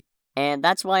and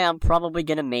that's why I'm probably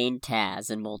gonna main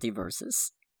Taz in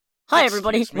Multiverses. Hi,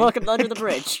 everybody. Welcome to Under the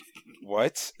Bridge.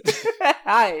 What?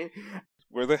 Hi.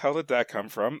 Where the hell did that come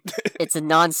from? It's a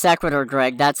non sequitur,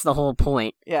 Greg. That's the whole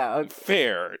point. Yeah.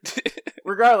 Fair.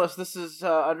 Regardless, this is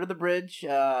Under the Bridge.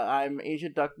 I'm Asia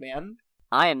Duckman.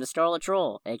 I am the Scarlet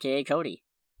Troll, aka Cody.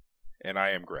 And I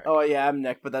am Greg. Oh, yeah, I'm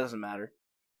Nick, but that doesn't matter.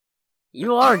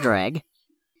 You are Greg.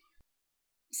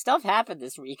 Stuff happened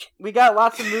this week. We got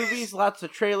lots of movies, lots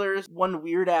of trailers, one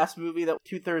weird-ass movie that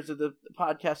 2/3 of the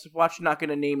podcast have watched. Not going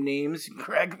to name names,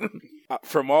 Greg.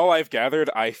 From all I've gathered,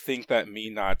 I think that me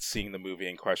not seeing the movie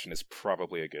in question is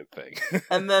probably a good thing.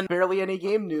 And then barely any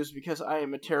game news because I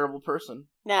am a terrible person.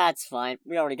 Nah, it's fine.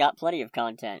 We already got plenty of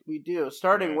content. We do,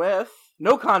 starting with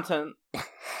no content.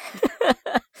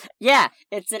 Yeah,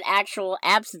 it's an actual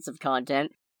absence of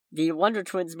content. The Wonder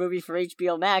Twins movie for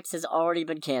HBO Max has already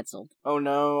been canceled. Oh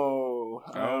no.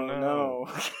 Oh no.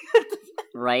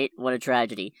 Right? What a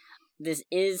tragedy. This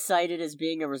is cited as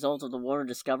being a result of the Warner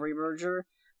Discovery merger.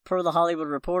 Per The Hollywood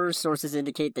Reporter, sources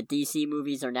indicate that DC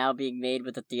movies are now being made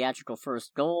with a theatrical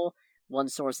first goal. One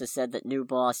source has said that new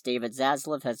boss David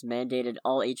Zaslav has mandated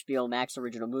all HBO Max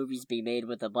original movies be made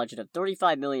with a budget of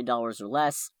 $35 million or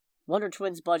less. Wonder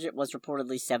Twins' budget was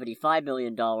reportedly $75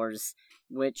 million,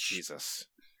 which... Jesus.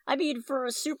 I mean, for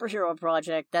a superhero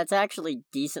project, that's actually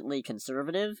decently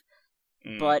conservative,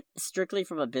 but strictly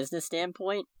from a business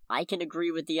standpoint, I can agree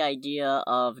with the idea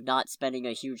of not spending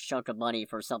a huge chunk of money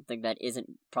for something that isn't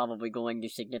probably going to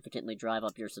significantly drive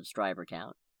up your subscriber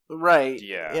count. Right.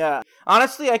 Yeah.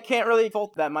 Honestly, I can't really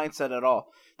fault that mindset at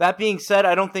all. That being said,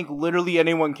 I don't think literally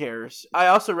anyone cares. I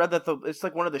also read that it's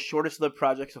like one of the shortest-lived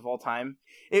projects of all time.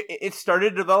 It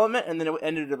started development, and then it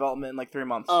ended development in like 3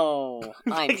 months. Oh,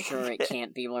 I'm sure it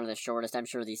can't be one of the shortest. I'm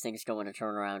sure these things go in a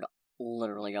turnaround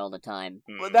literally all the time.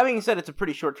 But that being said, it's a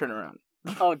pretty short turnaround.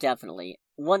 Oh, definitely.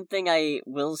 One thing I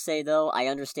will say, though, I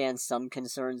understand some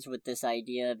concerns with this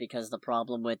idea, because the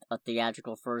problem with a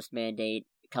theatrical first mandate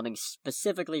coming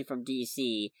specifically from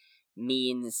DC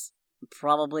means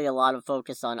probably a lot of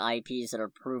focus on IPs that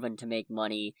are proven to make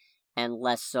money, and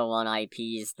less so on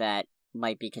IPs that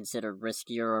might be considered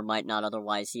riskier or might not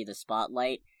otherwise see the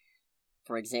spotlight.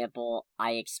 For example,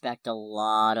 I expect a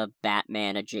lot of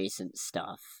Batman-adjacent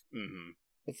stuff. Mm-hmm.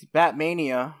 It's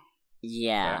Batmania.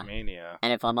 Yeah. Batmania.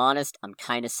 And if I'm honest, I'm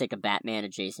kind of sick of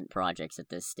Batman-adjacent projects at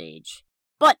this stage.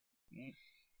 But...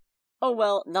 oh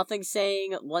well, nothing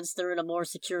saying once they're in a more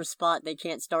secure spot they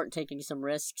can't start taking some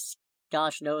risks.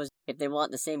 Gosh knows if they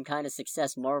want the same kind of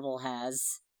success Marvel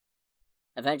has.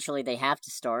 Eventually they have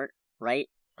to start, right?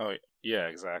 Oh, yeah,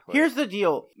 exactly. Here's the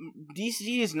deal.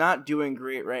 DC is not doing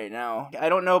great right now. I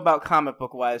don't know about comic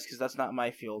book-wise, because that's not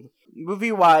my field.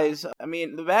 Movie-wise, I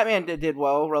mean, the Batman did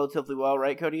well, relatively well,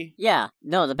 right, Cody? Yeah,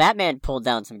 no, the Batman pulled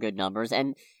down some good numbers,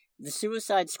 and the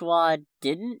Suicide Squad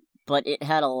didn't, but it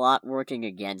had a lot working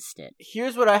against it.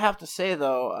 Here's what I have to say,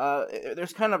 though.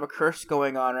 There's kind of a curse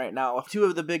going on right now. 2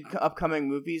 of the big upcoming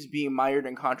movies being mired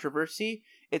in controversy.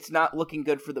 It's not looking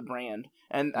good for the brand.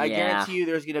 And I guarantee you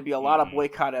there's going to be a lot of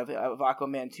boycott of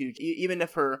Aquaman 2, even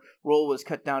if her role was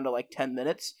cut down to like 10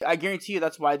 minutes. I guarantee you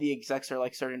that's why the execs are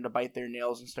like starting to bite their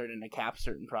nails and starting to cap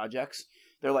certain projects.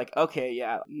 They're like, okay,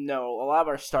 yeah, no, a lot of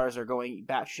our stars are going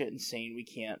batshit insane. We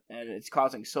can't. And it's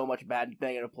causing so much bad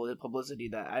negative publicity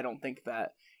that I don't think that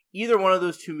either one of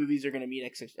those 2 movies are going to meet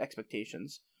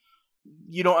expectations.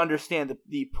 You don't understand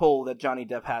the pull that Johnny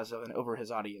Depp has over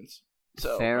his audience.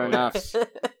 So fair enough.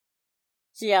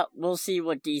 So yeah, we'll see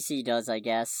what DC does, I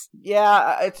guess.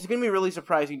 Yeah, it's going to be really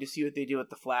surprising to see what they do with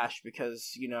The Flash,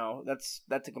 because, you know, that's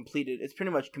a completed... It's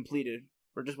pretty much completed.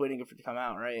 We're just waiting for it to come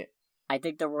out, right? I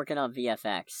think they're working on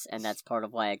VFX, and that's part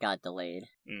of why it got delayed.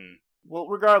 Well,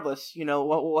 regardless, you know,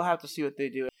 we'll have to see what they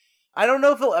do. I don't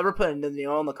know if they'll ever put a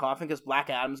nail in the coffin, because Black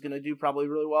Adam's going to do probably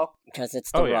really well. Because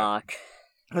it's The Rock.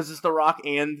 Because it's The Rock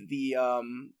and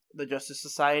the Justice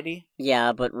Society.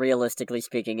 Yeah, but realistically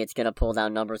speaking, it's going to pull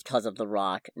down numbers because of The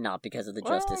Rock, not because of the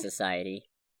Justice Society.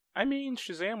 I mean,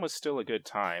 Shazam was still a good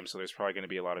time, so there's probably going to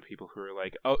be a lot of people who are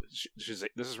like, oh, this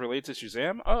is related to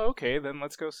Shazam? Oh, okay, then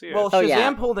let's go see it. Well,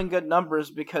 Shazam pulled in good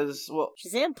numbers because,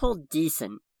 Shazam pulled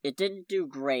decent. It didn't do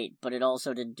great, but it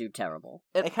also didn't do terrible.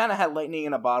 It kind of had lightning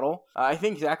in a bottle. I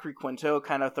think Zachary Quinto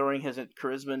kind of throwing his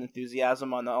charisma and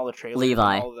enthusiasm on all the trailers.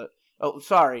 Levi. And all oh,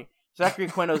 sorry. Zachary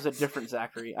Quinto's a different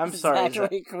Zachary. I'm sorry.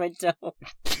 Zachary Quinto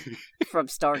from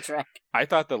Star Trek. I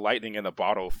thought the lightning in the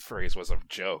bottle phrase was a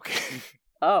joke.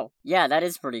 Oh, yeah, that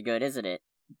is pretty good, isn't it?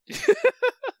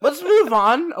 Let's move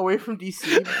on away from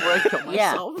DC before I kill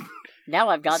myself. Yeah. Now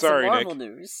I've got some Marvel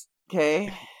news.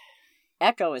 Okay.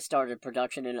 Echo has started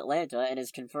production in Atlanta and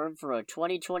is confirmed for a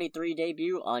 2023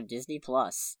 debut on Disney+.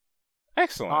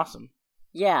 Excellent. Awesome.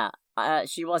 Yeah,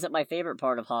 she wasn't my favorite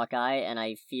part of Hawkeye, and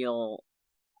I feel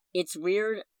it's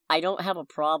weird. I don't have a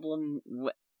problem.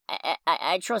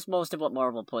 I trust most of what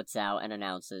Marvel puts out and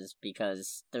announces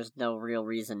because there's no real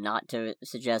reason not to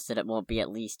suggest that it won't be at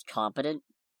least competent.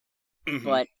 Mhm.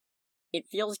 But it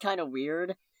feels kind of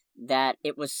weird that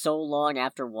it was so long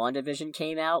after WandaVision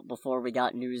came out before we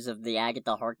got news of the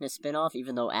Agatha Harkness spinoff,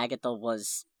 even though Agatha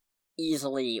was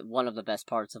easily one of the best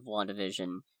parts of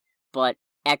WandaVision. But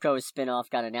Echo's spinoff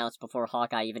got announced before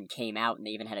Hawkeye even came out, and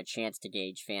they even had a chance to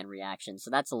gauge fan reaction, so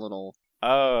that's a little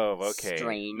okay.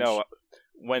 strange. No,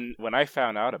 when I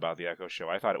found out about the Echo show,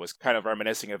 I thought it was kind of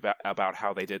reminiscing about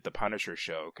how they did the Punisher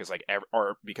show, because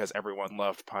everyone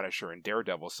loved Punisher and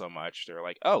Daredevil so much, they're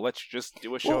like, oh, let's just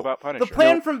do a show about Punisher. The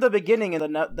plan from the beginning in the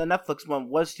Netflix one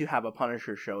was to have a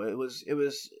Punisher show.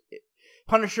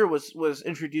 Punisher was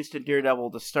introduced in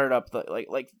Daredevil to start up the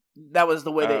like that was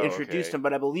the way they introduced him.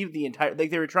 But I believe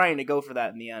they were trying to go for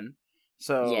that in the end.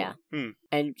 So yeah,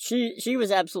 and she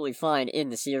was absolutely fine in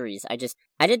the series. I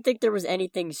didn't think there was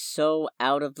anything so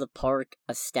out of the park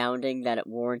astounding that it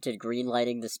warranted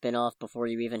greenlighting the spinoff before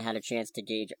you even had a chance to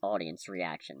gauge audience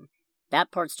reaction.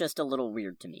 That part's just a little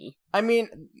weird to me. I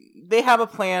mean, they have a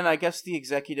plan. I guess the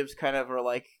executives kind of are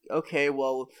like, okay,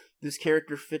 well, this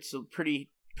character fits pretty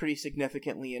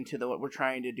significantly into what we're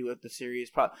trying to do with the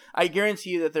series. I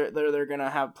guarantee you that they're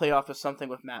gonna have play off of something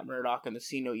with Matt Murdock and the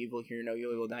see no evil, hear no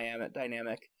evil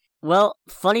dynamic. Well,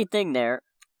 funny thing there,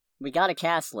 we got a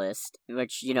cast list,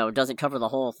 which, doesn't cover the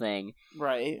whole thing.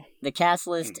 Right. The cast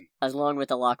list, along with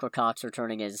Alakra Cox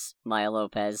returning as Maya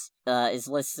Lopez, is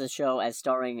listed the show as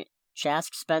starring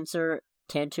Chask Spencer,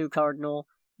 Tantu Cardinal,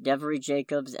 Devery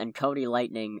Jacobs, and Cody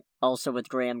Lightning, also with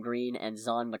Graham Greene and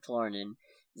Zahn McClarnon.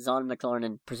 Zahn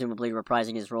McClarnon presumably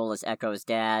reprising his role as Echo's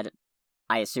dad,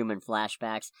 I assume in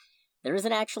flashbacks. There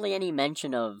isn't actually any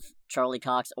mention of Charlie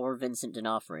Cox or Vincent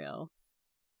D'Onofrio.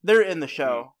 They're in the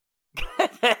show.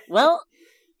 Well,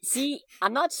 see,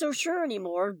 I'm not so sure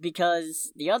anymore,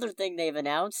 because the other thing they've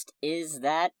announced is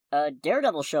that a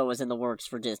Daredevil show is in the works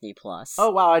for Disney+.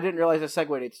 Oh, wow, I didn't realize I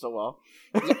segued it so well.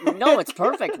 No, it's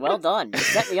perfect. Well done. You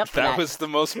set me up for that. That was the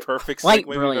most perfect Quite segue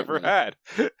we've ever had.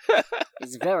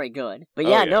 It's very good. But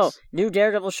yeah, no, new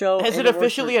Daredevil show. Has it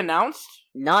officially announced?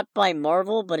 Not by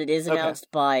Marvel, but it is announced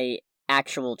by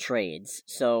actual trades.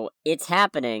 So it's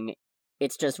happening.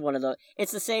 It's just one of the...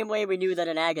 It's the same way we knew that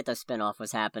an Agatha spinoff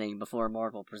was happening before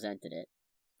Marvel presented it.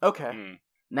 Okay.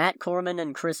 Matt Corman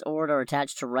and Chris Ord are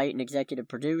attached to write and executive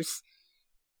produce.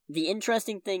 The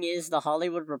interesting thing is, The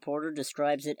Hollywood Reporter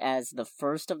describes it as the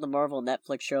first of the Marvel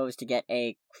Netflix shows to get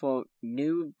a, quote,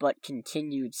 new but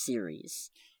continued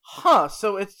series. Huh,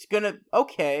 so it's gonna...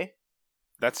 Okay.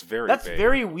 That's very vague.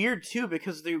 Very weird, too,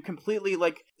 because they completely,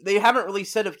 they haven't really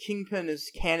said if Kingpin is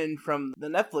canon from the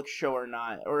Netflix show or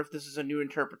not, or if this is a new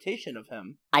interpretation of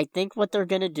him. I think what they're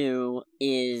gonna do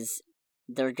is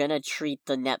they're gonna treat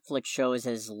the Netflix shows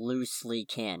as loosely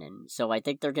canon. So I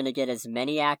think they're gonna get as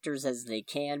many actors as they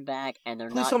can back, and they're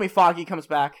Please tell me Foggy comes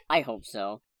back. I hope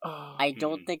so. I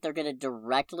don't think they're going to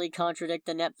directly contradict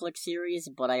the Netflix series,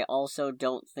 but I also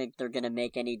don't think they're going to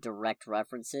make any direct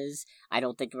references. I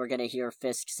don't think we're going to hear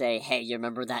Fisk say, hey, you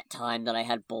remember that time that I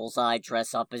had Bullseye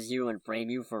dress up as you and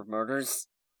frame you for murders?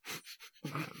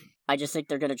 I just think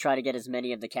they're going to try to get as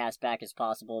many of the cast back as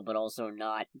possible, but also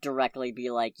not directly be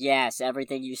like, yes,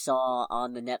 everything you saw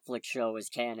on the Netflix show is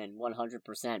canon,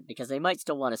 100%, because they might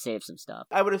still want to save some stuff.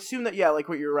 I would assume that,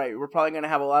 what you're right. We're probably going to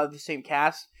have a lot of the same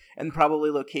cast and probably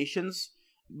locations,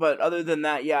 but other than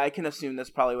that, I can assume that's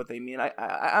probably what they mean.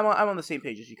 I'm on the same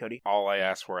page as you, Cody. All I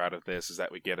ask for out of this is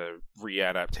that we get a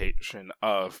readaptation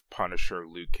of Punisher,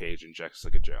 Luke Cage, and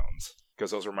Jessica Jones,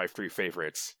 because those are my three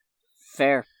favorites.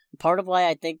 Fair. Part of why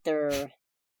I think they're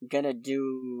gonna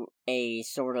do a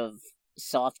sort of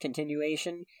soft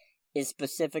continuation is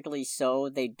specifically so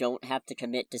they don't have to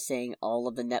commit to saying all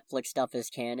of the Netflix stuff is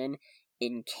canon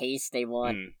in case they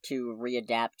want to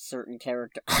readapt certain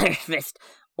character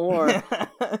or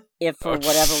if for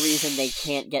whatever reason they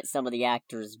can't get some of the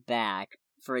actors back.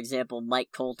 For example, Mike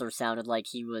Colter sounded like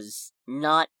he was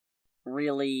not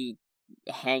really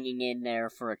hanging in there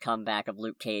for a comeback of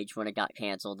Luke Cage when it got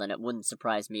canceled, and it wouldn't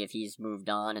surprise me if he's moved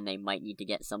on and they might need to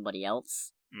get somebody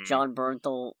else. John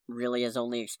Bernthal really has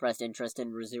only expressed interest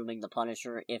in resuming The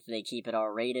Punisher if they keep it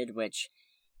R-rated, which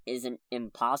isn't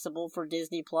impossible for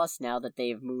Disney Plus now that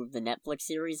they've moved the Netflix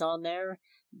series on there,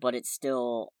 but it's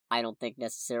still, I don't think,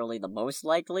 necessarily the most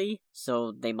likely,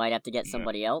 so they might have to get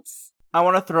somebody else. I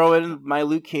want to throw in my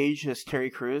Luke Cage as Terry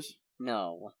Crews.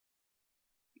 No.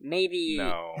 Maybe...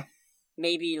 No.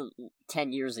 Maybe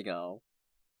 10 years ago.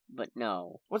 but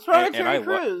no. What's wrong with And Terry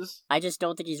Crews? I just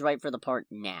don't think he's right for the part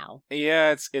now.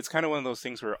 Yeah, it's kind of one of those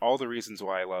things where all the reasons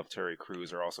why I love Terry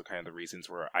Crews are also kind of the reasons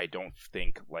where I don't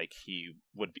think like he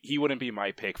wouldn't be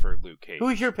my pick for Luke Cage.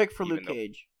 Who's your pick for Luke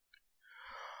Cage?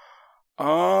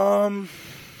 I'll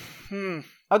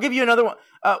give you another one.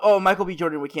 Michael B.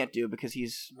 Jordan we can't do because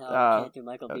he's... No, we can't do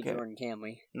Michael B. Jordan, can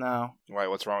we? No. Why,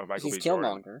 what's wrong with Michael B. He's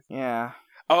Jordan? Killmonger. Yeah.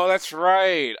 Oh, that's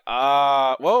right.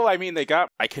 Well, I mean,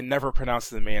 I can never pronounce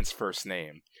the man's first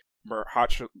name.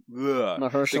 Mahershala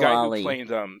the guy Ali. who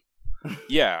played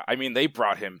yeah, I mean, they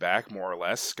brought him back more or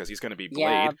less because he's going to be Blade.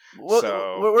 Yeah.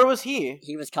 Where was he?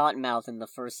 He was Cottonmouth in the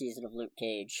first season of Luke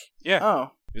Cage. Yeah.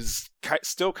 Oh. It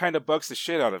still kind of bugs the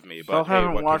shit out of me, Still but hey,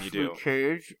 haven't what watched can you do? Luke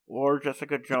Cage or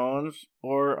Jessica Jones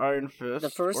or Iron Fist. The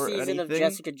first or season of anything.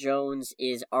 Jessica Jones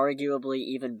is arguably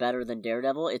even better than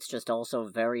Daredevil. It's just also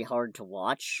very hard to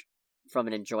watch from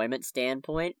an enjoyment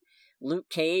standpoint. Luke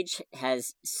Cage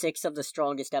has 6 of the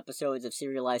strongest episodes of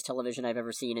serialized television I've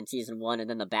ever seen in season 1, and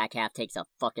then the back half takes a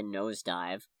fucking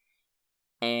nosedive.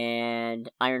 And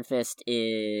Iron Fist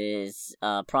is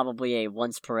probably a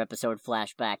once per episode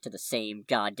flashback to the same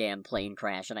goddamn plane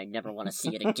crash, and I never want to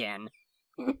see it again.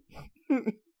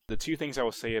 The two things I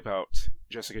will say about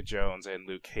Jessica Jones and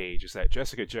Luke Cage is that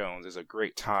Jessica Jones is a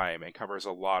great time and covers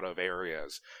a lot of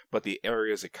areas, but the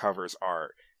areas it covers are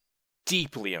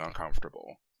deeply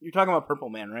uncomfortable. You're talking about Purple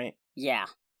Man, right? Yeah.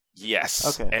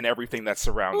 Yes, Okay. and everything that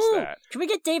surrounds Ooh, that. Can we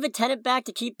get David Tennant back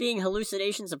to keep being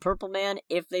hallucinations of Purple Man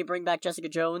if they bring back Jessica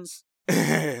Jones?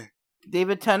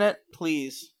 David Tennant,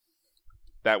 please.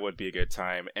 That would be a good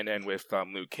time. And then with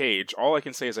Luke Cage, all I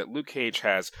can say is that Luke Cage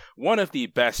has one of the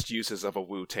best uses of a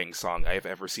Wu-Tang song I've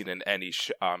ever seen in any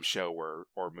show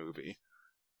or movie.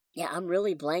 Yeah, I'm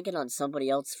really blanking on somebody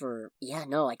else for... Yeah,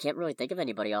 no, I can't really think of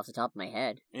anybody off the top of my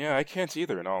head. Yeah, I can't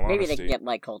either, in all Maybe honesty. they can get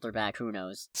Mike Coulter back, who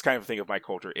knows? This kind of thing of Mike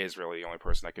Coulter is really the only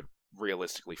person I could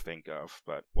realistically think of,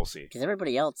 but we'll see. Because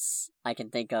everybody else I can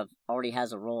think of already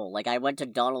has a role. Like, I went to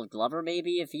Donald Glover,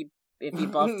 maybe, if he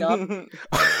buffed up. That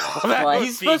But- would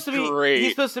He's supposed to be great.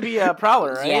 He's supposed to be a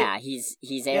Prowler, right? Yeah, he's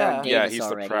Aaron Yeah. Davis he's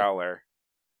already. the Prowler.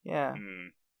 Yeah.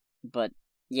 But,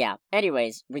 yeah.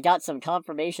 Anyways, we got some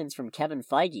confirmations from Kevin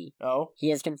Feige. Oh.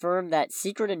 He has confirmed that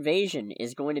Secret Invasion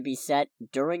is going to be set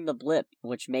during the blip,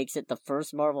 which makes it the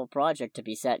first Marvel project to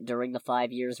be set during the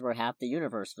 5 years where half the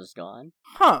universe was gone.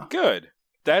 Huh. Good.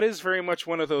 That is very much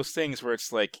one of those things where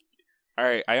it's like,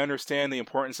 alright, I understand the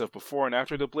importance of before and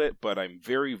after the blip, but I'm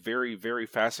very, very, very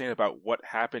fascinated about what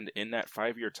happened in that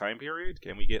 5-year time period.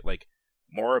 Can we get,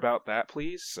 more about that,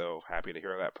 please? So happy to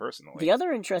hear that personally. The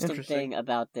other interesting thing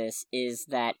about this is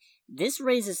that this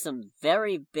raises some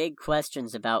very big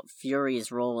questions about Fury's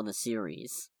role in the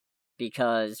series.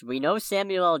 Because we know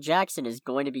Samuel L. Jackson is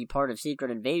going to be part of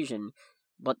Secret Invasion,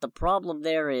 but the problem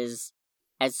there is,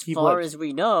 as far as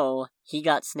we know, he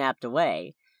got snapped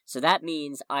away. So that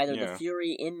means either the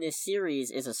Fury in this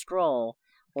series is a Skrull,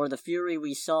 or the Fury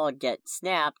we saw get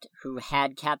snapped, who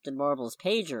had Captain Marvel's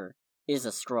pager, is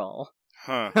a Skrull.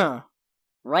 Huh.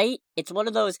 Right? It's one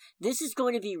of those, this is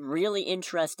going to be really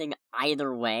interesting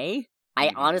either way. I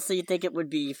honestly think it would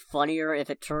be funnier if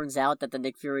it turns out that the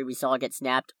Nick Fury we saw get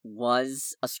snapped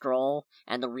was a Skrull,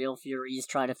 and the real Fury is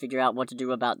trying to figure out what to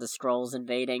do about the Skrulls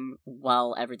invading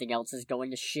while everything else is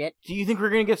going to shit. Do you think we're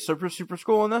gonna get Super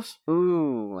Skrull in this?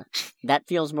 Ooh, that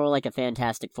feels more like a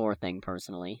Fantastic Four thing,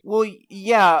 personally. Well,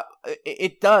 yeah,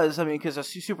 it does. I mean, because a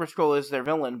Super Skrull is their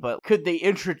villain, but could they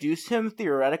introduce him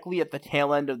theoretically at the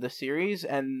tail end of the series,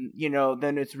 and,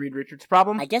 then it's Reed Richards'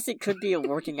 problem? I guess it could be a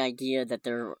working idea that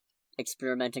they're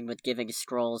experimenting with giving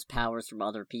Skrulls powers from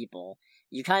other people.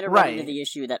 You kind of run into the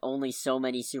issue that only so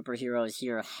many superheroes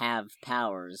here have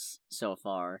powers so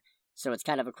far. So it's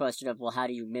kind of a question of, well, how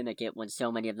do you mimic it when so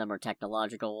many of them are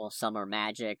technological, some are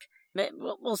magic?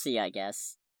 We'll see, I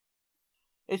guess.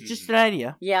 It's just an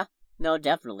idea. Yeah, no,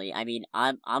 definitely. I mean,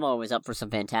 I'm always up for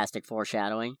some fantastic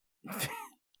foreshadowing.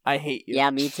 I hate you. Yeah,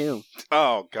 me too.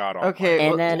 Oh, God. Okay.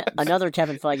 And then another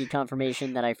Kevin Feige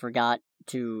confirmation that I forgot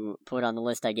to put on the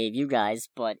list I gave you guys,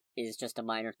 but is just a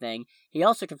minor thing. He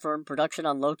also confirmed production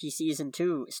on Loki Season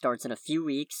 2 starts in a few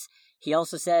weeks. He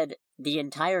also said the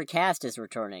entire cast is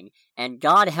returning, and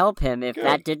God help him if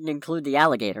that didn't include the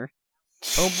alligator.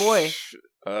 Oh boy.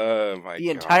 My the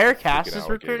God, entire cast is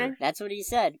alligator. returning? That's what he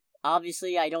said.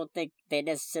 Obviously, I don't think that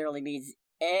necessarily means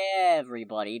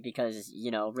everybody, because,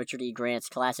 Richard E. Grant's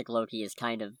classic Loki is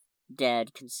kind of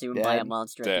dead, consumed by a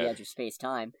monster at the edge of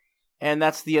space-time. And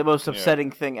that's the most upsetting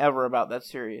thing ever about that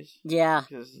series. Yeah.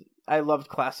 Because I loved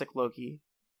classic Loki.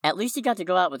 At least he got to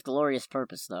go out with glorious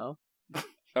purpose, though.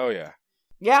 Oh, yeah.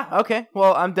 Yeah, okay.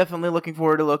 Well, I'm definitely looking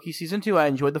forward to Loki Season 2. I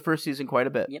enjoyed the first season quite a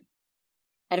bit. Yep.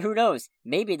 And who knows?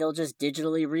 Maybe they'll just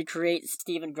digitally recreate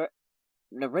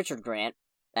Richard Grant.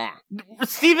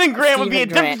 Stephen Grant would be a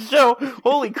different show.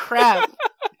 Holy crap.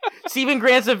 Stephen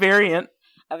Grant's a variant.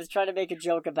 I was trying to make a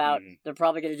joke about they're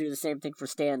probably going to do the same thing for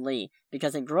Stan Lee,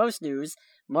 because in gross news,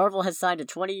 Marvel has signed a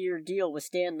 20-year deal with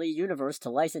Stan Lee Universe to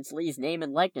license Lee's name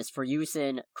and likeness for use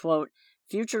in, quote,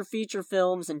 future feature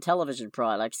films and television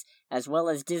products, as well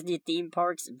as Disney theme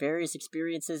parks, various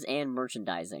experiences, and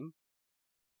merchandising.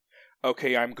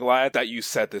 Okay, I'm glad that you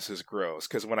said this is gross,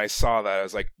 because when I saw that, I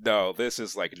was like, no, this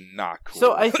is, like, not cool.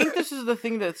 So I think this is the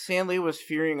thing that Stan Lee was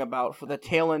fearing about for the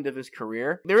tail end of his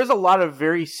career. There is a lot of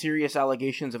very serious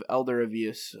allegations of elder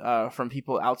abuse from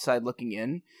people outside looking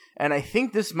in, and I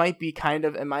think this might be kind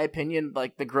of, in my opinion,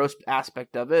 like, the gross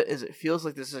aspect of it, is it feels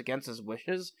like this is against his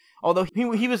wishes. Although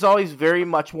he was always very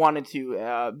much wanted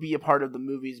to be a part of the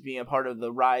movies, be a part of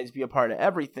the rise, be a part of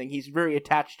everything. He's very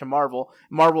attached to Marvel.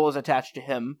 Marvel is attached to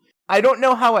him. I don't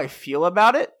know how I feel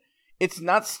about it. It's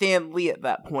not Stan Lee at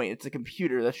that point. It's a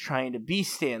computer that's trying to be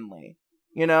Stan Lee.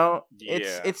 You know?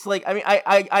 Yeah. It's like, I mean,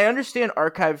 I understand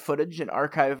archive footage and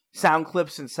archive sound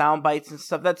clips and sound bites and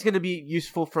stuff. That's going to be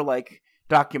useful for, like,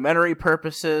 documentary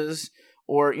purposes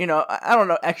or, you know, I don't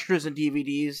know, extras and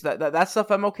DVDs. That stuff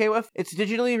I'm okay with. It's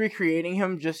digitally recreating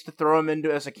him just to throw him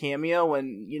into as a cameo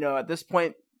when, you know, at this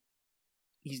point,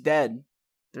 he's dead.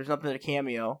 There's nothing to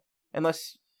cameo.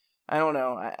 Unless... I don't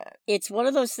know. It's one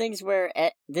of those things where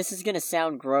this is going to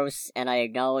sound gross, and I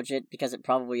acknowledge it because it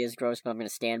probably is gross, but I'm going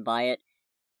to stand by it.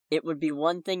 It would be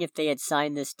one thing if they had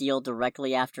signed this deal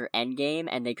directly after Endgame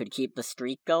and they could keep the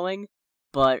streak going,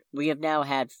 but we have now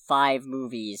had 6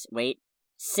 movies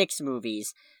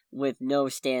with no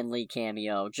Stan Lee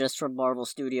cameo, just from Marvel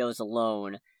Studios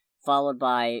alone, followed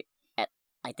by,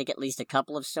 I think, at least a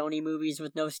couple of Sony movies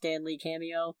with no Stan Lee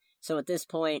cameo. So at this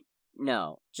point,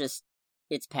 no, just...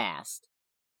 it's past.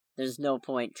 There's no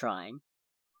point trying.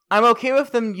 I'm okay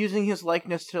with them using his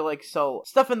likeness to, like, sell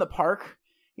stuff in the park.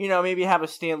 You know, maybe have a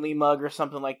Stan Lee mug or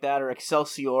something like that, or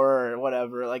Excelsior or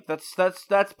whatever. Like, that's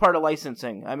part of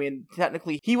licensing. I mean,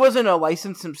 technically, he wasn't a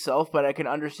license himself, but I can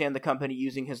understand the company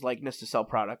using his likeness to sell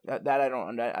product. That I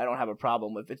don't have a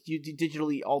problem with. It's you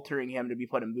digitally altering him to be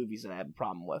put in movies that I have a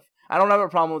problem with. I don't have a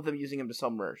problem with them using him to sell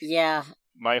merch. Yeah.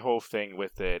 My whole thing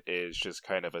with it is just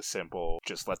kind of a simple,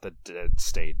 just let the dead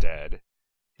stay dead.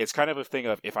 It's kind of a thing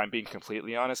of, if I'm being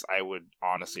completely honest, I would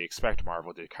honestly expect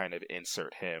Marvel to kind of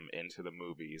insert him into the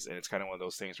movies. And it's kind of one of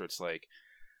those things where it's like,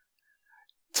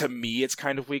 to me, it's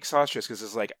kind of weak sauce, just because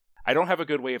it's like, I don't have a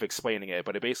good way of explaining it,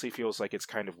 but it basically feels like it's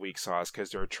kind of weak sauce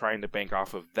because they're trying to bank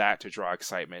off of that to draw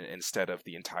excitement instead of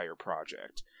the entire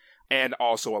project. And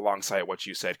also alongside what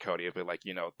you said, Cody, of it, like,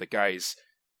 you know, the guy's,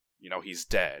 you know, he's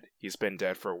dead. He's been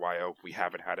dead for a while. We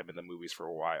haven't had him in the movies for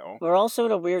a while. We're also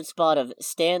in a weird spot of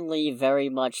Stan Lee very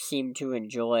much seemed to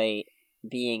enjoy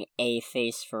being a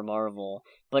face for Marvel.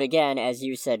 But again, as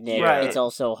you said, Nick, right. It's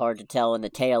also hard to tell in the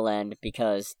tail end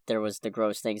because there was the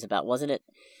gross things about, wasn't it?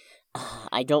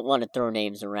 I don't want to throw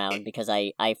names around because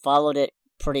I followed it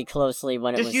pretty closely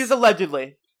when it was... Just use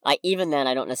allegedly. Even then,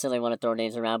 I don't necessarily want to throw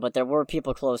names around, but there were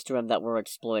people close to him that were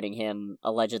exploiting him,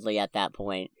 allegedly, at that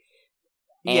point.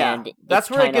 And yeah, that's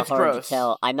where it gets hard gross. To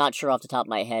tell. I'm not sure off the top of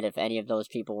my head if any of those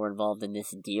people were involved in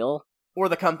this deal. Or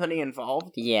the company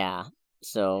involved. Yeah,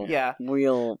 so yeah.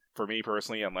 For me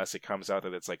personally, unless it comes out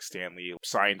that it's like Stan Lee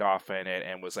signed off in it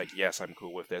and was like, yes, I'm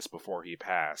cool with this before he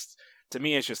passed. To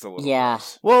me, it's just a little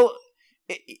gross. Well,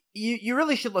 you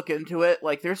really should look into it.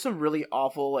 Like, there's some really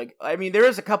awful, like, I mean, there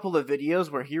is a couple of videos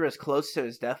where he was close to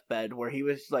his deathbed, where he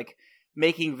was, like,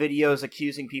 making videos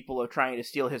accusing people of trying to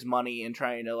steal his money and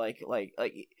trying to, like,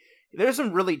 there's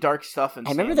some really dark stuff in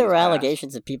I remember there were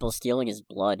allegations of people stealing his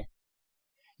blood.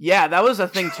 Yeah, that was a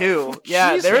thing, too.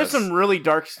 Yeah, Jesus. there is some really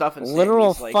dark stuff in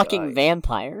literal Stanley's, fucking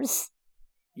vampires.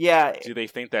 Yeah. Do they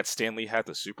think that Stan Lee had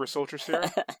the super soldier serum?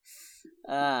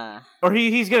 Or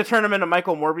he's gonna turn him into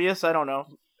Michael Morbius? I don't know.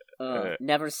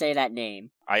 Never say that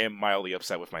name. I am mildly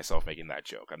upset with myself making that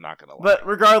joke. I'm not gonna lie. But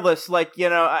regardless, like, you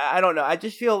know, I don't know. I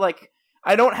just feel like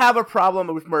I don't have a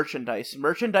problem with merchandise.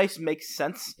 Merchandise makes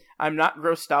sense. I'm not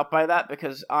grossed out by that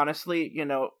because, honestly, you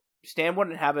know, Stan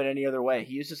wouldn't have it any other way.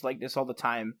 He used to like this all the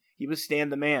time. He was Stan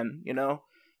the man, you know?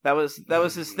 That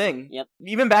was his thing. Yep.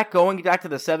 Even going back to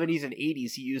the 70s and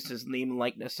 80s, he used his name and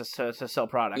likeness to sell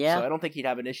products. Yeah. So I don't think he'd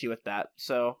have an issue with that.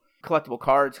 So collectible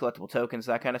cards, collectible tokens,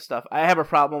 that kind of stuff. I have a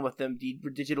problem with them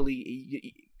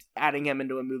digitally adding him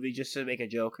into a movie just to make a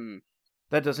joke.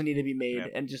 That doesn't need to be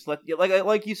made, and just let,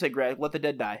 like you said, Greg, let the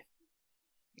dead die.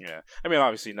 Yeah, I mean,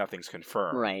 obviously nothing's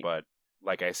confirmed, right? But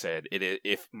like I said,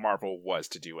 if Marvel was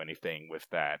to do anything with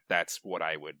that, that's what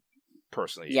I would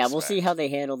personally Yeah, expect. we'll see how they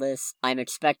handle this. I'm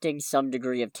expecting some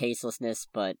degree of tastelessness,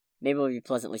 but maybe we'll be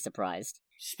pleasantly surprised.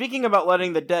 Speaking about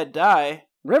letting the dead die,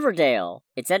 Riverdale!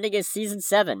 It's ending as season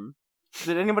 7.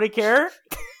 did anybody care?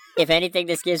 If anything,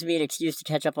 this gives me an excuse to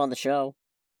catch up on the show.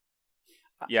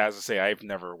 Yeah, as I say, I've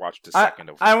never watched a second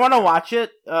of I want to watch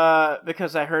it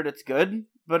because I heard it's good,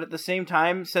 but at the same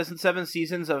time, 7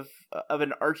 seasons of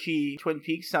an Archie Twin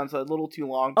Peaks sounds a little too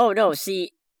long. Oh, no,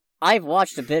 see, I've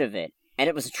watched a bit of it, and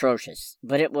it was atrocious.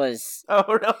 But it was... Oh,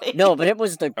 really? No, but it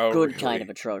was the Oh, good really? kind of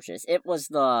atrocious. It was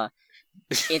the...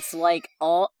 It's like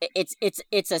all... It's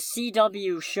a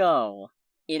CW show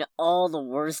in all the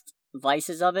worst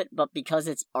vices of it, but because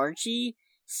it's Archie,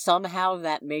 somehow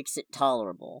that makes it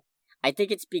tolerable. I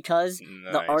think it's because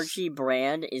the Nice. Archie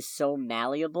brand is so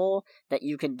malleable that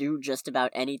you can do just about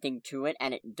anything to it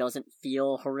and it doesn't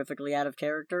feel horrifically out of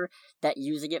character, that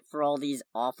using it for all these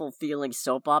awful feeling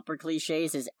soap opera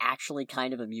cliches is actually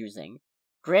kind of amusing.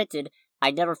 Granted, I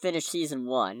never finished season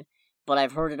 1, but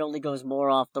I've heard it only goes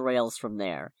more off the rails from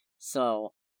there.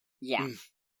 So, yeah.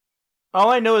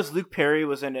 All I know is Luke Perry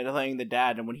was in it playing the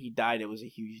dad, and when he died, it was a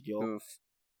huge deal. Oof.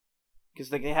 Because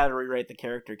they had to rewrite the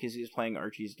character because he was playing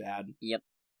Archie's dad. Yep.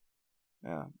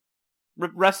 Yeah.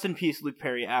 Rest in peace, Luke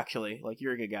Perry, actually. Like,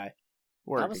 you're a good guy.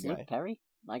 We're a That good was guy. Luke Perry?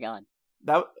 My god.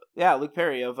 Yeah, Luke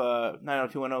Perry of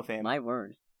 90210 fame. My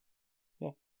word.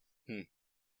 Yeah.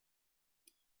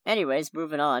 Anyways,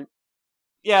 moving on.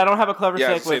 Yeah, I don't have a clever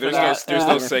Yeah, segue say, for there's that.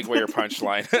 no segue or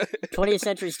punchline. 20th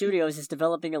Century Studios is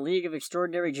developing a League of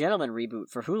Extraordinary Gentlemen reboot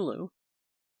for Hulu.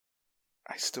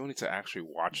 I still need to actually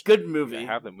watch Good the movie. I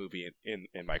have the movie in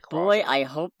my closet. Boy, I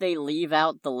hope they leave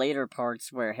out the later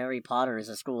parts where Harry Potter is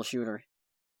a school shooter.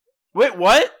 Wait,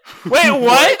 what? Wait,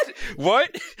 what?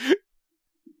 What?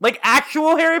 Like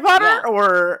actual Harry Potter? Yeah.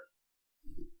 Or...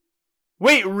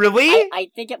 Wait, really?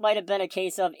 I think it might have been a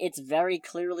case of it's very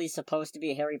clearly supposed to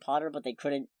be Harry Potter, but they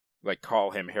couldn't... Like, call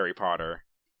him Harry Potter.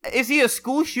 Is he a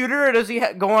school shooter, or does he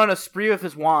go on a spree with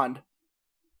his wand?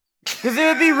 Because it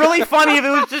would be really funny if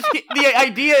it was just the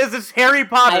idea is this Harry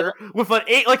Potter with an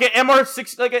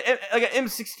MR6, like an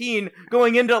M16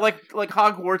 going into like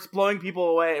Hogwarts, blowing people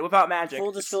away without magic.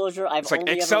 Full disclosure, I've It's like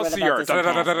only ever Excelsior. read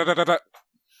about this in passing.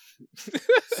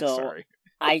 So, Sorry.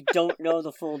 I don't know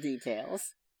the full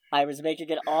details. I was making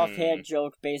an offhand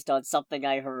joke based on something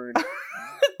I heard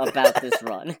about this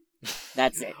run.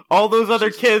 That's it. All those other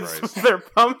Jesus kids Christ. with their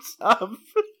pumps up.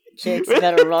 Kids,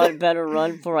 better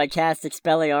run before I cast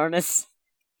Expelliarmus.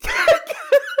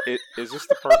 Is this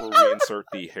the part where we insert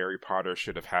the Harry Potter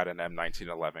should have had an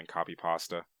M1911 copy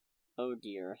pasta? Oh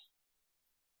dear.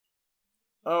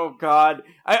 Oh god.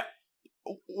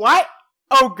 What?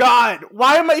 Oh god.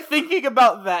 Why am I thinking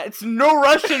about that? It's no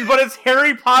Russian, but it's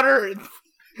Harry Potter.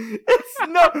 It's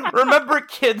no. Remember,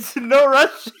 kids, no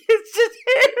Russian. It's just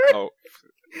Harry. Oh.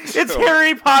 It's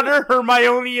Harry Potter,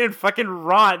 Hermione, and fucking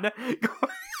Ron.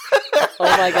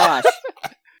 Oh my gosh.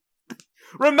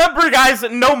 Remember, guys,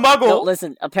 no Muggle. No,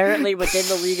 listen, apparently within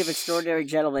the League of Extraordinary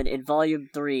Gentlemen, in Volume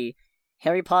 3,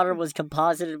 Harry Potter was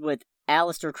composited with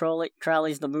Aleister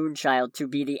Crowley's The Moonchild to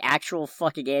be the actual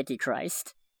fucking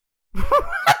Antichrist.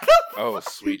 Oh,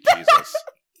 sweet Jesus.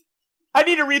 I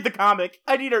need to read the comic.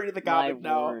 My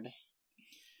now. word.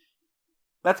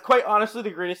 That's quite honestly the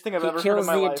greatest thing I've He ever heard in kills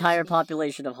my the life. entire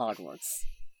population of Hogwarts.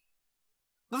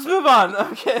 Let's move on.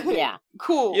 Okay. Yeah.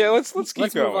 Cool. Yeah, let's keep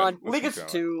Let's going. move on League keep is going.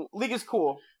 to... League is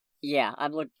cool. Yeah,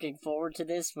 I'm looking forward to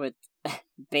this with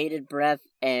bated breath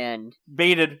and...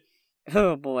 Baited.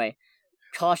 Oh boy.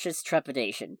 Cautious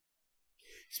trepidation.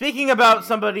 Speaking about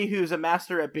somebody who's a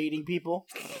master at baiting people.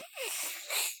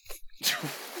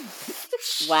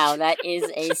 Wow, that is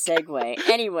a segue.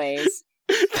 Anyways...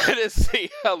 That is a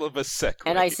hell of a segue.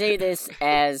 And I say this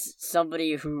as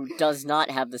somebody who does not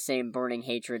have the same burning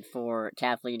hatred for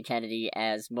Kathleen Kennedy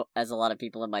as a lot of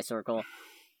people in my circle.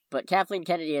 But Kathleen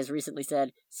Kennedy has recently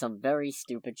said some very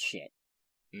stupid shit.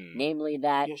 Namely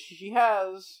that Yes, she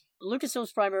has.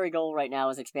 Lucasfilm's primary goal right now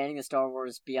is expanding the Star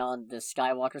Wars beyond the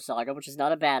Skywalker saga, which is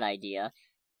not a bad idea,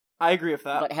 I agree with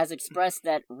that. but has expressed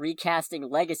that recasting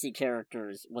legacy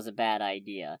characters was a bad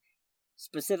idea.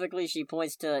 Specifically, she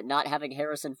points to not having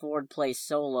Harrison Ford play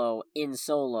Solo in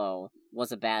Solo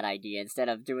was a bad idea, instead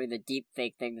of doing the deep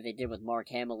fake thing that they did with Mark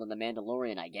Hamill in The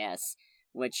Mandalorian, I guess.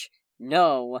 Which,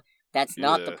 no, that's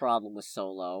not the problem with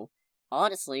Solo.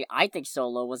 Honestly, I think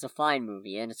Solo was a fine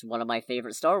movie, and it's one of my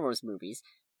favorite Star Wars movies.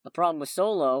 The problem with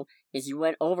Solo is you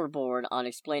went overboard on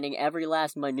explaining every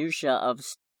last minutia of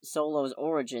Solo's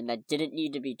origin that didn't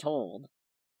need to be told.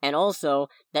 And also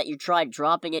that you tried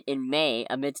dropping it in May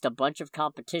amidst a bunch of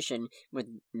competition with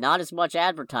not as much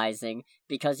advertising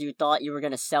because you thought you were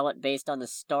going to sell it based on the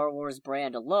Star Wars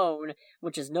brand alone,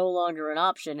 which is no longer an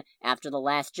option after The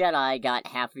Last Jedi got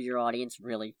half of your audience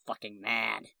really fucking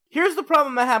mad. Here's the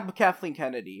problem I have with Kathleen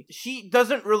Kennedy. She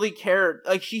doesn't really care.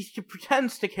 Like, she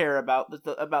pretends to care about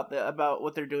about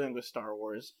what they're doing with Star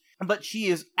Wars, but she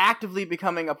is actively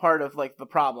becoming a part of like the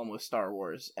problem with Star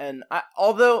Wars. And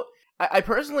although I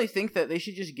personally think that they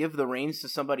should just give the reins to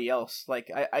somebody else. Like,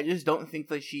 I just don't think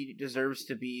that she deserves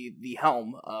to be the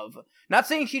helm of... Not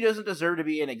saying she doesn't deserve to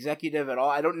be an executive at all.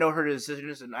 I don't know her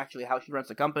decisions and actually how she runs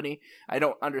the company. I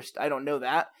don't know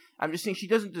that. I'm just saying she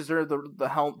doesn't deserve the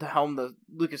helm the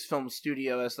Lucasfilm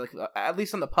studio as, like, at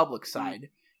least on the public side.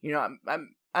 You know,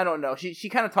 I don't know. She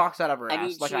kind of talks out of her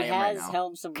ass like I am right now. She has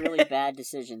helmed some really bad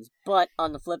decisions, but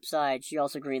on the flip side, she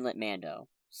also greenlit Mando.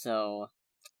 So...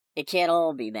 it can't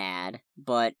all be bad,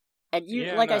 but I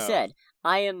said,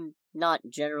 I am not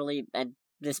generally, and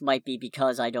this might be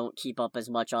because I don't keep up as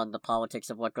much on the politics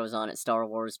of what goes on at Star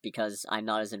Wars because I'm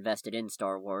not as invested in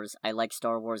Star Wars. I like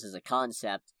Star Wars as a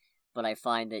concept, but I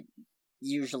find that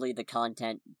usually the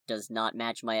content does not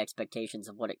match my expectations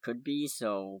of what it could be,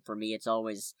 so for me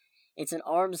it's an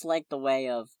arm's length away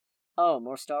of, oh,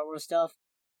 more Star Wars stuff?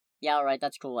 Yeah, alright,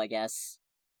 that's cool, I guess.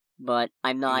 But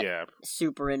I'm not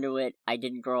super into it. I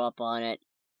didn't grow up on it,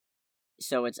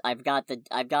 so I've got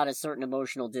a certain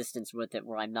emotional distance with it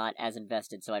where I'm not as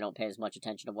invested, so I don't pay as much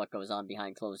attention to what goes on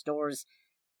behind closed doors.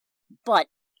 But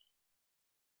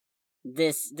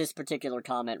this particular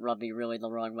comment rubbed me really the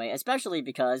wrong way, especially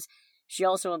because she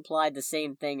also implied the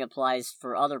same thing applies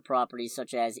for other properties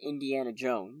such as Indiana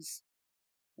Jones,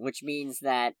 which means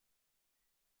that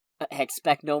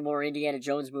expect no more Indiana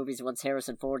Jones movies once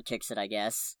Harrison Ford kicks it, I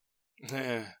guess.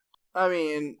 I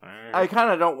mean, I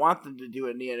kind of don't want them to do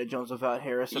Indiana Jones without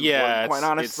Harrison Ford, quite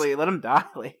honestly. Let him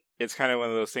die. It's kind of one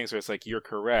of those things where it's like, you're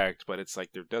correct, but it's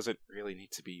like, there doesn't really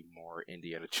need to be more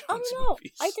Indiana Jones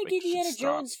movies. I think like, Indiana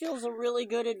Jones fills a really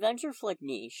good adventure flick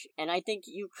niche, and I think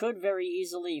you could very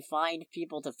easily find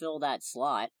people to fill that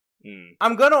slot.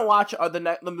 I'm gonna watch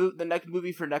the next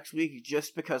movie for next week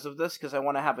just because of this, because I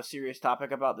want to have a serious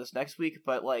topic about this next week,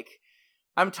 but like...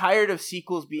 I'm tired of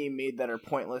sequels being made that are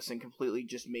pointless and completely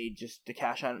just made just to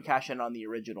cash in on the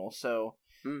original. So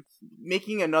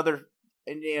making another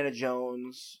Indiana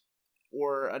Jones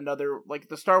or another like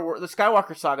the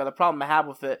Skywalker saga, the problem I have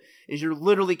with it is you're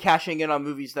literally cashing in on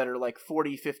movies that are like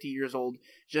 40, 50 years old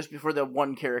just before the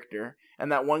one character,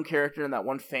 and that one character and that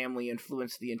one family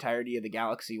influence the entirety of the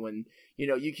galaxy when, you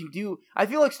know, you can do... I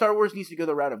feel like Star Wars needs to go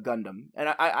the route of Gundam. And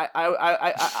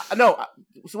I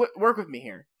so work with me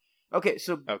here. Okay,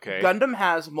 so Gundam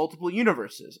has multiple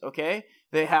universes, okay?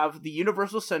 They have the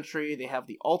Universal Century, they have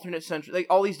the Alternate Century, like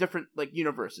all these different like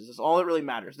universes. That's all that really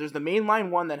matters. There's the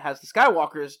mainline one that has the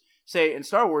Skywalkers, say in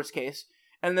Star Wars case,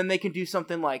 and then they can do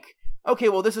something like, okay,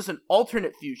 well this is an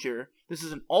alternate future, this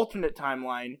is an alternate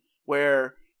timeline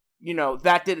where, you know,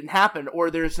 that didn't happen,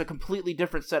 or there's a completely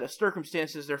different set of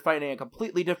circumstances, they're fighting a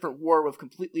completely different war with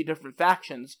completely different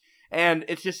factions, and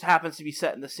it just happens to be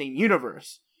set in the same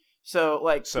universe. So,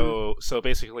 like... So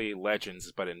basically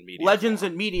Legends, but in media Legends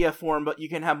form. In media form, but you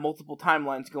can have multiple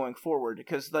timelines going forward,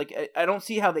 because, like, I don't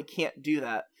see how they can't do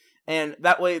that. And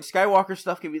that way, Skywalker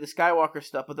stuff can be the Skywalker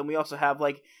stuff, but then we also have,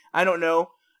 like, I don't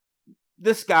know,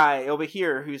 this guy over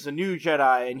here who's a new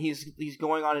Jedi, and he's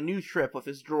going on a new trip with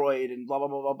his droid, and blah, blah,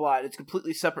 blah, blah, blah. It's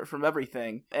completely separate from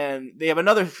everything. And they have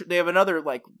another,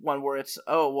 like, one where it's,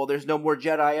 oh, well, there's no more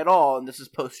Jedi at all, and this is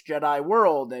post-Jedi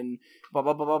world, and... blah,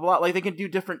 blah, blah, blah, blah. Like, they can do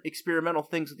different experimental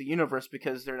things with the universe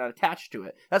because they're not attached to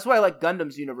it. That's why I like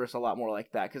Gundam's universe a lot more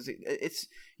like that, because it's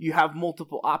you have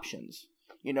multiple options.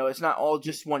 You know, it's not all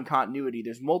just one continuity.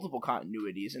 There's multiple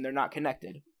continuities, and they're not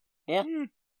connected. Yeah.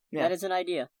 That is an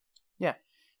idea. Yeah.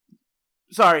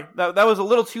 Sorry, that was a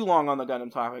little too long on the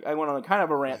Gundam topic. I went on kind of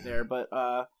a rant there, but,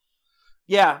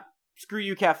 yeah, screw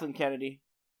you, Kathleen Kennedy.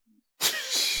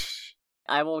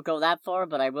 I won't go that far,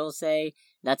 but I will say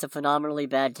that's a phenomenally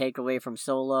bad takeaway from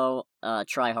Solo.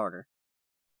 Try harder.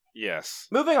 Yes.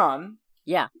 Moving on.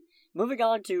 Yeah. Moving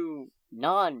on to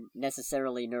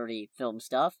non-necessarily nerdy film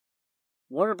stuff.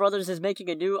 Warner Brothers is making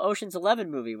a new Ocean's 11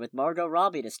 movie with Margot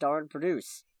Robbie to star and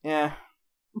produce. Yeah.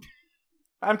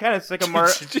 I'm kind of sick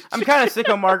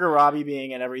of Margot Robbie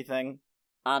being in everything.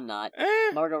 I'm not.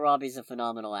 Margot Robbie's a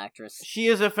phenomenal actress. She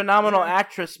is a phenomenal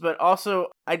actress, but also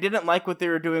I didn't like what they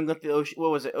were doing with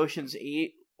the Ocean's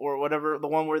 8 or whatever, the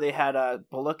one where they had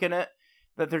Bullock in it.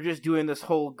 That they're just doing this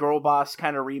whole girl boss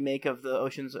kind of remake of the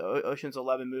Ocean's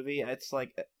 11 movie. It's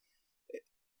like,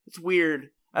 it's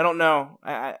weird. I don't know.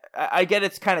 I get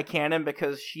it's kind of canon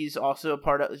because she's also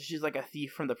she's like a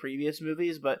thief from the previous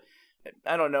movies, but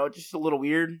I don't know. It's just a little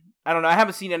weird. I don't know. I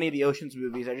haven't seen any of the Ocean's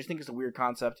movies. I just think it's a weird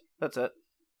concept. That's it.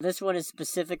 This one is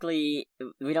specifically,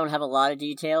 we don't have a lot of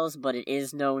details, but it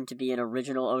is known to be an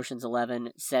original Ocean's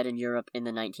 11 set in Europe in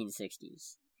the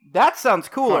 1960s. That sounds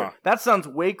cooler. Huh. That sounds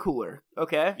way cooler.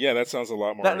 Okay. Yeah, that sounds a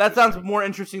lot more. That sounds more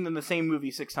interesting than the same movie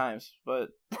 6 times. But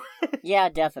Yeah,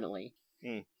 definitely.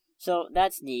 Hmm. So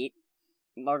that's neat.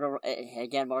 Margot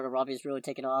Robbie's really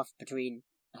taken off between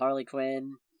Harley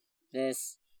Quinn,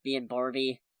 being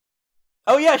Barbie,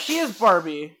 oh yeah, she is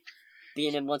Barbie.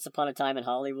 being in Once Upon a Time in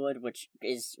Hollywood, which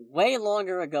is way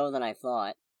longer ago than I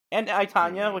thought. And I,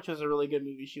 Tonya, which was a really good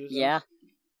movie she was in.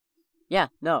 Yeah,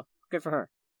 no, good for her.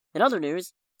 In other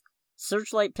news,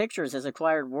 Searchlight Pictures has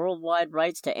acquired worldwide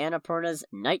rights to Annapurna's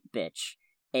Night Bitch,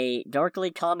 a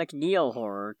darkly comic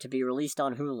neo-horror to be released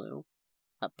on Hulu.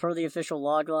 Per the official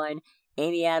logline,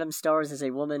 Amy Adams stars as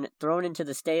a woman thrown into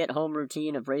the stay-at-home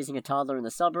routine of raising a toddler in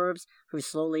the suburbs, who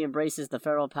slowly embraces the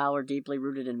feral power deeply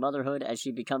rooted in motherhood as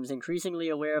she becomes increasingly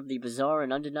aware of the bizarre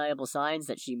and undeniable signs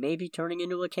that she may be turning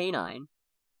into a canine.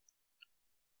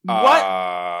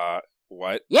 What?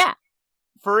 What? Yeah!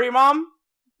 Furry mom?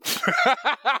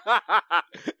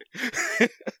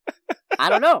 I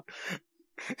don't know.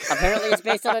 Apparently it's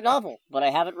based on a novel, but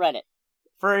I haven't read it.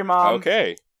 Furry mom.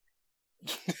 Okay.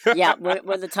 Yeah,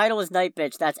 when the title is Night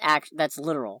Bitch, that's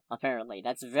literal, apparently.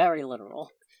 That's very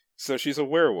literal. So she's a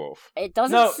werewolf. It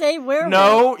doesn't say werewolf.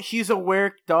 No, she's a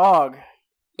were dog.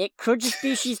 It could just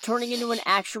be she's turning into an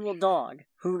actual dog.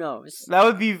 Who knows? That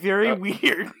would be very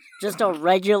weird. Just a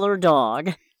regular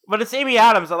dog. But it's Amy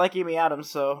Adams. I like Amy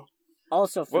Adams, so...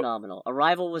 Also phenomenal.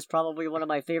 Arrival was probably one of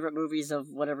my favorite movies of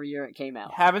whatever year it came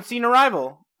out. Haven't seen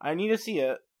Arrival. I need to see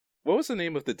it. What was the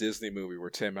name of the Disney movie where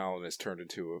Tim Allen is turned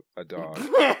into a dog?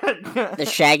 The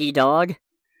Shaggy Dog?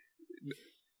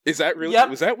 Is that really?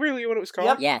 Yep. Was that really what it was called?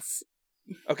 Yep. Yes.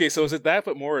 Okay, so is it that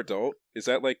but more adult? Is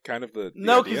that like kind of the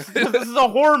No, idea? because this is a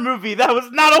horror movie. That was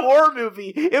not a horror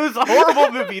movie. It was a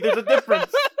horrible movie. There's a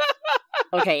difference.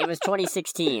 Okay, it was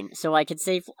 2016, so I could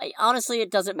honestly,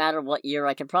 it doesn't matter what year.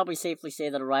 I can probably safely say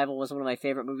that Arrival was one of my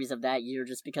favorite movies of that year,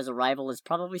 just because Arrival is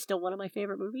probably still one of my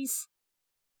favorite movies.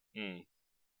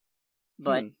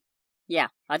 But, yeah,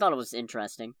 I thought it was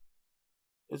interesting.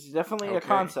 It's definitely a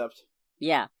concept.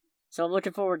 Yeah, so I'm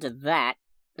looking forward to that,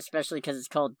 especially because it's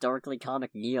called Darkly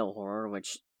Comic Neo-Horror,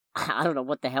 which I don't know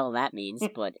what the hell that means,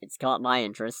 but it's caught my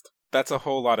interest. That's a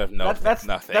whole lot of nothing.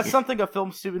 That's something a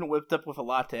film student whipped up with a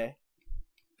latte.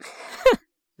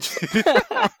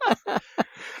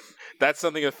 That's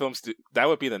something a film that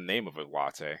would be the name of a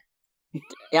latte.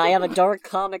 Yeah, I have a dark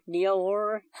comic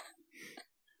neo-horror.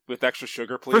 With extra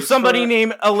sugar, please. For somebody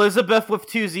named Elizabeth with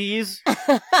 2 Z's.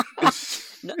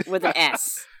 No, with an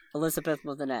S. Elizabeth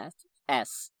with an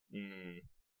S.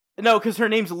 No, because her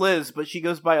name's Liz, but she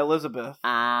goes by Elizabeth.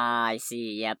 Ah, I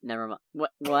see. Yep, never mind.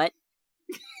 What?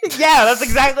 Yeah, that's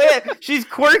exactly it. She's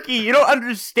quirky. You don't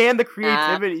understand the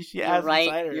creativity she has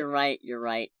inside her. You're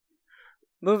right.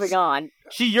 Moving on.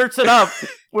 She yurts it up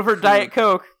with her Diet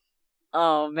Coke.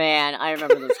 Oh, man, I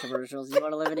remember those commercials. You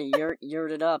want to live in a yurt?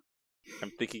 Yurt it up.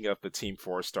 I'm thinking of the Team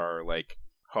 4-Star, like,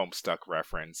 Homestuck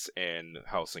reference in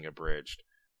Helsing Abridged.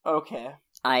 Okay.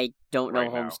 I don't know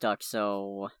Right now. Homestuck,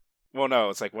 so... Well, no,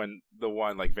 it's like when the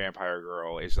one, like, vampire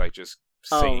girl is, like, just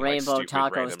singing, Rainbow like,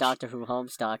 stupid Tacos, random Doctor Who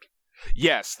Homestuck.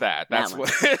 Yes, that's one.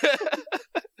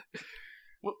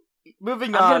 Well,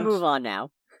 moving I'm on. gonna move on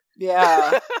now.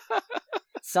 Yeah.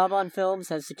 Saban Films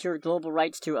has secured global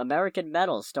rights to American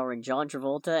Metal, starring John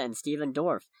Travolta and Stephen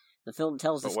Dorff. The film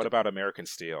tells But what about American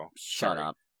Steel? Shut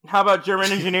up. How about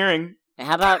German engineering?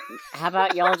 How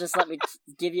about y'all just let me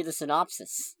give you the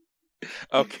synopsis?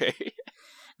 Okay.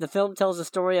 The film tells the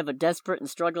story of a desperate and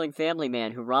struggling family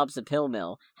man who robs a pill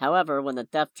mill. However, when the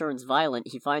theft turns violent,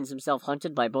 he finds himself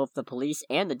hunted by both the police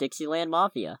and the Dixieland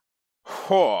Mafia.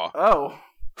 Oh.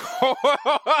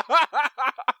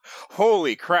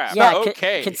 Holy crap. Yeah,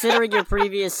 okay. Considering your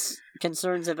previous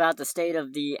concerns about the state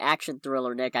of the action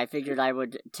thriller, Nick, I figured I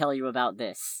would tell you about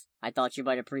this. I thought you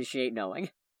might appreciate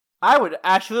knowing. I would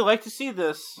actually like to see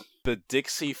this. The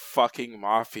Dixie fucking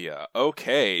Mafia.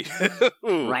 Okay.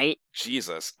 Right?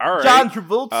 Jesus. All right. John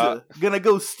Travolta gonna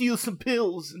go steal some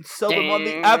pills and sell them on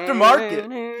the aftermarket.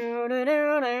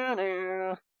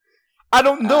 I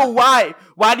don't know why.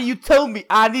 Why do you tell me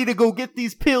I need to go get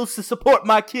these pills to support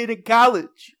my kid in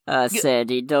college?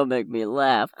 Sandy, don't make me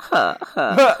laugh.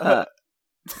 God,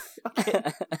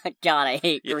 I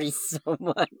hate Grease so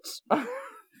much.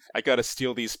 I gotta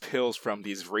steal these pills from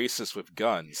these racists with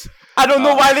guns. I don't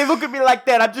know why they look at me like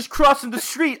that. I'm just crossing the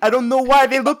street. I don't know why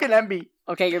they're looking at me.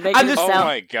 Okay, you're making him sound. Oh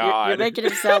my god! You're making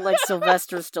him sound like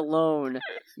Sylvester Stallone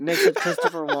mixed with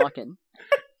Christopher Walken.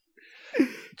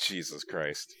 Jesus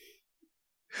Christ.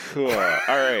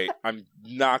 Alright, I'm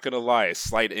not gonna lie,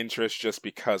 slight interest just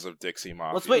because of Dixie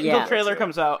Mafia. Let's wait until the trailer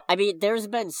comes out. I mean, there's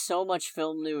been so much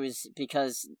film news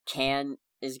because Cannes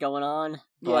is going on,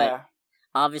 but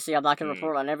obviously I'm not going to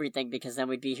report on everything because then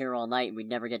we'd be here all night and we'd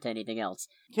never get to anything else.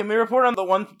 Can we report on the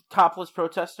one topless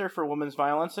protester for women's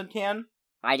violence in Cannes?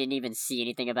 I didn't even see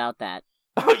anything about that.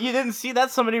 Oh, you didn't see that?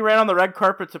 Somebody ran on the red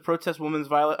carpet to protest women's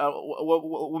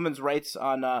women's rights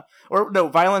on,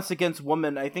 violence against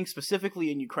women. I think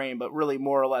specifically in Ukraine, but really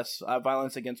more or less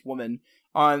violence against women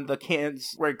on the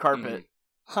Cannes red carpet.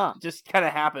 Huh? Just kind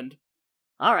of happened.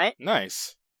 All right.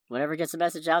 Nice. Whatever gets the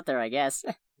message out there, I guess.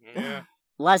 Yeah.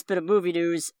 Last bit of movie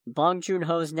news: Bong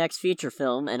Joon-ho's next feature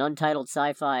film, an untitled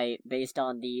sci-fi based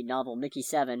on the novel Mickey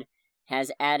 7.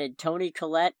 Has added Toni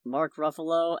Collette, Mark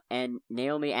Ruffalo, and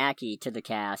Naomi Ackie to the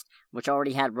cast, which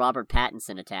already had Robert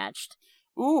Pattinson attached.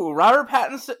 Ooh, Robert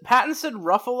Pattinson,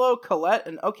 Ruffalo, Collette,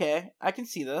 and okay, I can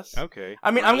see this. Okay.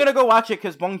 I mean, I'm gonna go watch it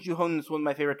because Bong Joon-ho is one of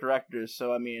my favorite directors,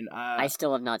 so I mean... I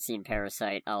still have not seen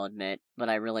Parasite, I'll admit, but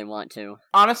I really want to.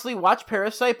 Honestly, watch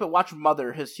Parasite, but watch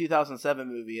Mother, his 2007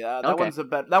 movie.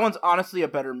 That one's honestly a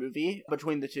better movie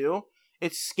between the two.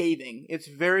 It's scathing. It's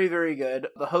very, very good.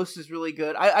 The host is really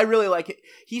good. I really like it.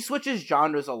 He switches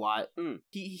genres a lot.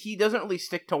 He doesn't really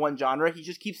stick to one genre. He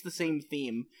just keeps the same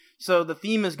theme. So the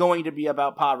theme is going to be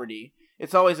about poverty.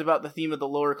 It's always about the theme of the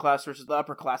lower class versus the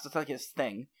upper class. It's like his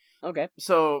thing. Okay.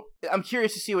 So I'm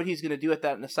curious to see what he's going to do with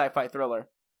that in a sci-fi thriller.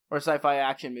 Or a sci-fi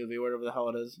action movie, whatever the hell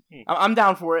it is. I'm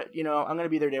down for it. You know, I'm going to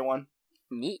be there day one.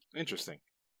 Neat. Interesting.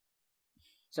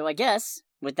 So I guess,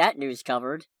 with that news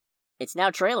covered, it's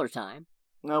now trailer time.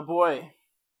 Oh boy.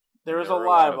 There's a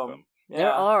lot of them. Yeah.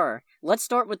 There are. Let's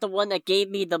start with the one that gave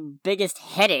me the biggest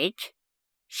headache.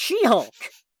 She-Hulk.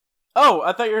 Oh,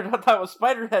 I thought it was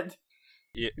Spider-Head.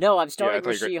 Yeah. No, I'm starting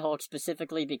with She-Hulk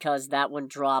specifically because that one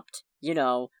dropped,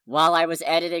 while I was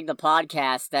editing the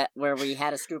podcast where we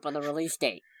had a scoop on the release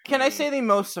date. Can I say the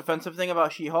most offensive thing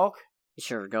about She-Hulk?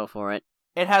 Sure, go for it.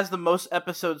 It has the most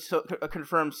episodes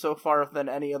confirmed so far than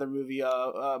any other movie,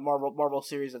 Marvel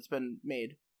series that's been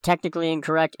made. Technically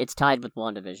incorrect, it's tied with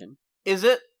WandaVision. Is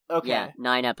it? Okay. Yeah,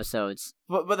 9 episodes.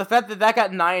 But the fact that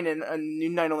got 9 and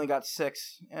New 9 only got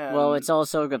 6. Well, it's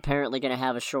also apparently going to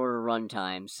have a shorter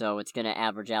runtime, so it's going to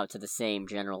average out to the same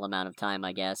general amount of time,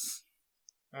 I guess.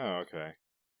 Oh, okay.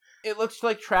 It looks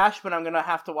like trash, but I'm going to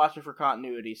have to watch it for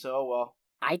continuity, so oh well.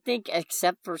 I think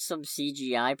except for some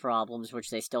CGI problems,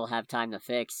 which they still have time to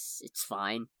fix, it's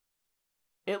fine.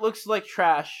 It looks like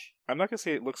trash. I'm not going to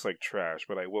say it looks like trash,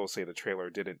 but I will say the trailer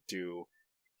didn't do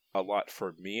a lot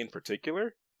for me in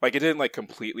particular. Like, it didn't,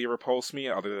 completely repulse me,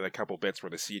 other than a couple bits where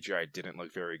the CGI didn't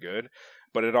look very good,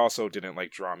 but it also didn't,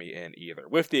 draw me in either.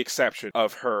 With the exception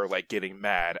of her, getting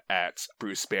mad at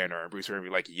Bruce Banner, and Bruce Banner be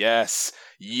like, yes,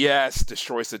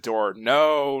 destroys the door,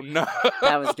 no.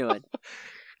 That was good.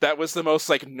 That was the most,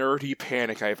 nerdy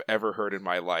panic I've ever heard in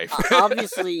my life.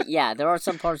 Obviously, yeah, there are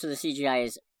some parts of the CGI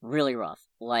is really rough.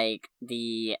 Like,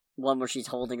 the one where she's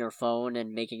holding her phone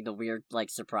and making the weird,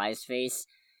 surprise face.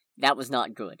 That was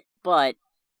not good. But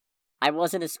I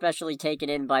wasn't especially taken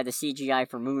in by the CGI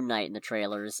for Moon Knight in the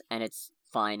trailers, and it's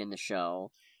fine in the show.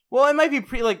 Well, it might be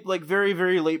very,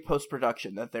 very late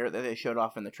post-production that they showed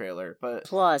off in the trailer, but...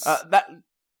 Plus,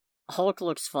 Hulk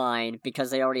looks fine because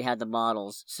they already had the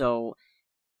models, so...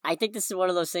 I think this is one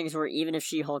of those things where even if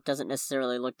She-Hulk doesn't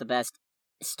necessarily look the best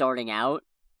starting out,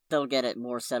 they'll get it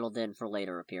more settled in for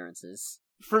later appearances.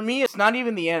 For me, it's not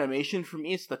even the animation. For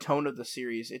me, it's the tone of the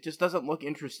series. It just doesn't look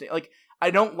interesting.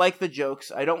 I don't like the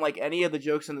jokes. I don't like any of the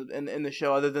jokes in the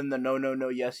show other than the no,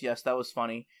 yes, that was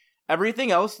funny.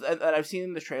 Everything else that I've seen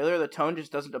in the trailer, the tone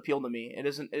just doesn't appeal to me.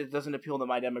 It doesn't appeal to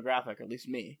my demographic, or at least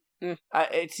me.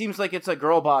 It seems like it's a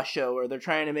girl boss show where they're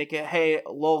trying to make it, hey,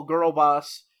 lol, girl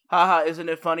boss. Haha, isn't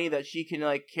it funny that she can,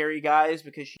 carry guys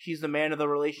because she's the man of the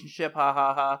relationship? Ha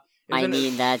ha ha.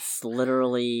 That's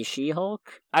literally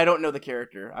She-Hulk? I don't know the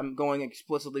character. I'm going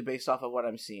explicitly based off of what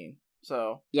I'm seeing.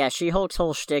 So yeah, She-Hulk's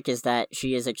whole shtick is that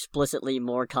she is explicitly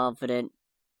more confident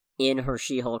in her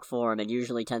She-Hulk form and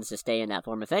usually tends to stay in that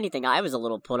form. If anything, I was a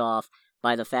little put off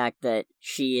by the fact that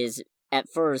she is, at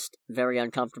first, very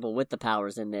uncomfortable with the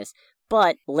powers in this.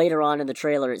 But later on in the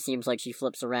trailer, it seems like she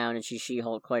flips around and she's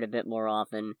She-Hulk quite a bit more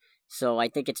often. So I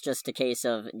think it's just a case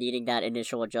of needing that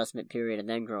initial adjustment period and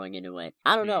then growing into it.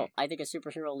 I don't know. I think a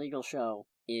superhero legal show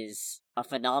is a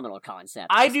phenomenal concept.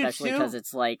 I do too. Especially because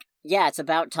it's it's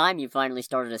about time you finally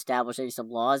started establishing some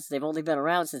laws. They've only been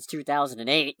around since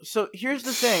 2008. So here's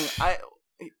the thing.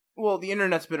 Well, the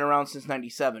internet's been around since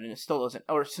 97, and it still doesn't,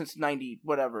 or since 90,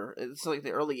 whatever. It's like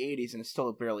the early 80s, and it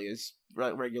still barely is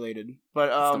regulated.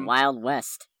 But It's the Wild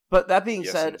West. But that being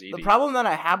Yes, said, indeedy. the problem that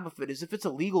I have with it is if it's a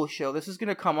legal show, this is going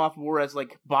to come off more as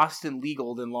like Boston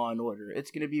Legal than Law and Order. It's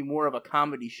going to be more of a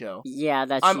comedy show. Yeah,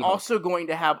 that's. I'm also going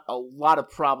to have a lot of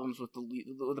problems with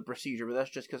the procedure, but that's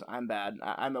just because I'm bad.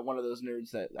 I'm one of those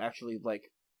nerds that actually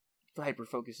like hyper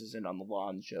focuses in on the law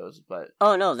and shows. But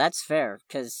Oh no, that's fair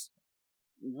because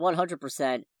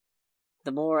 100%.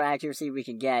 The more accuracy we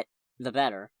can get, the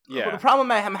better. Yeah. But the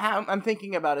problem I'm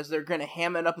thinking about is they're going to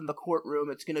ham it up in the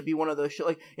courtroom. It's going to be one of those shows.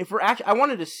 Like, if we're actually, I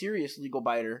wanted a serious legal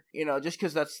biter, just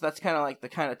because that's kind of like the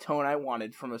kind of tone I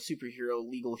wanted from a superhero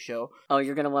legal show. Oh,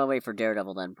 you're gonna want to wait for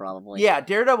Daredevil then, probably. Yeah,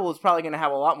 Daredevil is probably going to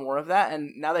have a lot more of that.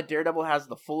 And now that Daredevil has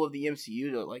the full of the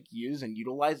MCU to like use and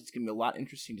utilize, it's going to be a lot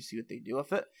interesting to see what they do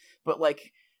with it. But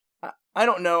like, I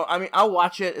don't know. I mean, I'll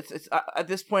watch it. It's at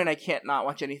this point I can't not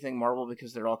watch anything Marvel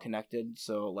because they're all connected.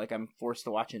 So like I'm forced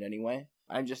to watch it anyway.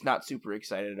 I'm just not super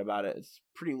excited about it. It's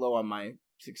pretty low on my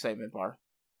excitement bar.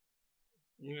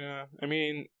 Yeah, I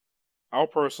mean, I'll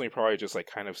personally probably just like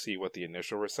kind of see what the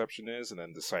initial reception is, and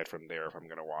then decide from there if I'm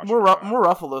gonna watch it. More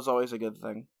Ruffalo is always a good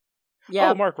thing.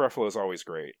 Yeah. Oh, Mark Ruffalo is always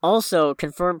great. Also,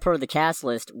 confirmed per the cast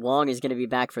list, Wong is going to be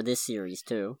back for this series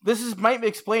too. Might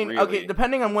explain. Really? Okay,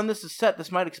 depending on when this is set,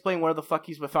 this might explain where the fuck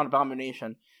he's found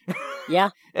Abomination. Yeah.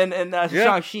 and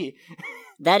Shang-Chi.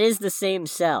 That is the same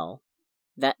cell.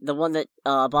 That the one that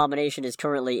Abomination is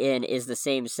currently in is the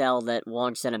same cell that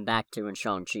Wong sent him back to in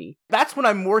Shang-Chi. That's what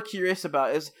I'm more curious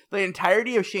about. Is the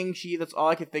entirety of Shang-Chi? That's all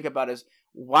I can think about. Is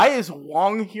why is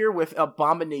Wong here with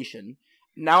Abomination?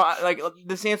 Now, like,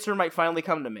 this answer might finally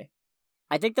come to me.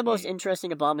 I think the most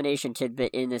interesting Abomination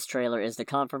tidbit in this trailer is the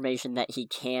confirmation that he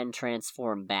can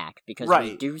transform back, because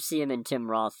we do see him in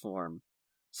Tim Roth form.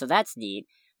 So that's neat.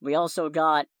 We also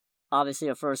got, obviously,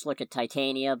 a first look at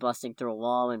Titania busting through a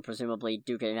wall and presumably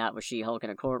duking it out with She-Hulk in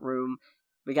a courtroom.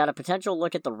 We got a potential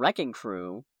look at the Wrecking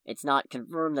Crew. It's not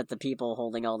confirmed that the people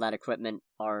holding all that equipment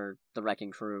are the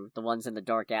Wrecking Crew. The ones in the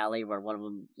dark alley where one of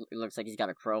them looks like he's got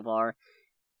a crowbar.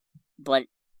 But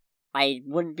I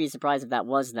wouldn't be surprised if that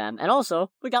was them. And also,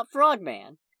 we got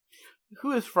Frogman.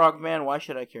 Who is Frogman? Why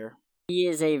should I care? He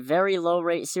is a very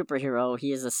low-rate superhero.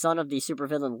 He is the son of the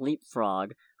supervillain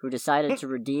Leapfrog, who decided to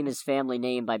redeem his family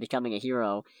name by becoming a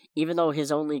hero, even though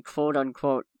his only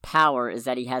quote-unquote power is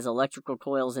that he has electrical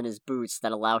coils in his boots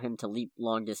that allow him to leap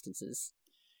long distances.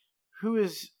 Who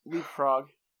is Leapfrog?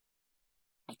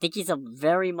 I think he's a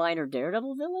very minor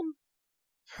Daredevil villain?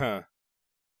 Huh.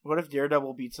 What if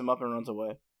Daredevil beats him up and runs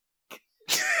away?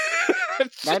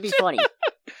 That'd be funny.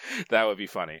 That would be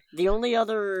funny. The only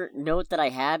other note that I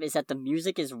have is that the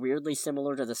music is weirdly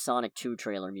similar to the Sonic 2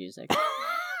 trailer music.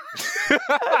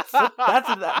 That's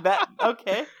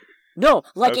okay. No,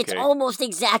 like it's Okay. almost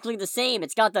exactly the same.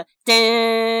 It's got the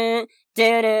dun,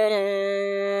 dun,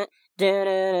 dun,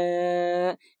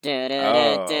 dun, dun, dun,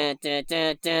 dun, dun, dun,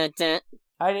 dun, dun, dun.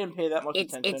 I didn't pay that much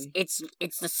attention.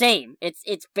 It's the same.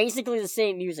 It's basically the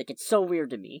same music. It's so weird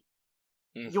to me.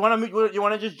 You want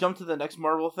to just jump to the next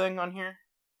Marvel thing on here?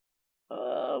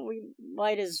 We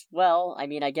might as well. I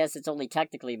mean, I guess it's only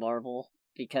technically Marvel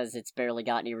because it's barely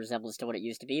got any resemblance to what it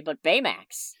used to be. But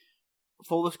Baymax.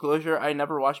 Full disclosure, I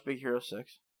never watched Big Hero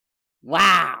 6.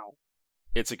 Wow.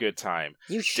 It's a good time.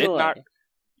 You should.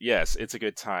 Yes, it's a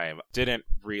good time. Didn't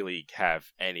really have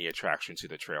any attraction to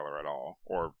the trailer at all,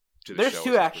 or to the There's show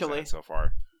two, as actually. presented so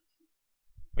far.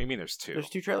 What do you mean there's two? There's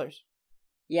 2 trailers.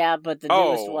 Yeah, but the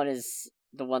newest one is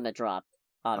the one that dropped,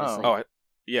 obviously.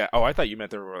 I thought you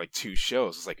meant there were like 2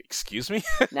 shows. It's like, excuse me?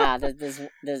 Nah, there's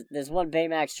one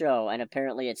Baymax show, and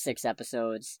apparently it's 6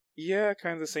 episodes. Yeah,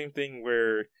 kind of the same thing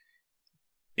where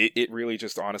it really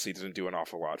just honestly doesn't do an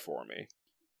awful lot for me.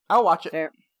 I'll watch it.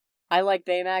 Fair. I like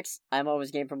Baymax. I'm always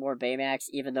game for more Baymax,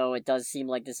 even though it does seem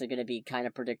like this is going to be kind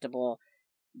of predictable.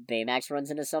 Baymax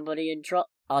runs into somebody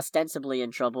ostensibly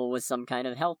in trouble with some kind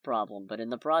of health problem, but in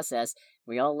the process,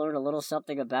 we all learn a little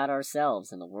something about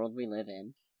ourselves and the world we live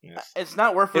in. Yes. It's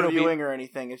not worth reviewing or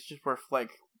anything. It's just worth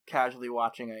like casually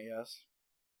watching, I guess.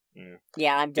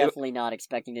 Yeah, I'm definitely not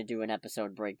expecting to do an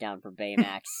episode breakdown for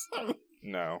Baymax.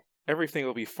 No. Everything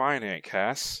will be fine, Aunt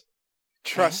Cass.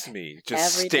 Trust me.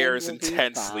 Just Everything stares will be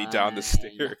intensely down the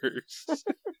fine. stairs.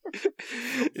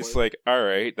 It's like,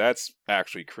 alright, that's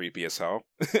actually creepy as hell.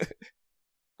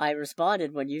 I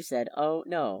responded when you said, "Oh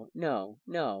no, no,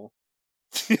 no."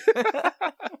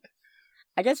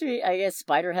 I guess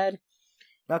Spiderhead.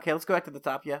 Okay, let's go back to the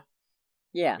top, yeah.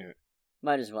 Yeah,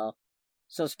 might as well.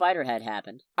 So Spiderhead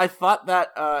happened. I thought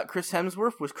that Chris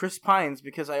Hemsworth was Chris Pines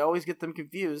because I always get them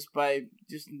confused by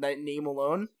just that name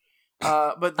alone.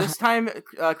 But this time,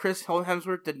 Chris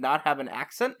Hemsworth did not have an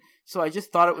accent, so I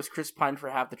just thought it was Chris Pine for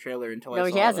half the trailer until I saw No,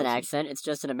 he has it. an accent. It's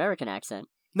just an American accent.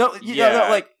 No,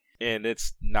 no, and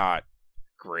it's not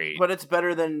great. But it's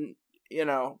better than,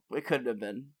 it could have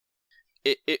been.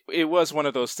 It was one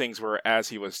of those things where, as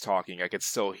he was talking, I could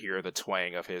still hear the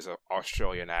twang of his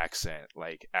Australian accent,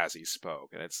 like, as he spoke.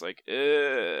 And it's like,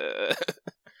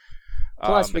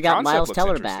 Plus, we got Miles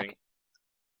Teller back.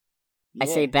 Yeah. I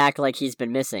say back like he's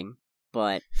been missing,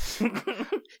 but...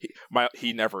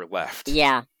 he never left.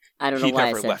 Yeah, I don't know why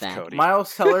I said left that. Cody.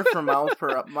 Miles Teller from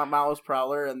Miles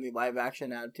Prowler and the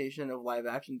live-action adaptation of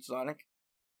live-action Sonic?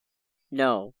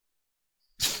 No.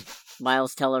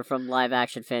 Miles Teller from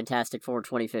live-action Fantastic Four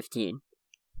 2015.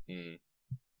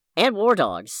 And War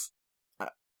Dogs.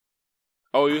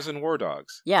 Oh, he was in War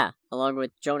Dogs. Yeah, along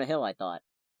with Jonah Hill, I thought.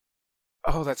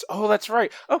 Oh, that's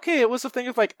right. Okay, it was a thing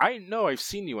of like, I know I've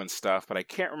seen you and stuff, but I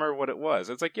can't remember what it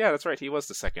was. It's like, yeah, that's right. He was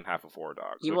the second half of War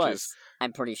Dogs. He which was. Is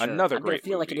I'm pretty sure. Another I'm great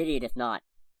gonna feel movie. like an idiot if not.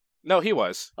 No, he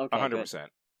was. Okay, 100%.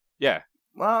 Yeah.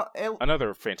 Well,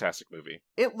 another fantastic movie.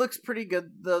 It looks pretty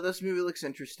good, though. This movie looks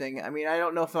interesting. I mean, I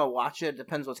don't know if I'll watch it. It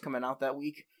depends what's coming out that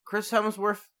week. Chris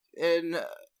Hemsworth in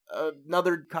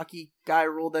another cocky guy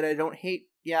role that I don't hate.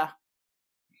 Yeah.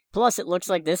 Plus, it looks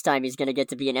like this time he's going to get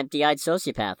to be an empty-eyed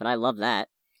sociopath, and I love that.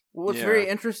 Well, what's very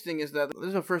interesting is that this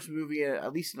is the first movie,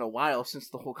 at least in a while, since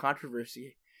the whole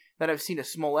controversy, that I've seen a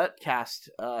Smollett cast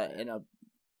in a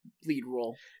lead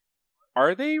role.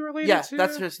 Are they related? Yeah, to?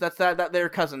 that's they're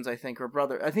cousins, I think, or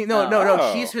brother. I think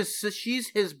no. She's his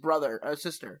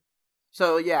sister.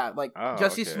 So yeah, like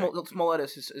Jessie Smollett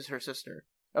is her sister,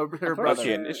 her brother.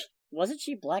 Sure. Wasn't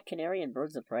she Black Canary in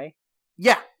Birds of Prey?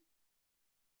 Yeah.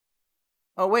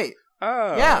 Oh wait.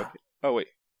 Oh yeah. Okay. Oh wait.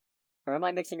 Or am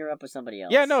I mixing her up with somebody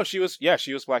else? Yeah, no, she was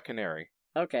Black Canary.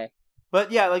 Okay.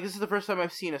 But yeah, like this is the first time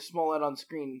I've seen a Smollett on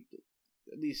screen,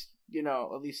 at least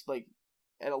like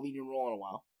at a leading role in a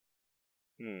while.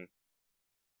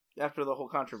 After the whole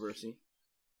controversy.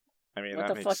 I mean, what that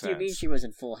the makes fuck sense. do you mean she was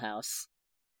in Full House?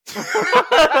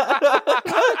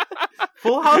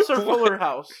 Full House or Fuller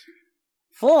House?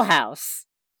 Full House.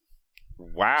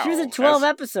 Wow. She was in 12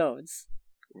 episodes.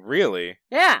 Really?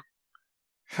 Yeah.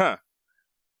 Huh.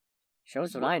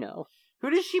 Shows what I know.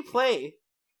 Who does she play?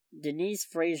 Denise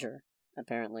Fraser,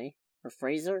 apparently. Or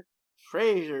Fraser?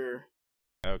 Fraser.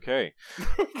 Okay.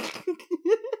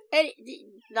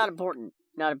 Not important.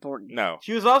 Not important. No.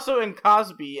 She was also in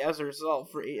Cosby as herself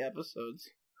for 8 episodes.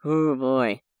 Oh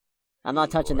boy. I'm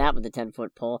not touching that with a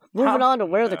 10-foot pole. Moving on to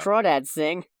Where the Crawdads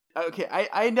Sing. Okay,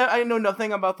 I know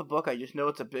nothing about the book. I just know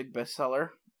it's a big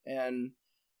bestseller, and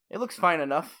it looks fine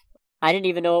enough. I didn't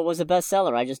even know it was a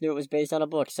bestseller. I just knew it was based on a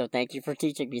book, so thank you for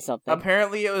teaching me something.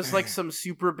 Apparently it was like some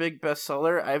super big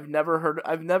bestseller. I've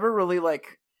never really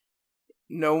like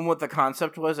known what the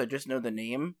concept was. I just know the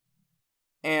name.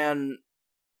 And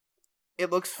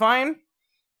it looks fine.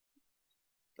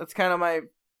 That's kind of my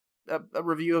a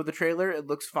review of the trailer. It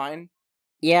looks fine.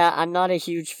 Yeah, I'm not a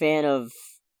huge fan of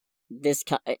this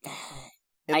It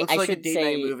looks like a date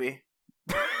night movie.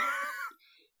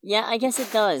 Yeah, I guess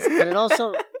it does, but it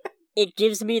also it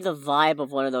gives me the vibe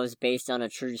of one of those based on a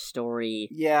true story.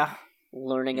 Yeah,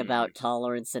 learning about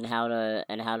tolerance and how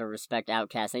to respect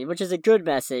outcasting, which is a good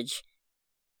message.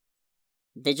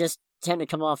 They just tend to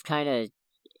come off kind of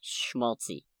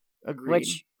schmaltzy. Agreed.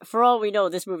 Which, for all we know,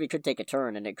 this movie could take a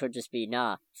turn, and it could just be,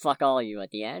 nah, fuck all you at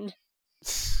the end.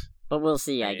 But we'll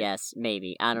see, I guess.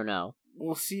 Maybe. I don't know.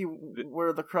 We'll see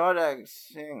where the crawdads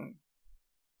sing.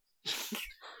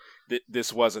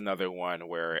 This was another one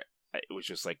where it was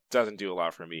just like, doesn't do a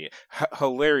lot for me.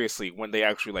 Hilariously, when they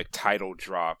actually like title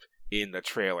drop in the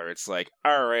trailer, it's like,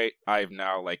 alright, I've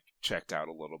now like checked out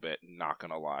a little bit, not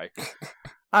gonna lie.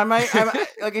 I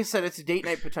like I said, it's a date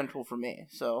night potential for me,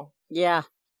 so. Yeah.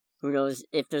 Who knows?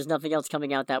 If there's nothing else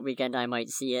coming out that weekend, I might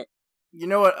see it. You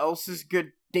know what else is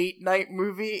good date night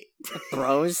movie?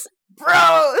 Bros.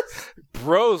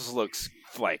 Bros looks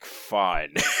like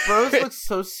fun. Bros looks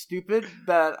so stupid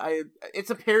that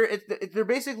they're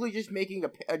basically just making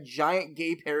a giant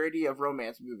gay parody of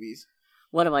romance movies.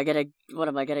 What am I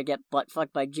gonna get butt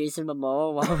fucked by Jason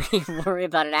Momoa while we worry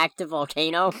about an active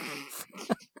volcano?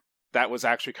 That was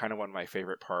actually kind of one of my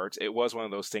favorite parts. It was one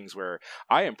of those things where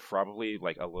I am probably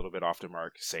like a little bit off the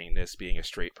mark saying this being a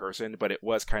straight person, but it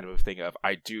was kind of a thing of,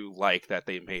 I do like that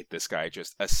they made this guy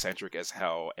just eccentric as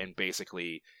hell and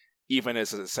basically, even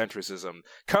as his eccentricism,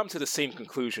 come to the same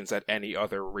conclusions that any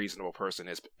other reasonable person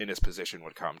in his position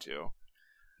would come to.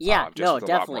 Yeah, just no, with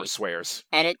definitely. A lot more swears.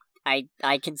 And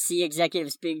I can see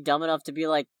executives being dumb enough to be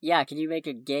like, yeah, can you make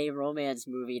a gay romance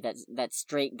movie that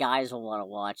straight guys will want to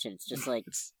watch? And it's just like,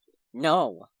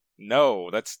 no. No,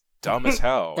 that's dumb as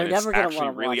hell. They're and never it's going to actually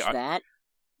want to really watch that.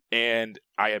 And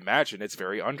I imagine it's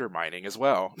very undermining as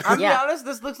well. I'll be Yeah. honest,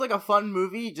 this looks like a fun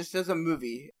movie, just as a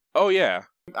movie. Oh, yeah.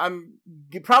 I'm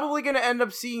probably going to end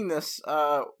up seeing this,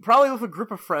 probably with a group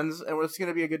of friends, and it's going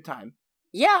to be a good time.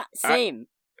 Yeah, same.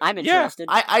 I'm Yeah. interested.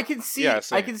 I can see. Yeah,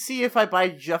 same. I can see if I buy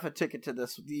Jeff a ticket to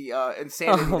this, the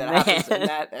insanity Oh, that happens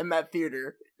man. in that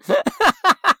theater.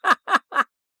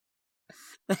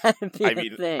 That'd be I a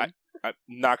mean, thing. I'm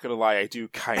not gonna lie, I do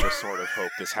kind of sort of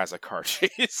hope this has a car chase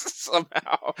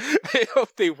somehow. I hope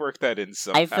they work that in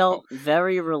somehow. I felt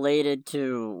very related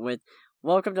to with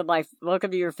welcome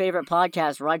to your favorite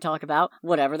podcast where I talk about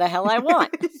whatever the hell I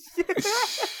want.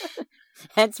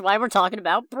 Hence why we're talking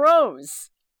about Bros.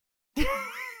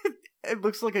 It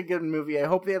looks like a good movie. I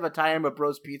hope they have a tie-in with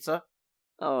Bros Pizza.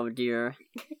 Oh dear.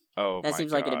 Oh, That my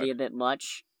seems like it'd God. be a bit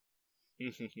much.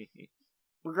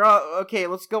 Okay,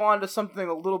 let's go on to something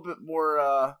a little bit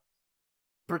more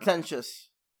pretentious.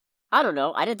 I don't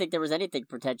know. I didn't think there was anything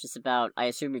pretentious about. I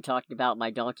assume you're talking about My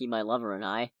Donkey, My Lover, and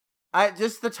I.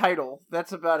 Just the title.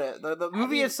 That's about it. The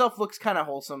movie mean- itself looks kind of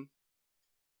wholesome.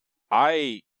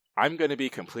 I'm gonna be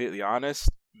completely honest.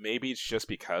 Maybe it's just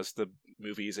because the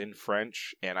movie's in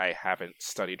French and I haven't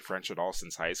studied French at all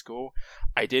since high school.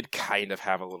 I did kind of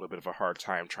have a little bit of a hard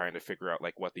time trying to figure out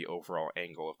like what the overall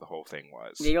angle of the whole thing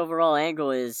was. The overall angle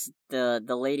is the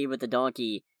lady with the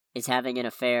donkey is having an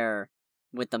affair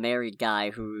with the married guy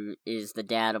who is the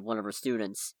dad of one of her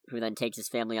students, who then takes his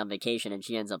family on vacation and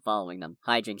she ends up following them.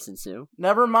 Hijinks ensue.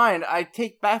 Never mind. I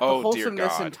take back the Oh, dear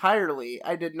wholesomeness God. entirely.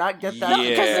 I did not get that. No, Yeah.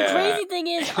 because the crazy thing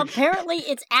is, apparently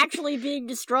it's actually being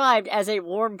described as a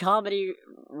warm comedy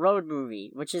road movie,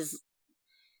 which is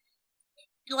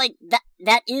like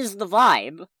that is the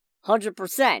vibe,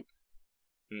 100%.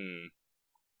 Hmm.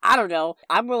 I don't know.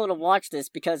 I'm willing to watch this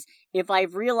because if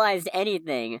I've realized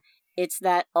anything, it's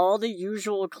that all the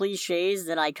usual cliches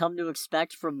that I come to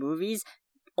expect from movies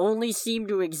only seem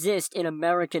to exist in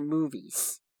American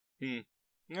movies.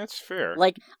 That's fair.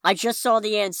 Like, I just saw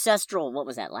The Ancestral, what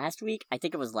was that, last week? I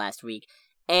think it was last week.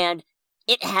 And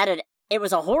it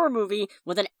was a horror movie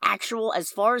with an actual, as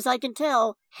far as I can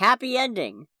tell, happy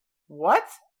ending. What?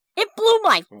 It blew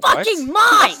my What? fucking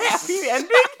mind! Happy ending?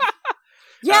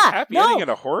 Yeah, happy no! ending in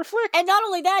a horror flick? And not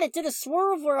only that, it did a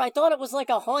swerve where I thought it was like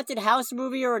a haunted house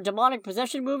movie or a demonic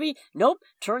possession movie. Nope.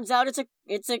 Turns out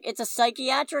it's a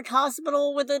psychiatric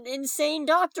hospital with an insane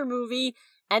doctor movie.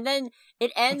 And then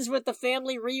it ends with the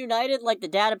family reunited, like the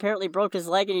dad apparently broke his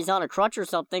leg and he's on a crutch or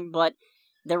something, but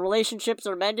their relationships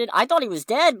are mended. I thought he was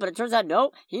dead, but it turns out no,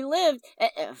 he lived.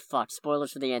 Fuck,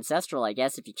 spoilers for The Ancestral, I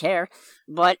guess, if you care.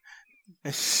 But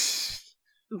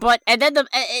and then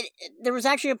there was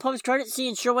actually a post-credit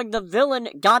scene showing the villain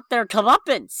got their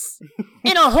comeuppance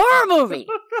in a horror movie.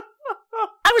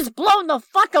 I was blown the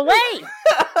fuck away.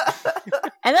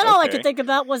 And then all I could think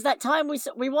about was that time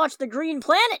we watched The Green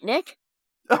Planet, Nick.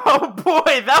 Oh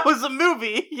boy, that was a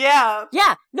movie. Yeah.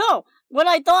 Yeah, no. When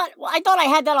I thought I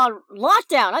had that on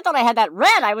lockdown. I thought I had that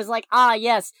read. I was like,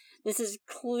 yes, this is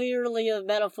clearly a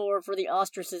metaphor for the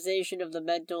ostracization of the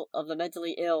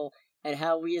mentally ill and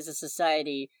how we as a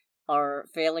society are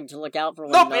failing to look out for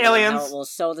one another aliens. and how it will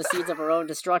sow the seeds of our own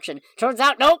destruction. Turns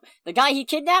out, nope, the guy he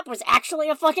kidnapped was actually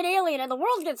a fucking alien and the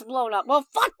world gets blown up. Well,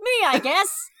 fuck me, I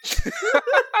guess.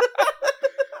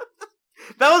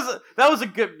 That was a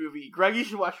good movie. Greg, you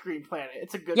should watch Green Planet.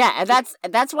 It's a good Yeah,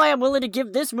 and that's why I'm willing to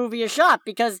give this movie a shot,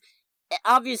 because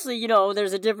obviously,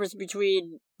 there's a difference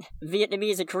between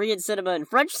Vietnamese and Korean cinema and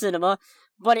French cinema,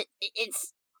 but it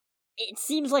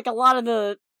seems like a lot of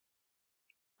the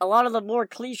more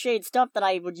cliched stuff that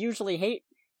I would usually hate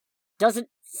doesn't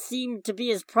seem to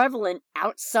be as prevalent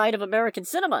outside of American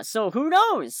cinema. So who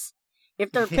knows?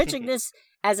 If they're pitching this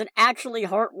as an actually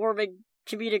heartwarming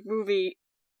comedic movie,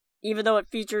 even though it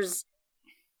features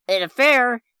an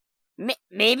affair,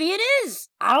 maybe it is.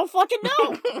 I don't fucking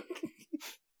know.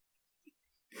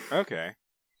 Okay.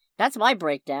 That's my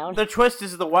breakdown. The twist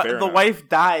is the enough. wife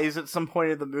dies at some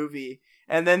point in the movie,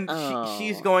 and then Oh.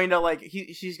 she's going to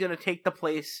she's going to take the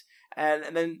place, and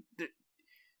then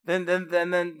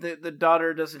the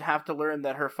daughter doesn't have to learn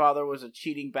that her father was a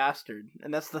cheating bastard,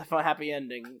 and that's the happy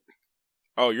ending.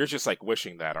 Oh, you're just like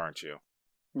wishing that, aren't you?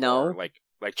 No. Or,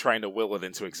 like trying to will it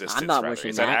into existence. I'm not rather.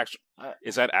 wishing is that. that.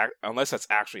 Actually, unless that's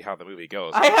actually how the movie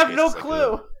goes. I in which have case no it's like,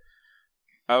 clue.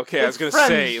 okay, I was It's gonna French.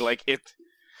 say like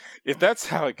if that's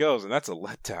how it goes, then that's a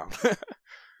letdown.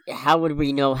 How would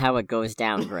we know how it goes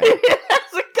down, Greg? It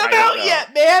hasn't come I don't out know.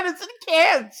 yet, man. It's in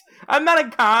cans. I'm not a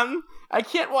con. I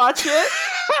can't watch it.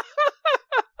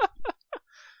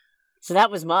 So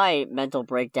that was my mental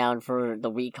breakdown for the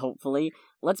week, hopefully.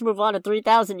 Let's move on to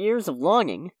 3,000 Years of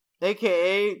Longing.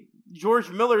 AKA George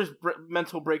Miller's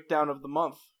mental breakdown of the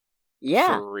month.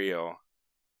 Yeah. For real.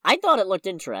 I thought it looked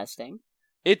interesting.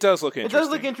 It does look interesting. It does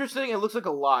look interesting. It looks like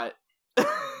a lot.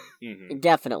 Mm-hmm.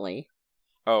 Definitely.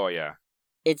 Oh, yeah.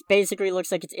 It basically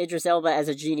looks like it's Idris Elba as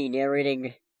a genie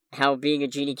narrating how being a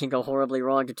genie can go horribly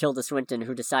wrong to Tilda Swinton,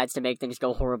 who decides to make things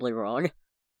go horribly wrong.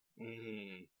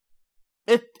 Mm-hmm.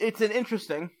 It's an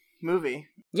interesting movie.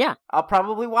 Yeah. I'll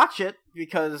probably watch it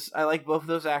because I like both of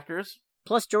those actors.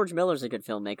 Plus, George Miller's a good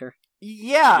filmmaker.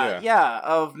 Yeah,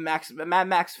 of Mad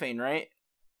Max fame, right?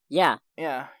 Yeah.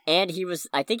 Yeah. And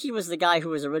I think he was the guy who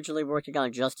was originally working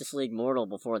on Justice League Mortal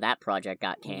before that project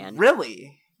got canned.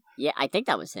 Really? Yeah, I think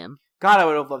that was him. God, I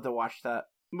would have loved to watch that.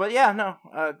 But yeah, no.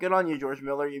 Good on you, George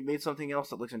Miller. You made something else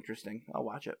that looks interesting. I'll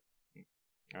watch it.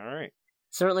 All right.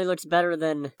 Certainly looks better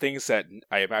than Things that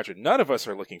I imagine none of us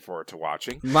are looking forward to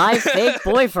watching. My Fake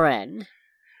Boyfriend,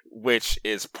 which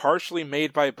is partially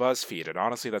made by BuzzFeed, and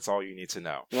honestly, that's all you need to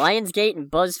know. Lionsgate and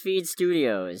BuzzFeed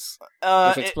Studios,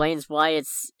 which explains why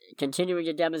it's continuing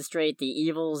to demonstrate the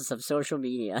evils of social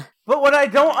media. But what I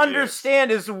don't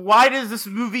understand is why does this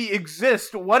movie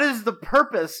exist? What is the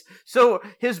purpose? So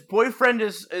his boyfriend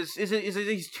is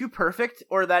he's too perfect,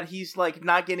 or that he's like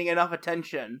not getting enough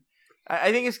attention?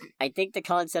 I think the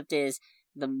concept is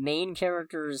the main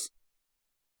character's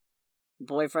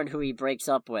boyfriend, who he breaks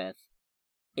up with,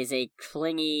 is a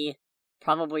clingy,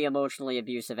 probably emotionally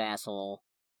abusive asshole.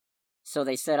 So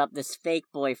they set up this fake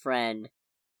boyfriend,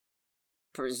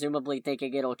 presumably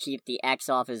thinking it'll keep the ex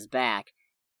off his back,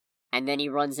 and then he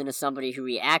runs into somebody who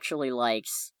he actually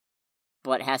likes,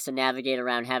 but has to navigate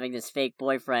around having this fake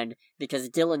boyfriend because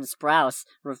Dylan Sprouse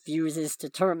refuses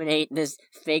to terminate this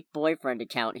fake boyfriend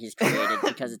account he's created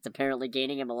because it's apparently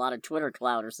gaining him a lot of Twitter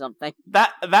clout or something.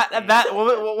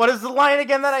 What is the line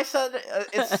again that I said?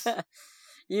 It's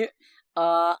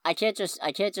I can't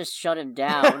just shut him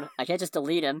down. I can't just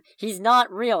delete him. He's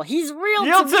not real. He's real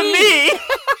to me.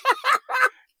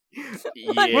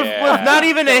 Yeah. With not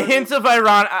even a hint of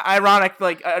ironicness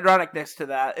to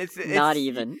that. It's not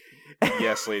even.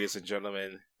 Yes, ladies and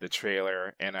gentlemen, the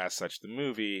trailer, and as such, the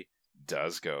movie,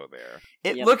 does go there.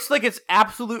 It looks like it's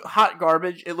absolute hot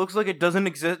garbage. It looks like it doesn't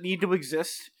need to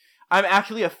exist. I'm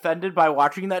actually offended by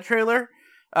watching that trailer,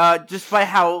 just by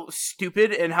how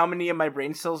stupid and how many of my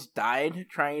brain cells died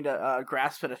trying to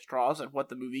grasp at straws at what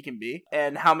the movie can be,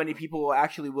 and how many people were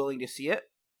actually willing to see it.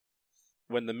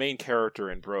 When the main character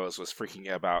in Bros was freaking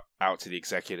out to the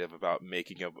executive about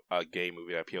making a gay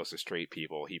movie that appeals to straight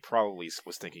people, he probably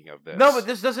was thinking of this. No, but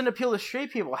this doesn't appeal to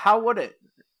straight people. How would it?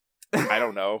 I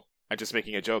don't know. I'm just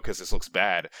making a joke because this looks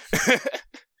bad.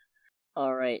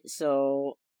 Alright,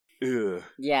 so... Ugh.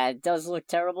 Yeah, it does look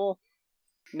terrible.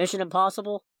 Mission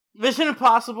Impossible?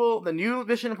 The new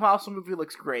Mission Impossible movie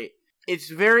looks great.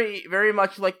 It's very, very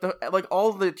much like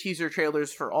all the teaser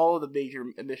trailers for all of the major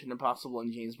Mission Impossible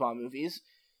and James Bond movies.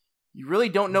 You really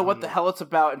don't know what the hell it's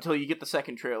about until you get the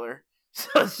second trailer. So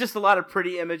it's just a lot of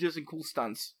pretty images and cool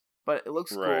stunts. But it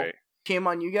looks cool. Shame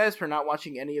on you guys for not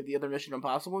watching any of the other Mission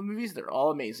Impossible movies. They're all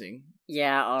amazing.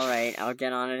 Yeah, alright. I'll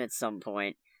get on it at some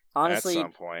point. Honestly, at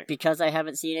some point. Because I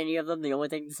haven't seen any of them, the only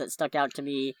things that stuck out to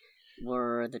me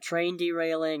were the train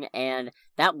derailing, and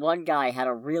that one guy had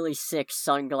a really sick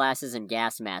sunglasses and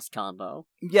gas mask combo.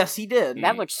 Yes, he did.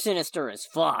 That looked sinister as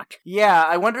fuck. Yeah,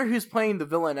 I wonder who's playing the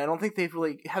villain. I don't think they've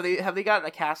really... Have they gotten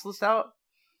a cast list out?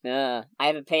 I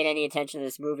haven't paid any attention to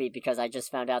this movie because I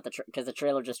just found out because the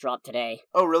trailer just dropped today.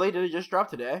 Oh, really? Did it just drop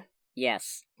today?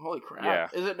 Yes. Holy crap. Yeah.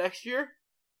 Is it next year?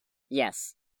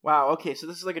 Yes. Wow, okay, so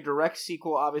this is like a direct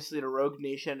sequel, obviously, to Rogue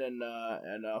Nation and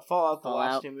Fallout, the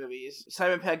last two movies.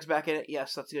 Simon Pegg's back in it.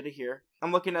 Yes, that's good to hear.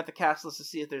 I'm looking at the cast list to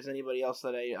see if there's anybody else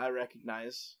that I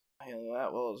recognize.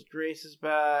 Grace is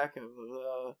back.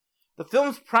 The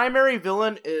film's primary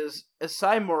villain is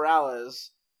Esai Morales.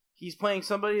 He's playing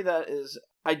somebody that is...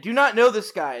 I do not know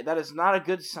this guy. That is not a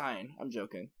good sign. I'm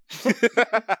joking.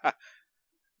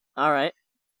 Alright.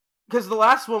 Because the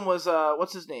last one was,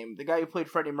 what's his name? The guy who played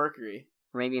Freddie Mercury.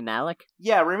 Rami Malek?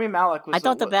 Yeah, Rami Malek was... I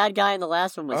thought the bad guy in the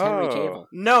last one was Henry Cavill.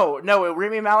 No,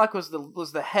 Rami Malek was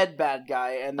the head bad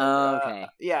guy, and then, okay.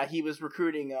 Yeah, he was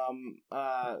recruiting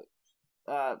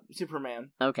Superman.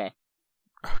 Okay.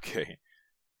 Okay.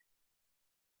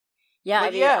 Yeah,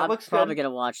 but I'm probably going to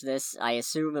watch this. I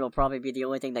assume it'll probably be the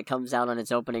only thing that comes out on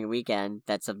its opening weekend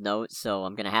that's of note, so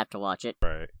I'm going to have to watch it.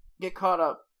 Right. Get caught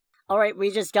up. Alright, we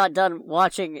just got done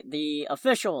watching the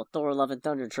official Thor Love and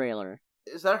Thunder trailer.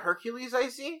 Is that Hercules I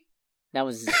see? That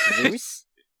was Zeus?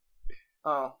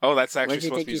 Oh, that's actually Where did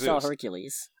you think you saw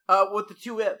Hercules? With the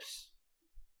two whips.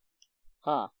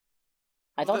 Huh.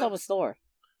 I thought that was Thor.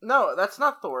 No, that's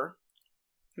not Thor.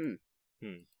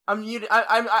 I'm muted.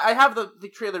 I have the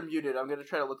trailer muted. I'm gonna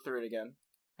try to look through it again.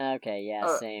 Okay,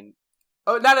 yeah, same.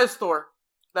 Oh, that is Thor.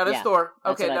 That is Thor.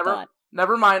 That's Okay, what I thought.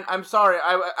 never mind. I'm sorry.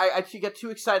 I get too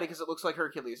excited because it looks like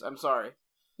Hercules. I'm sorry.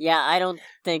 Yeah, I don't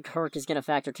think Herc is going to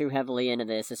factor too heavily into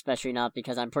this, especially not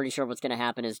because I'm pretty sure what's going to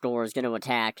happen is Gore is going to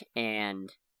attack,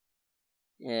 and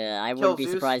I wouldn't be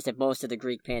surprised if most of the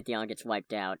Greek pantheon gets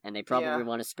wiped out, and they probably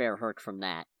want to spare Herc from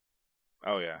that.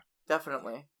 Oh, yeah.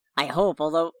 Definitely. I hope,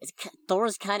 although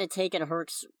Thor's kind of taken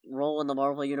Herc's role in the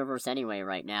Marvel Universe anyway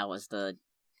right now as the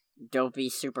dopey,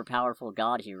 super powerful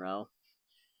god hero.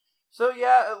 So,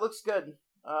 yeah, it looks good.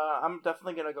 I'm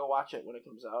definitely going to go watch it when it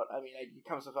comes out. I mean, it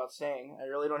comes without saying. I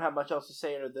really don't have much else to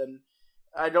say other than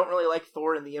I don't really like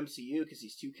Thor in the MCU because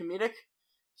he's too comedic.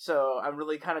 So I'm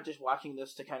really kind of just watching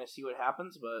this to kind of see what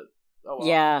happens, but oh well.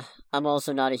 Yeah, I'm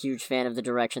also not a huge fan of the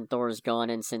direction Thor has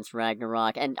gone in since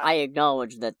Ragnarok, and I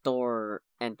acknowledge that Thor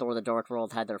and Thor the Dark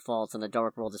World had their faults, and the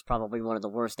Dark World is probably one of the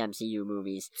worst MCU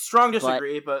movies. Strong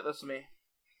disagree, but that's me.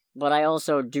 But I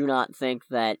also do not think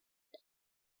that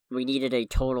we needed a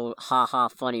total ha-ha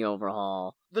funny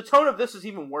overhaul. The tone of this is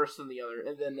even worse than the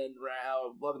other, than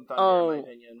Love and Thunder, in my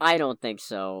opinion. I don't think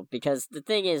so, because the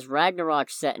thing is, Ragnarok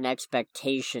set an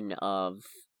expectation of,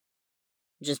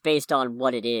 just based on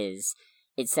what it is,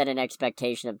 it set an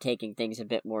expectation of taking things a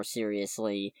bit more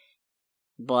seriously,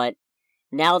 but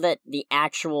now that the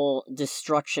actual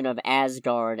destruction of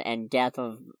Asgard and death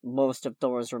of most of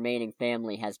Thor's remaining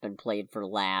family has been played for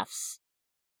laughs,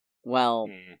 well,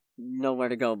 nowhere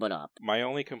to go but up. My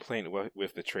only complaint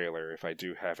with the trailer, if I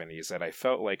do have any, is that I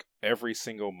felt like every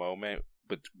single moment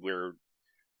where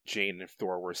Jane and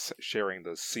Thor were sharing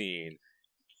the scene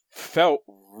felt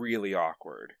really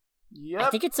awkward. Yep. I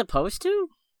think it's supposed to?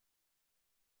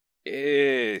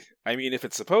 I mean, if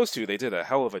it's supposed to, they did a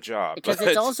hell of a job. Because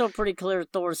it's also pretty clear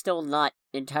Thor's still not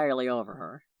entirely over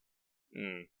her.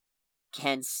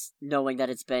 Hence, knowing that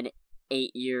it's been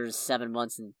 8 years, 7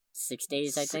 months, and 6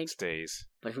 days, I think. 6 days.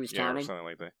 But who's counting? Or something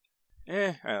like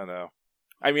that. I don't know.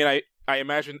 I mean, I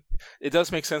imagine it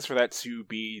does make sense for that to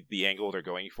be the angle they're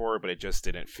going for, but it just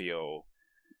didn't feel...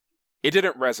 It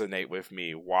didn't resonate with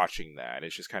me watching that.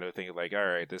 It's just kind of thinking like,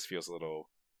 alright, this feels a little...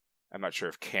 I'm not sure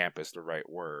if camp is the right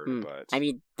word, but... I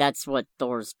mean, that's what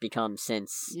Thor's become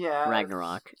since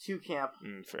Ragnarok. Too camp.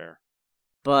 Fair.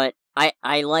 But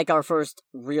I like our first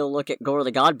real look at Gore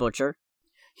the God Butcher.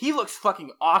 He looks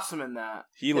fucking awesome in that.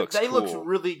 He looks cool. He looks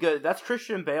really good. That's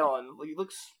Christian Bale, and he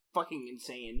looks fucking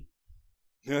insane.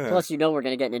 Plus, you know we're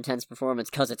gonna get an intense performance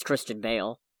because it's Christian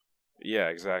Bale. Yeah,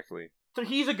 exactly. So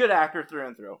he's a good actor through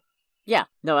and through. Yeah,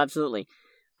 no, absolutely.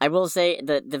 I will say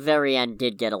that the very end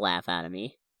did get a laugh out of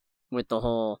me. With the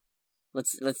whole,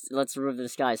 let's remove the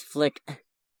disguise flick.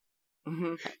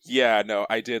 Yeah, no,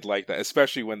 I did like that,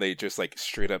 especially when they just like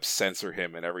straight up censor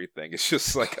him and everything. It's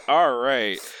just like, all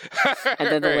right, and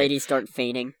then the ladies start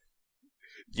fainting.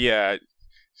 Yeah,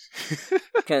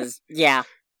 because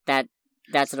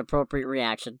that's an appropriate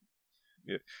reaction.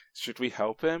 Yeah. Should we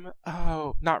help him?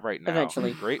 Oh, not right now.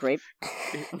 Eventually, grape.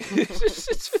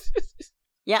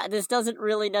 Yeah, this doesn't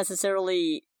really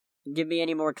necessarily give me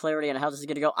any more clarity on how this is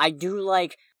going to go. I do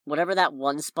like whatever that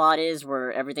one spot is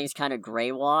where everything's kind of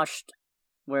gray washed,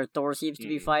 where Thor seems to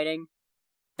be fighting.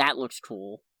 That looks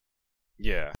cool.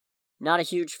 Yeah. Not a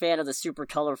huge fan of the super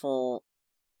colorful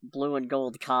blue and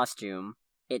gold costume.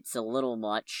 It's a little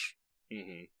much.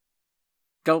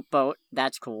 Goat boat,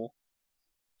 that's cool.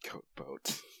 Goat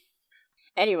boat.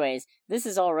 Anyways, this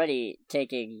is already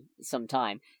taking some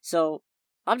time, so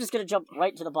I'm just going to jump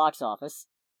right to the box office.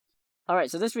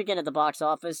 Alright, so this weekend at the box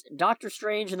office, Doctor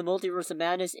Strange and the Multiverse of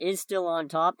Madness is still on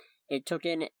top. It took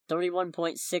in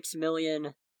 $31.6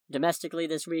 million domestically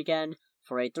this weekend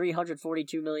for a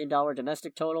 $342 million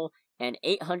domestic total and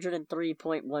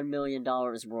 $803.1 million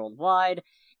worldwide.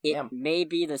 It may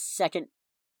be the second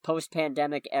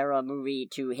post-pandemic era movie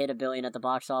to hit $1 billion at the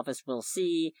box office. We'll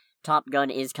see. Top Gun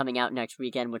is coming out next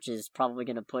weekend, which is probably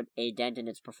going to put a dent in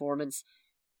its performance.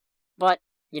 But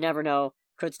you never know.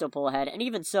 Could still pull ahead. And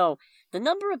even so, the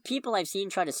number of people I've seen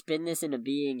try to spin this into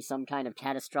being some kind of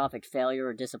catastrophic failure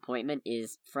or disappointment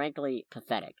is frankly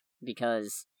pathetic,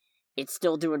 because it's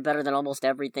still doing better than almost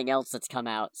everything else that's come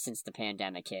out since the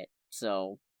pandemic hit.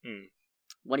 So,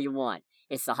 what do you want?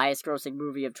 It's the highest grossing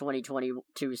movie of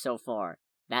 2022 so far.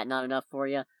 That not enough for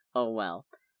you? Oh well.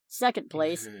 Second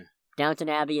place, Downton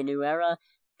Abbey: A New Era,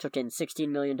 took in $16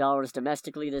 million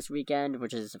domestically this weekend,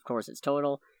 which is, of course, its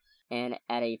total. And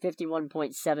at a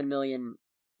 $51.7 million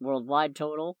worldwide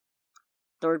total.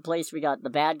 Third place, we got The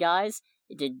Bad Guys.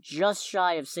 It did just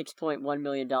shy of $6.1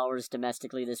 million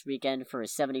domestically this weekend for a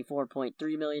 $74.3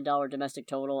 million domestic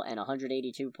total and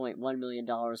 $182.1 million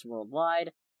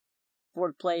worldwide.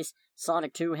 Fourth place,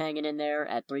 Sonic 2 hanging in there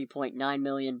at $3.9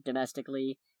 million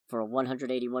domestically for a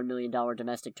 $181 million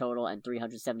domestic total and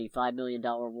 $375 million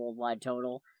worldwide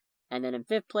total. And then in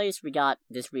fifth place, we got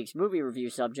this week's movie review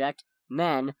subject,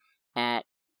 Men, at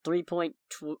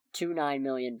 $3.29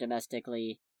 million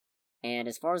domestically. And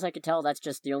as far as I can tell, that's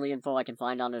just the only info I can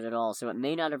find on it at all, so it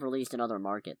may not have released in other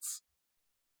markets.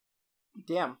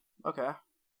 Damn. Okay.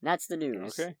 That's the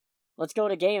news. Okay. Let's go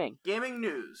to gaming. Gaming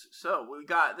news. So, we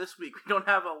got this week. We don't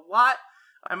have a lot.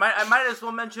 I might as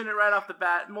well mention it right off the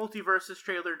bat. Multiversus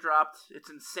trailer dropped. It's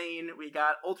insane. We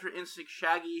got Ultra Instinct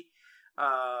Shaggy.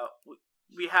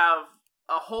 We have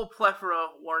a whole plethora of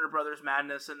Warner Brothers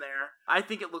madness in there. I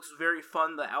think it looks very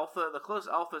fun. The closed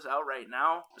alpha is out right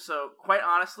now. So, quite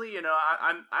honestly,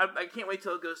 I can't wait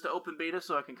till it goes to open beta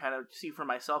so I can kind of see for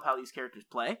myself how these characters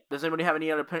play. Does anybody have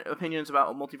any other opinions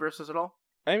about Multiversus at all?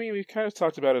 I mean, we've kind of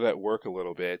talked about it at work a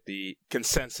little bit. The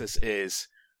consensus is,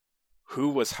 who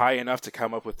was high enough to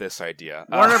come up with this idea?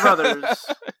 Warner Brothers.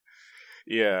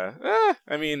 Yeah.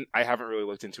 I mean, I haven't really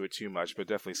looked into it too much, but it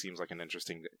definitely seems like an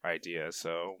interesting idea,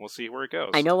 so we'll see where it goes.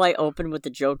 I know I opened with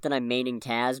the joke that I'm maining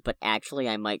Taz, but actually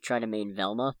I might try to main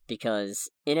Velma, because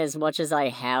in as much as I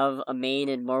have a main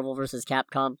in Marvel vs.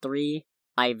 Capcom 3,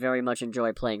 I very much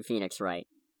enjoy playing Phoenix Wright.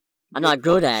 I'm not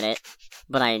good at it,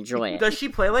 but I enjoy it. Does she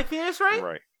play like Phoenix Wright?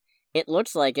 Right. It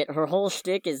looks like it. Her whole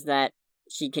shtick is that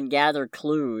she can gather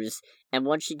clues, and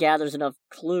once she gathers enough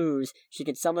clues, she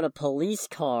can summon a police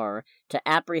car to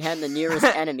apprehend the nearest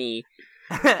enemy,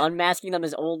 unmasking them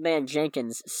as Old Man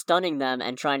Jenkins, stunning them,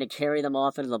 and trying to carry them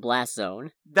off into the blast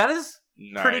zone. That is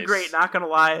pretty great, not gonna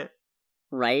lie.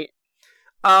 Right?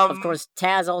 Of course,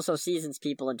 Taz also seasons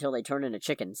people until they turn into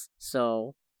chickens,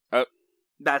 so...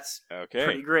 That's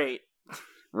pretty great.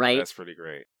 Right? That's pretty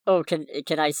great. Oh, can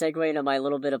I segue into my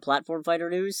little bit of platform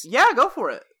fighter news? Yeah, go for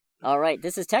it. Alright,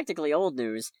 this is technically old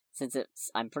news, since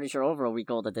it's, I'm pretty sure, over a week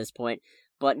old at this point,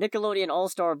 but Nickelodeon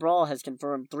All-Star Brawl has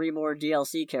confirmed 3 more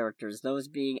DLC characters, those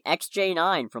being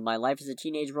XJ9 from My Life as a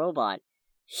Teenage Robot,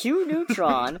 Hugh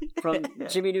Neutron from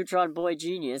Jimmy Neutron Boy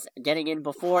Genius, getting in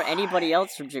before anybody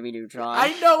else from Jimmy Neutron.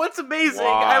 I know, it's amazing.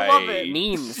 Why? I love it.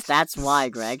 Memes, that's why,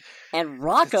 Greg. And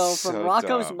Rocco from so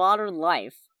Rocco's dumb. Modern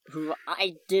Life, who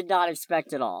I did not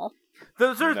expect at all.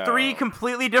 Those are 3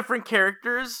 completely different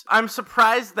characters. I'm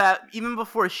surprised that even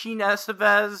before Sheen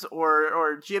Estevez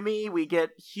or Jimmy, we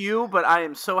get Hugh, but I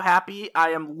am so happy. I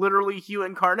am literally Hugh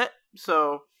incarnate,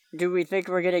 so... Do we think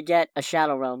we're gonna get a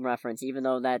Shadow Realm reference, even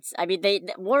though that's... I mean,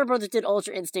 Warner Brothers did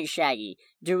Ultra Instinct Shaggy.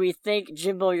 Do we think,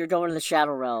 Jimbo, you're going to the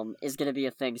Shadow Realm is gonna be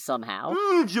a thing somehow?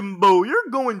 Jimbo, you're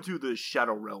going to the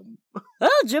Shadow Realm.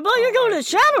 Oh, Jimbo, you're going to the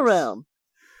Shadow Realm!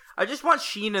 I just want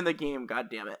Sheen in the game,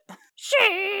 goddammit.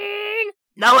 Sheen!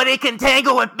 Nobody can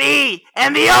tangle with me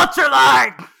and the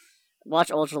Ultralord! Watch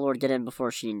Ultralord get in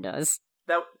before Sheen does.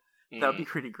 That would be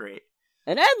pretty great.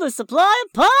 An endless supply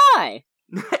of pie!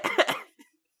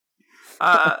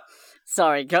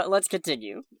 Sorry, let's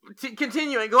continue.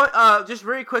 Continuing, just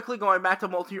very quickly going back to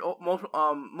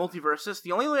Multiversus.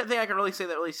 The only thing I can really say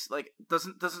that really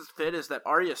doesn't fit is that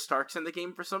Arya Stark's in the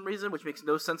game for some reason, which makes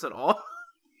no sense at all.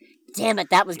 Damn it,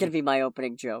 that was gonna be my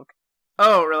opening joke.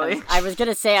 Oh, really? I was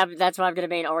gonna say that's why I'm gonna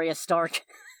main Arya Stark.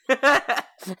 But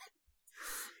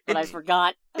I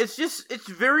forgot. It's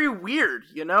very weird,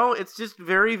 you know? It's just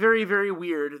very, very, very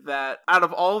weird that out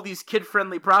of all of these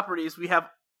kid-friendly properties, we have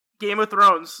Game of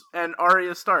Thrones and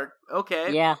Arya Stark.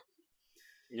 Okay. Yeah.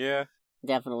 Yeah.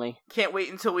 Definitely. Can't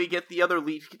wait until we get the other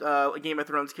leaked Game of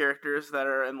Thrones characters that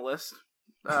are in the list.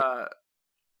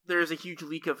 There's a huge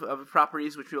leak of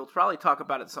properties, which we'll probably talk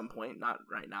about at some point. Not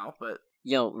right now, but...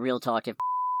 Yo, real talk, if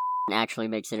actually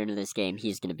makes it into this game,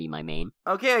 he's gonna be my main.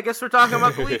 Okay, I guess we're talking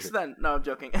about the leaks then. No, I'm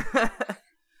joking.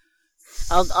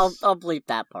 I'll bleep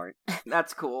that part.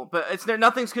 That's cool, but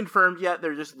nothing's confirmed yet.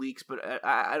 They're just leaks, but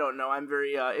I don't know. I'm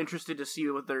very interested to see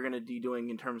what they're gonna be doing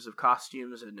in terms of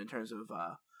costumes and in terms of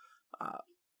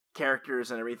characters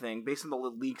and everything. Based on the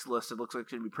leaks list, it looks like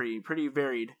it's gonna be pretty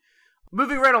varied.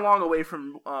 Moving right along away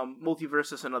from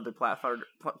Multiversus and other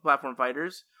platform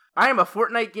fighters. I am a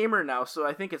Fortnite gamer now, so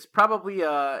I think it's probably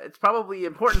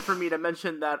important for me to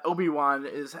mention that Obi-Wan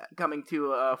is coming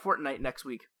to Fortnite next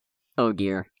week. Oh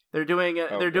dear. They're doing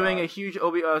a huge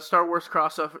Star Wars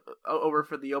crossover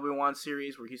for the Obi-Wan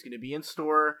series where he's going to be in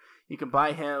store. You can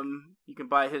buy him. You can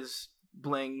buy his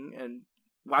bling and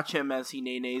watch him as he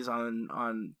nays on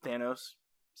Thanos.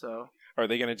 So. Are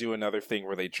they going to do another thing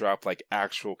where they drop like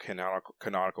actual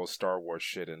canonical Star Wars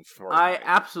shit in Fortnite? I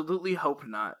absolutely hope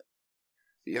not.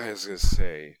 Yeah, I was going to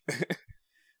say.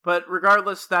 But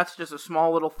regardless, that's just a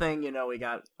small little thing. You know, we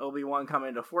got Obi-Wan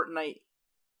coming to Fortnite.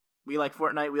 We like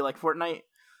Fortnite.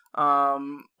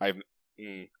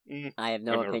 I have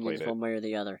no opinions one way or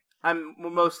the other. I'm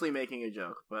mostly making a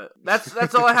joke, but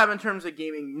that's all I have in terms of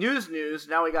gaming news.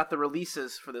 Now we got the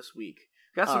releases for this week.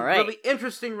 Got some really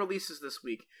interesting releases this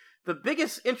week. The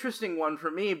biggest interesting one for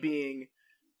me being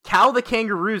Cal the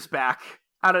Kangaroo's back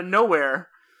out of nowhere,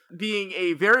 being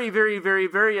a very, very, very,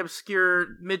 very obscure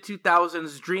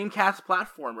mid-2000s Dreamcast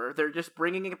platformer. They're just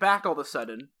bringing it back all of a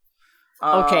sudden.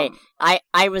 Okay,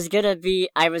 I was gonna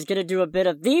do a bit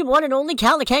of the one and only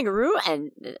Cal the Kangaroo,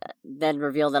 and then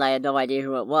reveal that I had no idea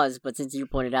who it was. But since you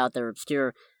pointed out they're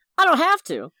obscure, I don't have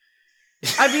to.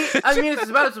 I mean, it's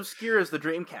about as obscure as the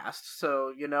Dreamcast.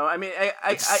 So damn.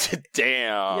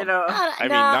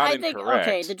 I think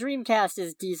okay, the Dreamcast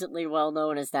is decently well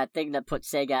known as that thing that put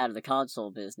Sega out of the console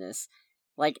business.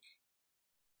 Like,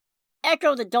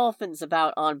 Echo the Dolphin's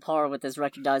about on par with as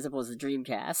recognizable as the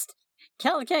Dreamcast.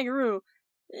 Cal the Kangaroo,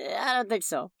 I don't think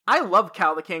so. I love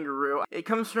Cal the Kangaroo. It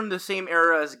comes from the same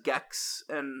era as Gex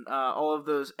and all of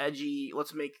those edgy.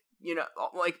 Let's make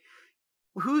like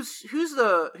who's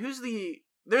the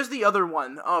there's the other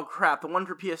one. Oh crap, the one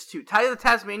for PS2. Ty the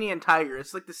Tasmanian Tiger.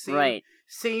 It's like the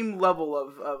same level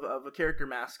of a character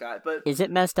mascot. But is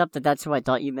it messed up that that's who I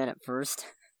thought you meant at first?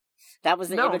 That was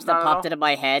the image that popped into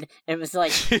my head. It was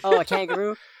like, oh, a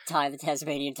kangaroo, Ty the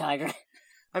Tasmanian Tiger.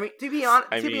 I mean, to be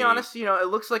honest, it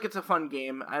looks like it's a fun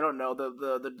game. I don't know.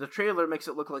 The trailer makes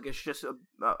it look like it's just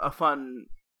a fun,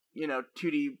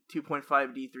 2D,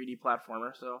 2.5D, 3D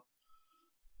platformer. So,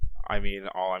 I mean,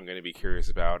 all I'm going to be curious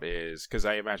about is because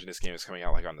I imagine this game is coming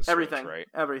out like on the Switch, right?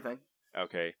 Everything.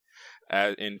 Okay.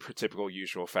 In typical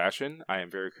usual fashion, I am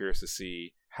very curious to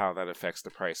see how that affects the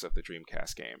price of the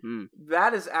Dreamcast game.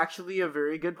 That is actually a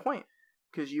very good point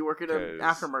because you work at an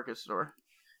aftermarket store.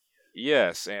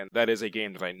 Yes, and that is a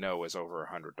game that I know is over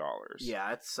 $100.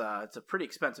 Yeah, it's a pretty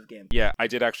expensive game. Yeah, I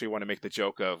did actually want to make the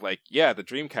joke of, like, yeah, the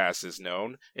Dreamcast is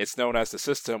known. It's known as the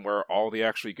system where all the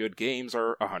actually good games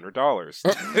are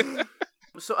 $100.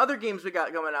 So other games we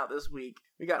got going out this week.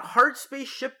 We got Hard Space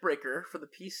Shipbreaker for the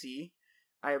PC.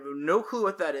 I have no clue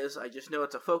what that is. I just know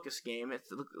it's a focus game.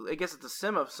 I guess it's a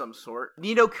sim of some sort.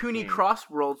 Ni no Kuni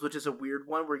Crossworlds, which is a weird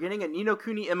one. We're getting a Ni no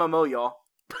Kuni MMO, y'all.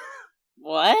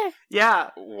 What?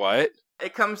 Yeah. What?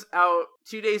 It comes out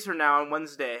 2 days from now on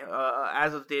Wednesday,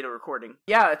 as of date of recording.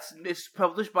 Yeah, it's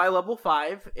published by Level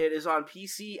 5. It is on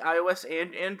PC, iOS,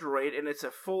 and Android, and it's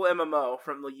a full MMO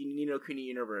from the Ni no Kuni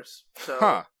universe.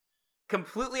 So,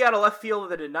 completely out of left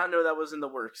field, I did not know that was in the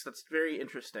works. That's very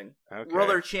interesting. Okay.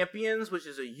 Roller Champions, which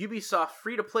is a Ubisoft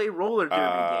free-to-play roller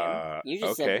derby game. You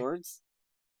just said words.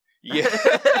 Yeah.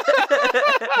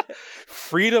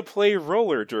 Free-to-play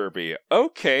roller derby.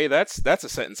 Okay, that's a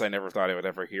sentence I never thought I would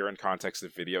ever hear in context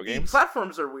of video games. The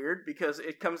platforms are weird because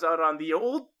it comes out on the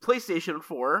old PlayStation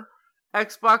 4,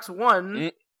 Xbox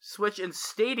One, Switch, and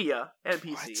Stadia, and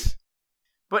PC. What?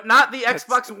 But not the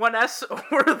Xbox One S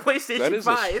or the PlayStation 5. That is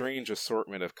a strange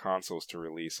assortment of consoles to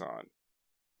release on.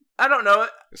 I don't know.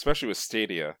 Especially with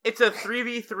Stadia. It's a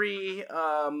 3v3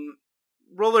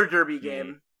 roller derby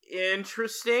game.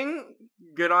 Interesting.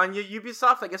 Good on you,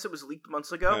 Ubisoft. I guess it was leaked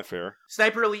months ago. Yeah, fair.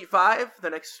 Sniper Elite 5, the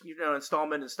next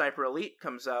installment in Sniper Elite,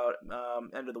 comes out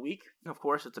end of the week. Of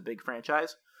course, it's a big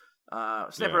franchise.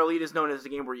 Sniper Elite is known as the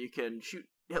game where you can shoot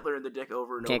Hitler in the dick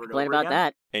over and over and over again. Can't complain about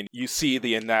that. And you see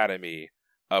the anatomy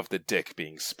of the dick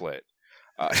being split.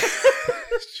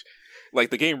 Like,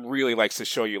 the game really likes to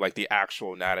show you, like, the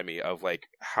actual anatomy of, like,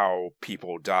 how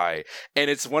people die. And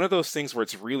it's one of those things where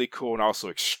it's really cool and also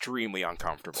extremely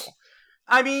uncomfortable.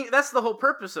 I mean, that's the whole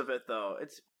purpose of it, though.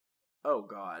 Oh,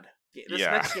 God. This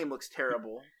next game looks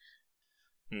terrible.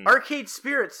 Arcade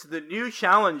Spirits, The New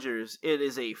Challengers. It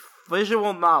is a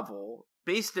visual novel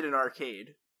based in an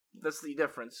arcade. That's the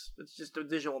difference. It's just a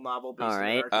visual novel based in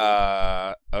an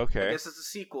arcade. Okay. I guess it's a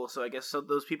sequel, so I guess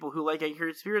those people who like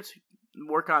Arcade Spirits,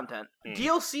 more content.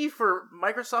 DLC for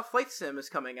Microsoft Flight Sim is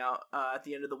coming out at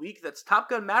the end of the week. That's Top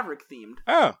Gun Maverick themed.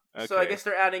 Oh, okay. So I guess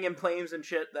they're adding in planes and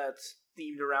shit that's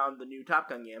themed around the new Top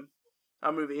Gun game.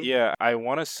 A movie. Yeah, I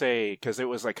want to say, because it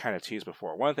was like kind of teased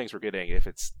before, one of the things we're getting, if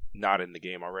it's not in the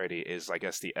game already, is I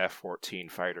guess the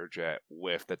F-14 fighter jet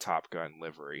with the Top Gun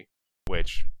livery.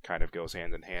 Which kind of goes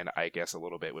hand in hand, I guess, a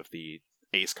little bit with the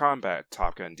Ace Combat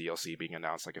Top Gun DLC being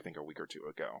announced, like, I think a week or two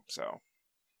ago, so.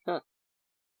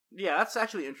 Yeah, that's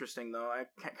actually interesting, though. I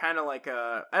kind of like,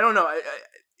 I don't know,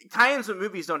 tie-ins with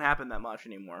movies don't happen that much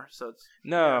anymore, so it's...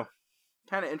 No.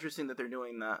 Kind of interesting that they're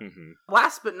doing that. Mm-hmm.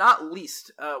 Last but not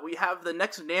least, we have the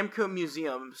next Namco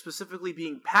Museum, specifically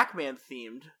being Pac-Man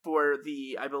themed, for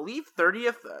the, I believe,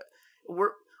 30th...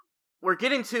 We're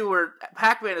getting to where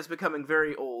Pac-Man is becoming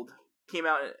very old. came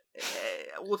out.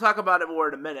 We'll talk about it more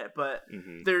in a minute, but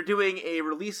they're doing a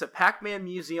release of Pac-Man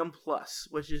Museum Plus,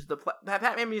 which is the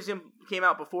Pac-Man Museum came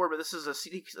out before, but this is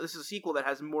a sequel that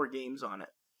has more games on it.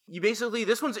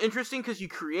 This one's interesting because you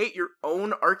create your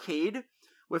own arcade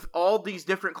with all these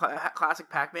different classic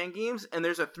Pac-Man games, and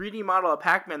there's a 3D model of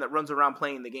Pac-Man that runs around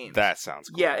playing the games. That sounds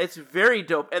cool. Yeah, it's very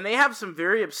dope. And they have some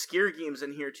very obscure games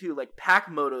in here, too, like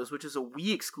Pac-Motos, which is a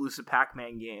Wii-exclusive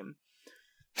Pac-Man game.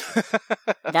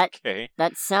 Okay.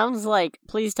 That sounds like...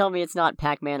 Please tell me it's not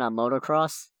Pac-Man on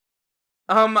motocross?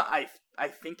 I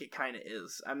think it kind of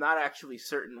is. I'm not actually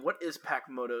certain. What is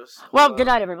Pac-Motos? Well, good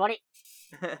night, everybody.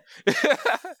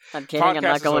 I'm kidding, I'm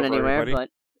not going anywhere, everybody.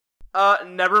 but...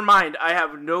 Never mind. I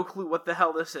have no clue what the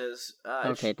hell this is.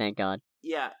 Okay, thank God.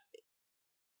 Yeah.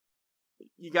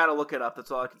 You gotta look it up,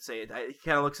 that's all I can say. It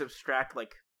kind of looks abstract,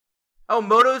 like... Oh,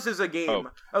 Motos is a game.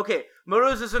 Oh. Okay,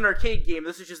 Motos is an arcade game.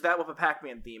 This is just that with a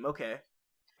Pac-Man theme. Okay.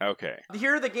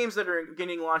 Here are the games that are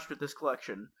getting launched with this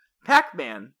collection.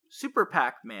 Pac-Man, Super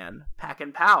Pac-Man,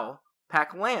 Pac-and-Pow,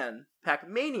 Pac-Lan,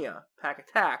 Pac-Mania,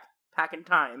 Pac-Attack,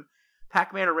 Pac-in-Time,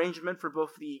 Pac-Man arrangement for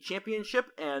both the Championship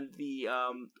and the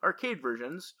arcade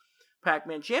versions,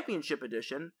 Pac-Man Championship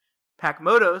Edition,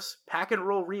 Pac-Motos,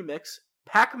 Pac-and-Roll Remix,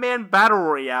 Pac-Man Battle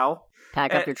Royale.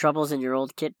 Pack up your troubles in your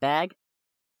old kit bag.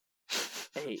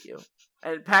 I hate you.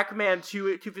 And Pac-Man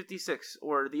 256,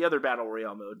 or the other Battle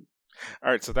Royale mode.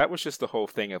 Alright, so that was just the whole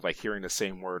thing of like hearing the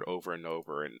same word over and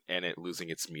over and it losing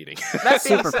its meaning.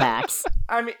 Super Packs.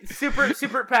 I mean,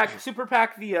 Super Pac,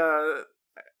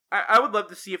 I would love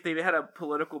to see if they had a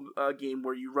political game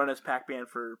where you run as Pac-Man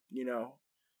for,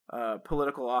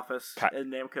 political office in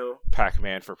Namco.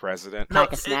 Pac-Man for president.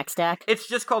 Pack a snack stack. It's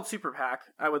just called Super Pac.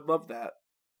 I would love that.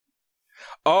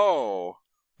 Oh.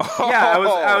 Yeah, I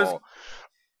was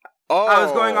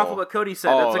going off of what Cody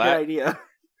said. That's a good idea.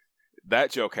 That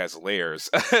joke has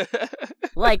layers.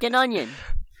 Like an onion.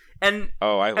 And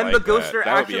the ghosts are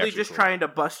actually just trying to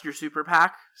bust your Super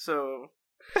Pac. So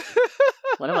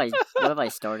what have I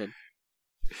started?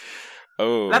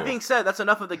 Oh. That being said, that's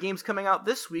enough of the games coming out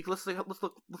this week. Let's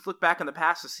look back in the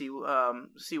past to see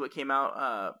what came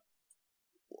out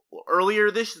earlier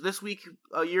this week,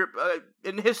 year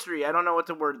in history. I don't know what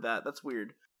to word that. That's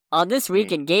weird. On this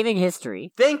week in gaming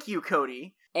history. Thank you,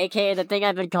 Cody. AKA the thing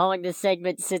I've been calling this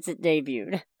segment since it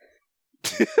debuted.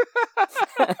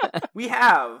 We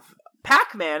have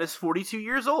Pac-Man is 42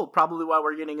 years old. Probably why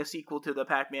we're getting a sequel to the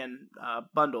Pac-Man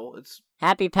bundle. It's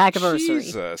Happy Pac-iversary.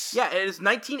 Jesus. Yeah, it is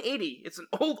 1980. It's an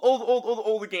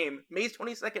old game. May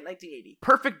 22nd, 1980.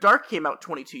 Perfect Dark came out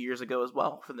 22 years ago as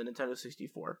well for the Nintendo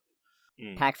 64.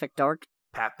 Pac-Fic Dark?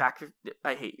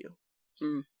 I hate you.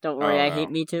 Don't worry, I hate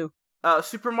me too.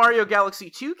 Super Mario Galaxy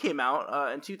 2 came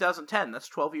out in 2010. That's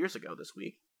 12 years ago this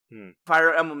week.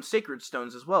 Fire Emblem Sacred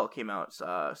Stones as well came out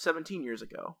 17 years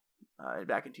ago,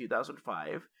 back in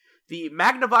 2005. The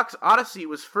Magnavox Odyssey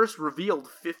was first revealed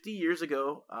 50 years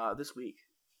ago this week.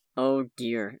 Oh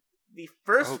dear. The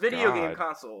first video game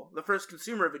console. The first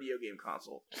consumer video game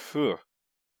console.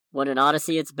 What an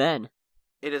odyssey it's been.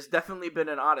 It has definitely been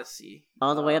an odyssey.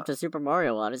 All the way up to Super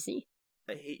Mario Odyssey.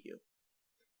 I hate you.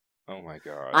 Oh my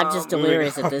god. I'm just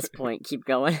delirious at this point. Keep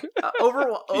going.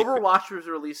 Overwatch was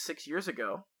released 6 years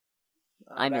ago.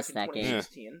 I missed that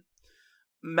game.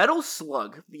 Metal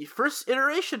Slug, the first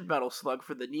iteration Metal Slug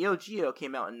for the Neo Geo,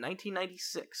 came out in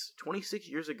 1996, 26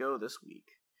 years ago this week.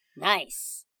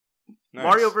 Nice.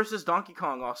 Mario vs. Donkey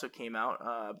Kong also came out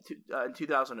in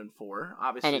 2004.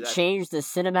 Obviously, and it changed the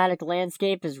cinematic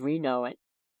landscape as we know it.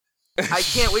 I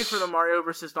can't wait for the Mario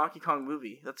vs. Donkey Kong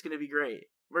movie. That's going to be great.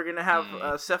 We're going to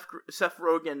have Seth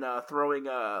Rogen throwing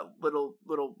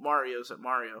little Marios at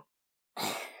Mario.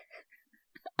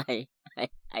 I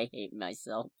hate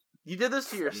myself. You did this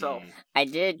to yourself. I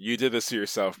did. You did this to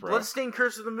yourself, bro. Bloodstained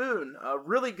Curse of the Moon, a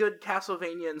really good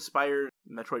Castlevania-inspired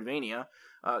Metroidvania,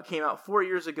 came out 4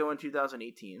 years ago in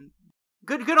 2018.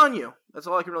 Good on you. That's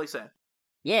all I can really say.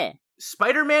 Yeah.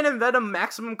 Spider-Man and Venom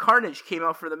Maximum Carnage came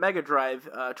out for the Mega Drive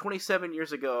 27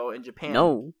 years ago in Japan.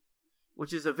 No.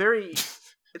 Which is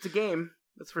it's a game,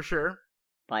 that's for sure.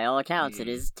 By all accounts, it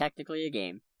is technically a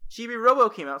game. Chibi Robo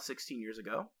came out 16 years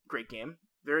ago. Great game.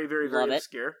 Very, very, very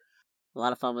obscure. A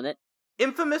lot of fun with it.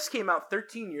 Infamous came out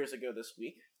 13 years ago this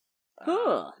week.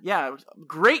 Cool. Yeah, it was a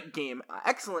great game.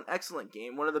 Excellent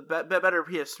game. One of the better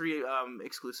PS3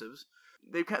 exclusives.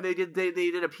 They did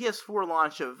a PS4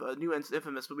 launch of a new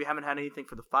Infamous, but we haven't had anything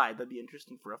for the 5. That'd be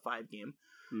interesting for a 5 game.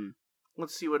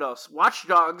 Let's see what else. Watch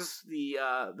Dogs, the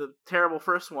terrible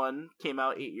first one, came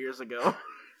out 8 years ago.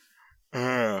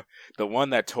 The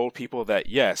one that told people that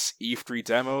yes, E3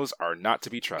 demos are not to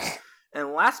be trusted.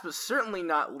 And last but certainly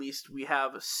not least, we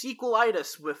have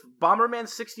sequelitis with Bomberman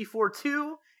 64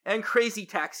 2 and Crazy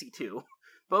Taxi 2.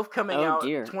 Both coming out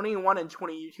 21 and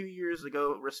 22 years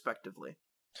ago, respectively.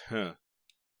 Huh.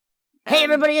 Hey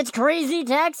everybody, it's Crazy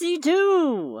Taxi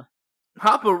 2!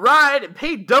 Hop a ride and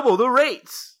pay double the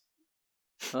rates!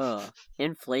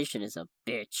 Inflation is a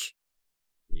bitch.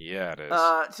 Yeah, it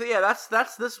is. So yeah,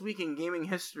 that's this week in gaming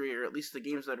history, or at least the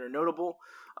games that are notable.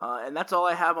 And that's all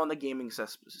I have on the gaming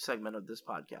segment of this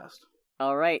podcast.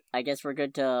 Alright, I guess we're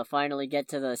good to finally get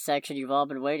to the section you've all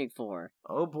been waiting for.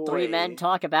 Oh boy. 3 men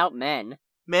talk about men.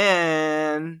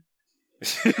 Man.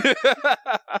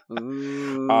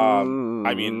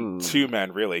 I mean, 2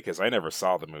 men, really, because I never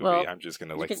saw the movie. Well, I'm just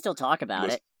gonna, we can still talk about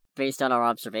it, based on our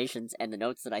observations and the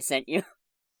notes that I sent you.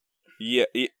 Yeah,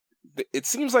 it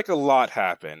seems like a lot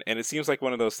happened, and it seems like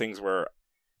one of those things where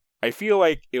I feel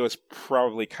like it was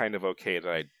probably kind of okay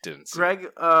that I didn't see Greg,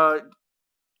 I'll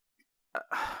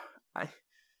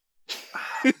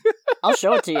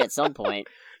show it to you at some point.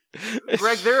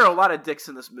 Greg, there are a lot of dicks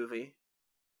in this movie.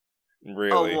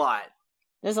 Really? A lot.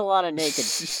 There's a lot of naked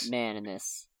man in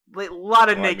this. A lot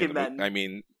of naked men. I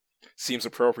mean, seems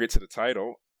appropriate to the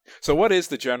title. So what is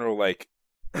the general, like...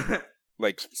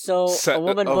 So, a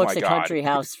woman books a country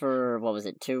house for,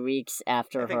 2 weeks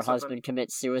after her husband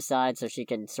commits suicide so she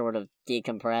can sort of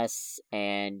decompress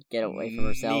and get away from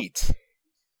herself. Neat.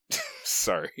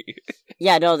 Sorry.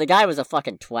 Yeah, no, the guy was a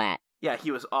fucking twat. Yeah, he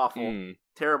was awful.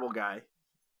 Terrible guy.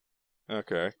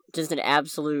 Okay. Just an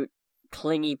absolute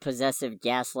clingy, possessive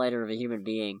gaslighter of a human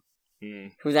being.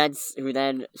 Who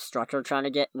then struck her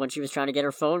when she was trying to get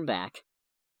her phone back.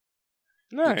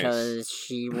 Nice. Because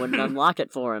she wouldn't unlock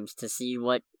it for him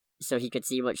so he could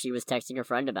see what she was texting her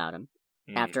friend about him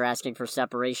after asking for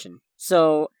separation.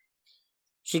 So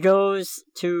she goes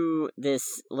to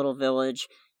this little village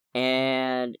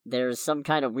and there's some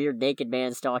kind of weird naked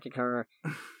man stalking her.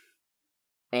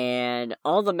 And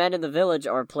all the men in the village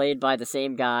are played by the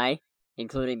same guy,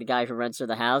 including the guy who rents her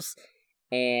the house.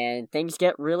 And things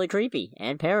get really creepy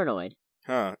and paranoid.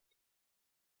 Huh.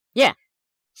 Yeah.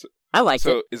 I liked it.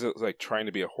 So, is it, like, trying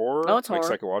to be a horror? Oh, it's horror. Like,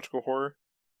 psychological horror?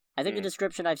 I think the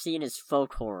description I've seen is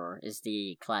folk horror, is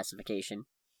the classification.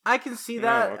 I can see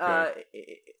that. Okay.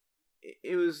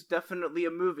 It was definitely a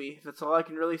movie. That's all I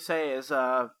can really say is,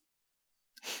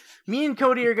 me and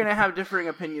Cody are going to have differing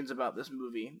opinions about this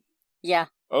movie. Yeah.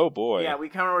 Oh, boy. Yeah, we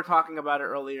kind of were talking about it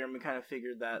earlier, and we kind of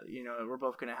figured that, we're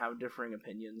both going to have differing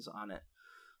opinions on it.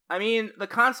 I mean, the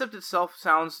concept itself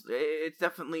it's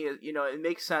definitely, it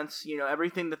makes sense.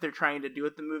 Everything that they're trying to do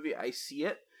with the movie, I see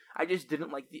it. I just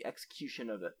didn't like the execution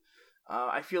of it.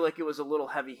 I feel like it was a little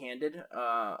heavy-handed.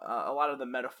 A lot of the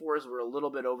metaphors were a little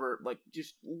bit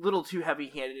just a little too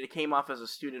heavy-handed. It came off as a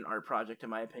student art project, in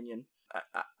my opinion.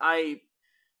 I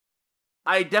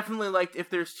definitely liked, if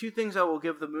there's 2 things I will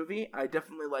give the movie, I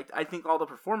think all the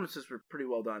performances were pretty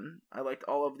well done. I liked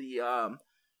all of the,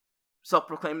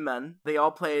 self-proclaimed men. They all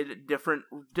played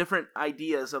different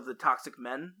ideas of the toxic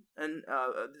men and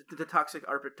the toxic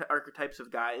archetypes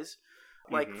of guys.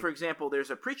 Like, for example, there's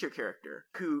a preacher character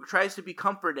who tries to be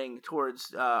comforting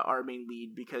towards our main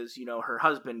lead because, her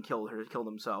husband killed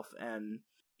himself, and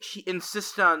she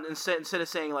insists on, instead of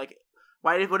saying, like,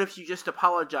 what if you just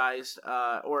apologized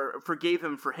or forgave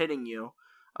him for hitting you,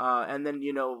 and then,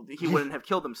 he wouldn't have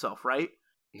killed himself, right?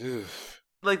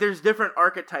 Like, there's different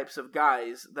archetypes of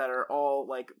guys that are all,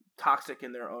 like, toxic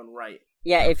in their own right.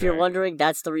 Yeah, if you're wondering,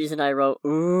 that's the reason I wrote,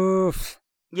 oof.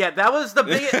 Yeah, that was the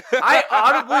biggest... I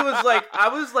audibly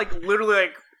was literally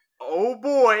like, oh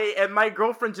boy, and my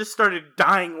girlfriend just started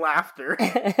dying laughter.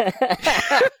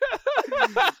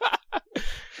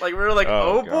 Like, we were like,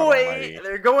 oh boy, almighty.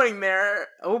 They're going there.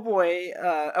 Oh boy.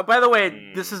 By the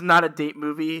way, this is not a date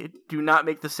movie. Do not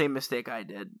make the same mistake I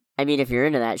did. I mean, if you're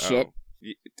into that shit...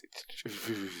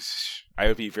 I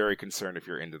would be very concerned if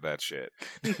you're into that shit.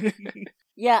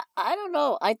 Yeah, I don't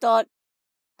know. I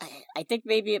think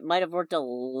maybe it might have worked a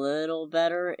little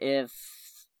better if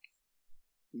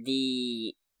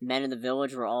the men in the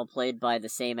village were all played by the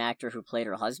same actor who played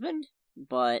her husband,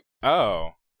 but...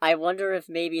 Oh. I wonder if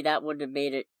maybe that would have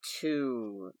made it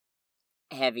too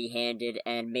heavy-handed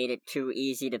and made it too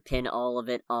easy to pin all of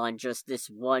it on just this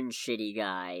one shitty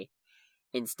guy,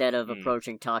 instead of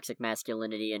approaching toxic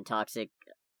masculinity and toxic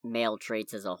male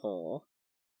traits as a whole.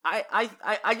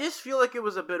 I just feel like it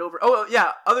was a bit over... Oh,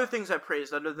 yeah, other things I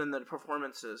praised other than the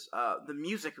performances. The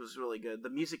music was really good. The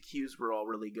music cues were all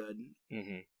really good.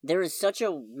 Mm-hmm. There is such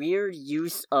a weird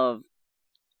use of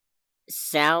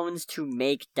sounds to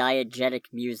make diegetic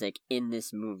music in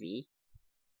this movie.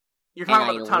 You're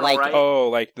talking about the tunnel, like right? Oh,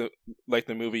 like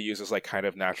the movie uses like kind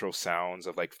of natural sounds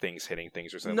of like things hitting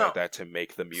things or something like that to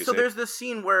make the music. So there's this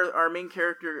scene where our main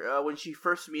character, when she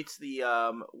first meets the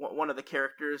one of the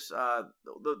characters, the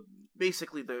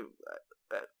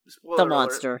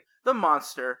monster. The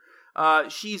monster.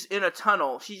 She's in a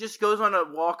tunnel. She just goes on a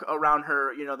walk around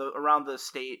her, around the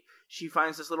estate. She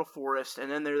finds this little forest, and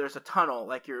then there's a tunnel,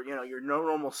 like your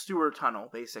normal sewer tunnel,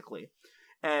 basically.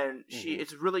 And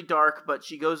it's really dark, but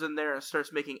she goes in there and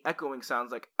starts making echoing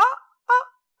sounds like ah ah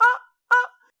ah ah,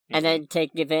 and then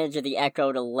taking advantage of the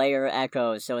echo to layer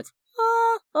echoes, so it's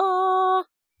ah ah,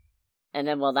 and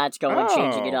then while that's going,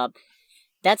 changing it up.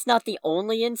 That's not the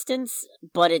only instance,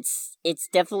 but it's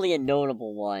definitely a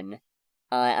notable one.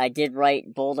 I did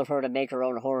write bold of her to make her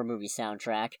own horror movie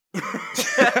soundtrack.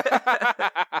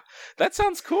 That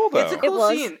sounds cool, though. It's a cool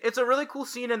scene. It's a really cool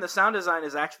scene, and the sound design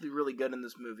is actually really good in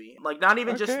this movie. Like, not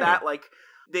even just that, like,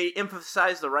 they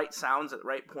emphasize the right sounds at the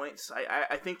right points.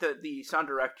 I think that the sound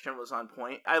direction was on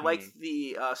point. I liked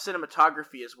the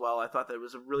cinematography as well. I thought that it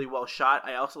was really well shot.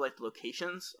 I also liked the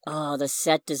locations. Oh, the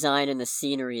set design and the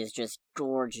scenery is just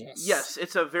gorgeous. Yes,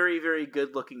 it's a very, very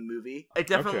good-looking movie. I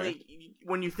definitely,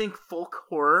 when you think folk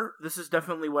horror, this is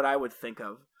definitely what I would think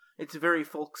of. It's very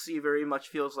folksy, very much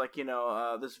feels like,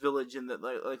 this village in the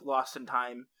like Lost in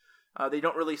Time. They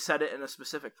don't really set it in a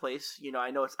specific place.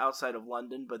 I know it's outside of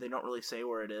London, but they don't really say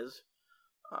where it is.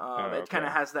 It kind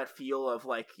of has that feel of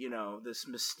like, this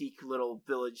mystique little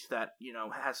village that,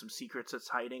 has some secrets it's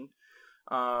hiding.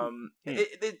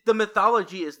 The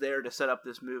mythology is there to set up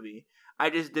this movie. I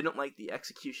just didn't like the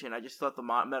execution. I just thought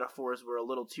the metaphors were a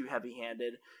little too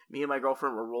heavy-handed. Me and my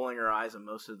girlfriend were rolling our eyes on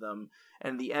most of them.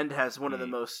 And the end has one of the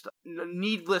most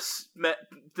needless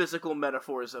physical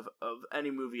metaphors of any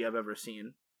movie I've ever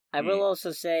seen. I will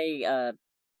also say,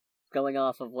 going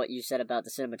off of what you said about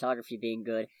the cinematography being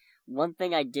good, one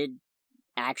thing I did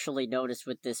actually notice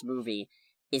with this movie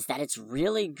is that it's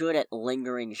really good at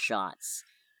lingering shots.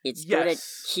 It's good at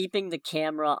keeping the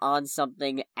camera on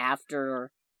something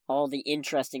after all the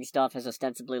interesting stuff has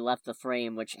ostensibly left the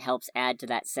frame, which helps add to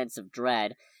that sense of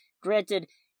dread. Granted,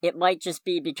 it might just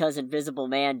be because Invisible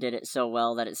Man did it so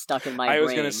well that it stuck in my brain. I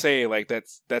was going to say, like,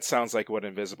 that sounds like what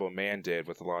Invisible Man did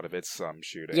with a lot of its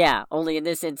shooting. Yeah, only in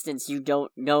this instance, you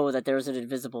don't know that there's an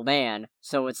Invisible Man,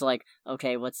 so it's like,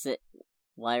 okay, what's it?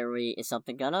 Why is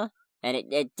something gonna? And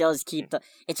it does keep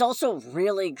it's also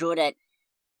really good at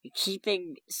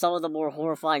keeping some of the more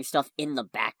horrifying stuff in the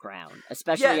background,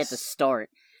 especially at the start.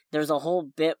 There's a whole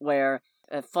bit where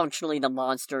functionally the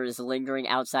monster is lingering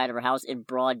outside of her house in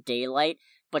broad daylight,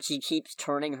 but she keeps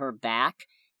turning her back,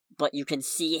 but you can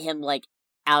see him, like,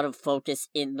 out of focus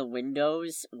in the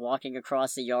windows, walking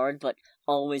across the yard, but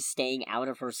always staying out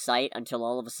of her sight until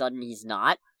all of a sudden he's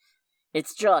not.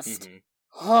 It's just...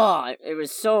 it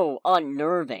was so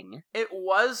unnerving. It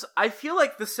was. I feel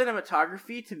like the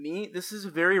cinematography, to me, this is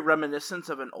very reminiscent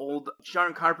of an old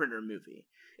John Carpenter movie.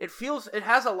 It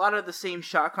has a lot of the same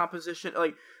shot composition.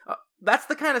 Like, that's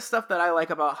the kind of stuff that I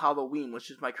like about Halloween, which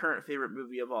is my current favorite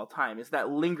movie of all time, is that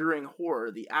lingering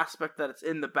horror, the aspect that it's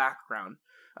in the background.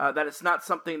 That it's not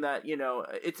something that,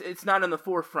 it's not in the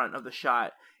forefront of the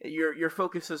shot. Your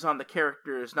focus is on the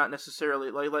characters, not necessarily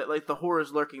like the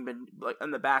horror's lurking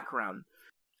in the background.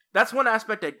 That's one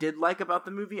aspect I did like about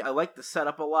the movie. I liked the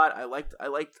setup a lot. I liked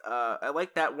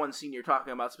that one scene you're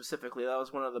talking about specifically. That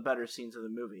was one of the better scenes of the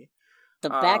movie. The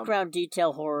background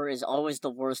detail horror is always the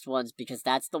worst ones because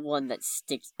that's the one that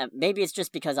sticks. Maybe it's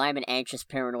just because I'm an anxious,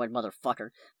 paranoid motherfucker,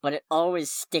 but it always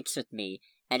sticks with me,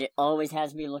 and it always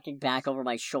has me looking back over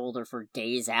my shoulder for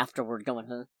days afterward going,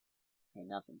 huh? Hey,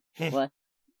 nothing. What?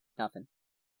 Nothing.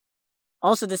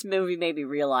 Also, this movie made me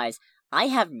realize I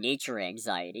have nature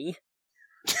anxiety.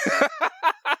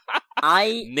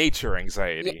 Nature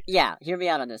anxiety. Yeah, hear me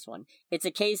out on this one. It's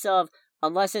a case of,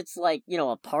 unless it's like,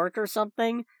 a park or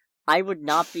something, I would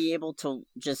not be able to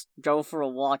just go for a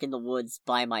walk in the woods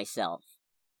by myself.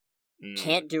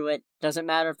 Can't do it. Doesn't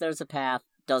matter if there's a path.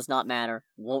 Does not matter.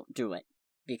 Won't do it.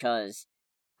 Because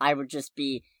I would just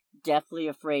be deathly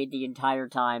afraid the entire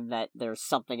time that there's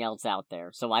something else out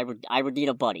there. So I would need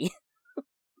a buddy.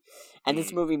 And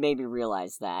this movie made me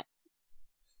realize that.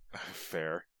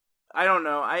 Fair. I don't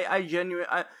know. I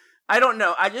don't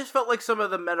know. I just felt like some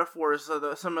of the metaphors,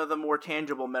 some of the more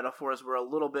tangible metaphors, were a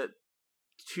little bit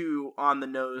too on the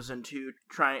nose and too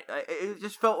trying. It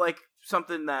just felt like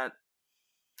something that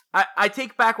I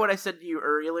take back what I said to you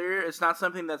earlier. It's not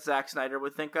something that Zack Snyder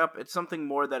would think up. It's something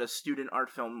more that a student art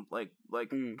film like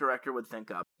director would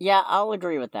think up. Yeah, I'll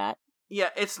agree with that. Yeah,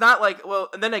 it's not like, well,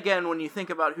 and then again, when you think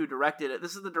about who directed it,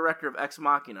 this is the director of Ex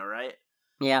Machina, right?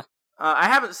 Yeah. I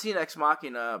haven't seen Ex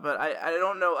Machina, but I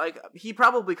don't know. Like, he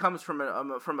probably comes from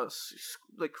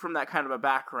from that kind of a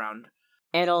background.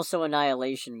 And also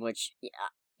Annihilation, which,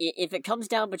 if it comes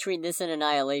down between this and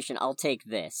Annihilation, I'll take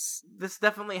this. This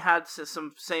definitely had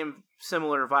some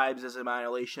similar vibes as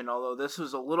Annihilation, although this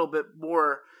was a little bit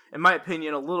more, in my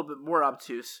opinion, a little bit more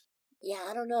obtuse. Yeah,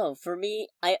 I don't know. For me,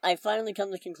 I finally come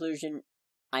to the conclusion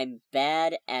I'm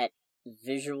bad at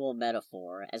visual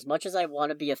metaphor. As much as I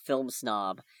want to be a film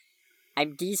snob,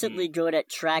 I'm decently good at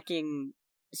tracking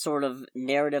sort of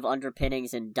narrative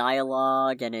underpinnings in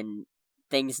dialogue and in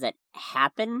things that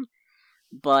happen,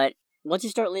 but once you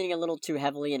start leaning a little too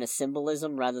heavily into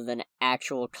symbolism rather than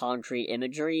actual concrete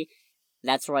imagery,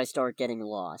 that's where I start getting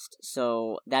lost.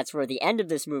 So that's where the end of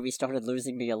this movie started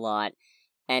losing me a lot,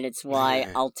 and it's why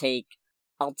I'll take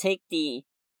the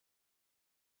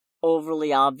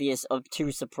overly obvious,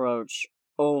 obtuse approach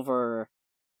over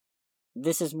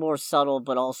this is more subtle,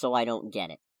 but also I don't get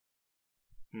it.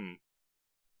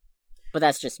 But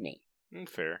that's just me.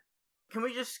 Fair. Can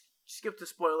we just skip the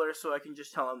spoilers so I can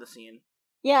just tell him the scene?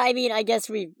 Yeah, I mean, I guess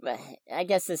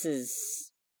this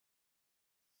is.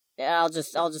 I'll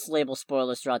just label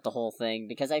spoilers throughout the whole thing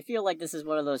because I feel like this is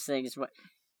one of those things where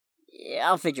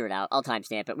I'll figure it out. I'll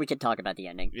timestamp it. We can talk about the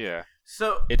ending. Yeah.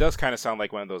 So it does kind of sound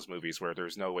like one of those movies where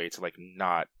there's no way to like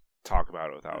not talk about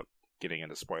it without getting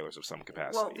into spoilers of some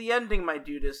capacity. Well, the ending, my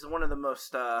dude, is one of the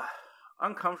most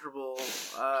uncomfortable,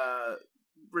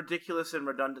 ridiculous, and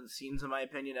redundant scenes, in my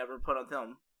opinion, ever put on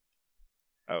film.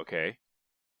 Okay.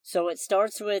 So it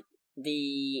starts with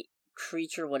the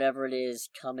creature, whatever it is,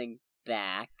 coming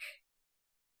back.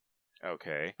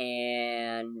 Okay.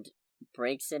 And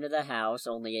breaks into the house,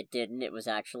 only it didn't. It was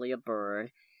actually a bird.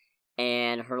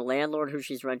 And her landlord, who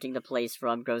she's renting the place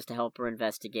from, goes to help her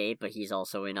investigate, but he's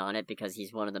also in on it because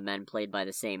he's one of the men played by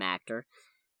the same actor.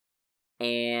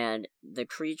 And the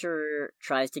creature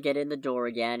tries to get in the door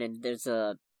again, and there's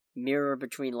a mirror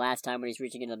between last time when he's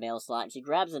reaching into the mail slot, and she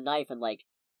grabs a knife and, like,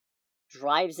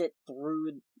 drives it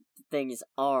through the thing's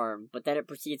arm, but then it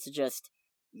proceeds to just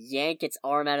yank its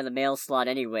arm out of the mail slot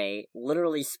anyway,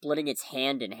 literally splitting its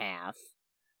hand in half.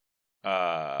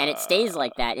 And it stays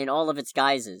like that in all of its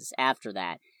guises after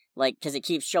that. Like, because it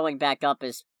keeps showing back up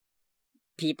as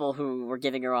people who were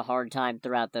giving her a hard time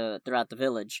throughout the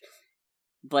village.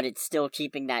 But it's still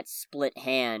keeping that split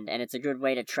hand, and it's a good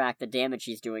way to track the damage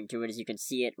she's doing to it, as you can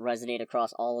see it resonate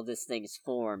across all of this thing's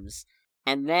forms.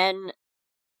 And then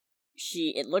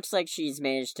it looks like she's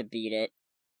managed to beat it,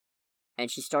 and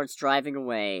she starts driving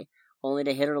away, only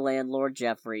to hit her landlord,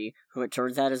 Jeffrey, who it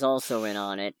turns out is also in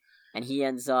on it, and he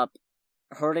ends up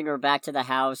herding her back to the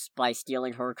house by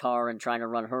stealing her car and trying to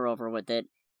run her over with it.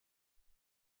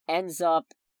 Ends up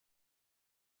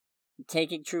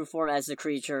taking true form as the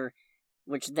creature,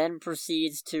 which then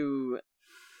proceeds to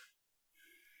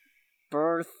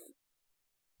birth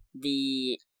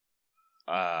the...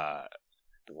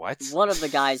 What? One of the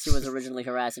guys who was originally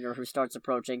harassing her, who starts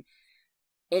approaching.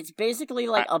 It's basically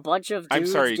like a bunch of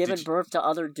dudes giving birth to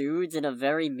other dudes in a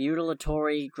very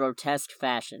mutilatory, grotesque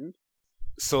fashion.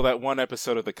 So that one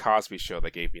episode of The Cosby Show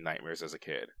that gave me nightmares as a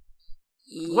kid.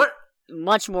 What?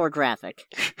 Much more graphic.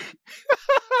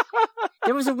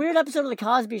 There was a weird episode of The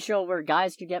Cosby Show where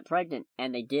guys could get pregnant,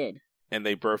 and they did. And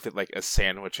they birthed it like a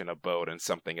sandwich in a boat and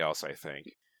something else, I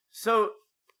think. So,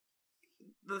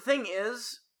 the thing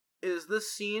is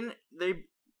this scene,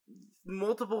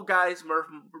 multiple guys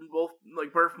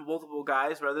birth multiple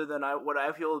guys, rather than what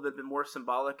I feel would have been more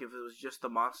symbolic if it was just the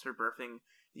monster birthing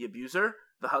the abuser,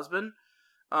 the husband,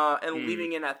 and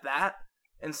leaving it at that,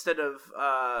 instead of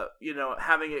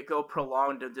having it go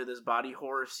prolonged into this body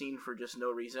horror scene for just no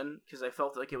reason, because I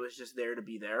felt like it was just there to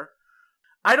be there.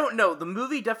 I don't know. The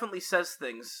movie definitely says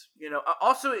things.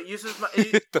 Also, it uses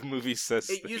the movie says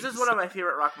it uses one of my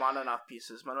favorite Rachmaninoff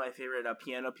pieces, one of my favorite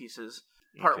piano pieces,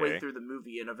 partway through the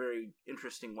movie in a very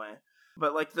interesting way.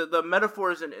 But like the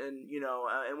metaphors and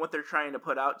what they're trying to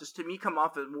put out, just to me come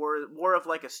off as more of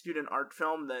like a student art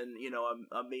film than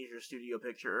a major studio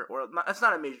picture, or it's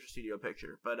not a major studio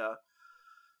picture, but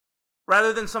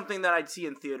rather than something that I'd see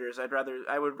in theaters,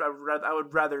 I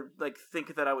would rather like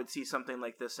think that I would see something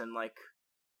like this in, like,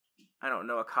 I don't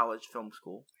know, a college film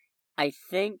school. I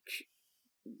think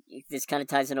this kind of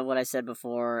ties into what I said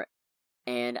before,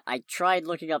 and I tried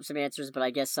looking up some answers, but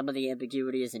I guess some of the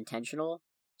ambiguity is intentional,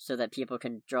 so that people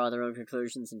can draw their own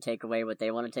conclusions and take away what they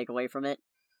want to take away from it.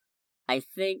 I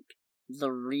think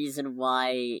the reason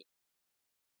why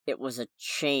it was a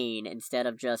chain instead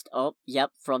of just,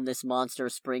 from this monster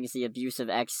springs the abusive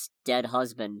ex-dead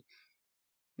husband,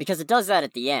 because it does that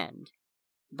at the end.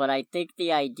 But I think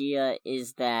the idea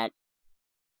is that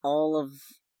all of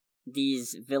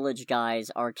these village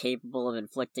guys are capable of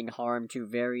inflicting harm to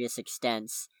various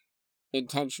extents,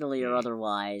 intentionally or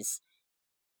otherwise,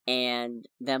 and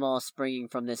them all springing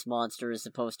from this monster is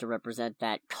supposed to represent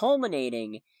that,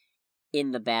 culminating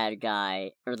in the bad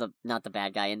guy, or not the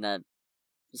bad guy, in the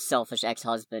selfish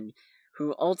ex-husband,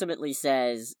 who ultimately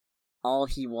says all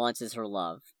he wants is her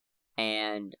love.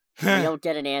 And we don't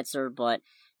get an answer, but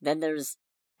then there's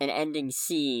an ending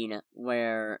scene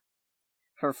where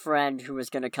her friend, who was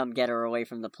going to come get her away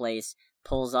from the place,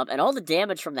 pulls up, and all the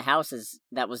damage from the houses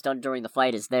that was done during the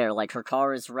fight is there. Like, her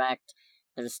car is wrecked,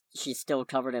 she's still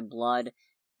covered in blood,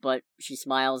 but she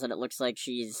smiles and it looks like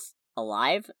she's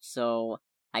alive, so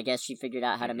I guess she figured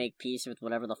out how to make peace with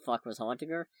whatever the fuck was haunting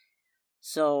her.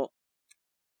 So,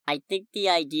 I think the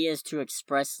idea is to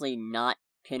expressly not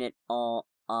pin it all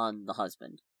on the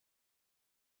husband.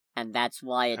 And that's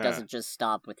why it doesn't just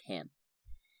stop with him.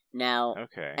 Now,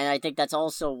 okay. And I think that's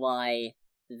also why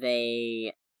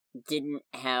they didn't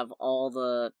have all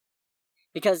the...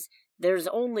 Because there's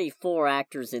only 4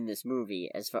 actors in this movie,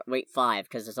 5,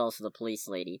 because there's also the police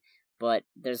lady. But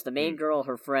there's the main girl,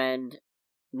 her friend,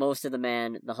 most of the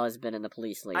men, the husband, and the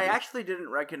police lady. I actually didn't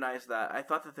recognize that. I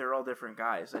thought that they were all different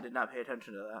guys. I did not pay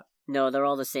attention to that. No, they're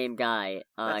all the same guy,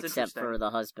 except for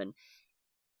the husband.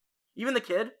 Even the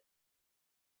kid?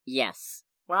 Yes.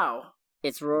 Wow.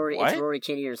 It's Rory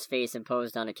Kinnear's face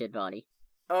imposed on a kid body.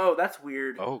 Oh, that's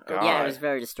weird. Oh, God. Yeah, it was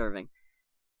very disturbing.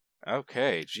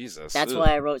 Okay, Jesus. That's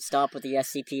why I wrote stop with the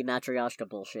SCP Matryoshka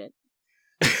bullshit.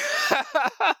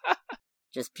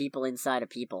 Just people inside of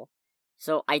people.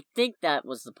 So I think that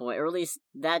was the point, or at least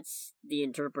that's the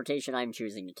interpretation I'm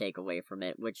choosing to take away from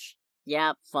it, which,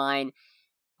 yeah, fine.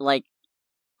 Like,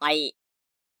 I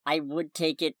would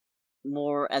take it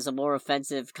more as a more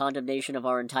offensive condemnation of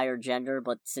our entire gender,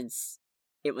 but since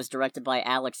it was directed by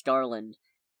Alex Garland,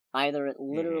 either it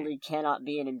literally cannot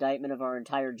be an indictment of our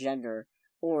entire gender,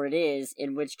 or it is,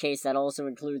 in which case that also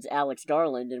includes Alex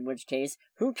Garland, in which case,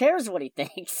 who cares what he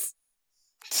thinks?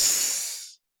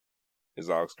 Is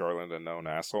Alex Garland a known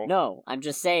asshole? No, I'm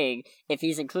just saying, if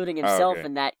he's including himself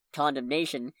in that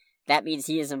condemnation, that means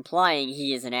he is implying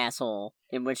he is an asshole,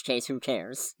 in which case, who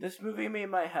cares? This movie made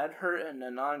my head hurt in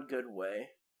a non-good way.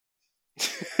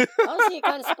 Honestly, it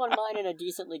kind of spun mine in a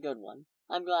decently good one.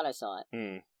 I'm glad I saw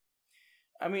it.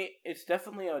 I mean, it's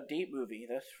definitely a date movie,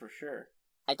 that's for sure.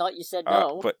 I thought you said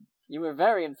no. But you were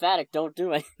very emphatic, don't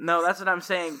do it. No, that's what I'm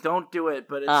saying, don't do it,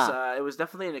 but it's it was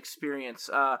definitely an experience.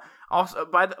 Also,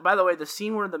 by the way, the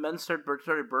scene where the men started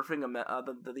birthing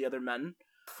the other men,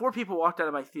 4 people walked out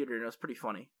of my theater, and it was pretty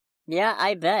funny. Yeah,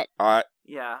 I bet.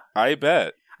 Yeah. I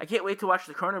bet. I can't wait to watch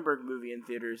the Cronenberg movie in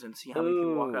theaters and see how many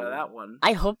people walk out of that one.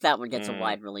 I hope that one gets a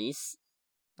wide release.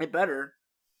 It better.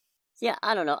 Yeah,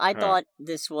 I don't know. I thought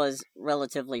this was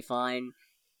relatively fine.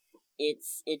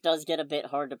 It does get a bit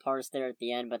hard to parse there at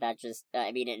the end, but that just,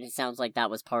 I mean, it sounds like that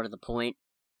was part of the point.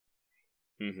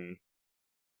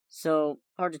 So,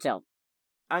 hard to tell.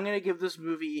 I'm gonna give this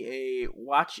movie a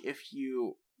watch if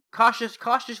you...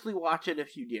 Cautiously watch it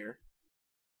if you dare.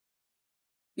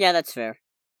 Yeah, that's fair.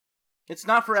 It's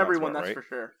not for Sounds everyone, about that's right. for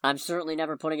sure. I'm certainly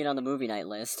never putting it on the movie night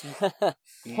list.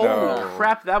 Holy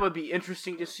crap, that would be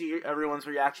interesting to see everyone's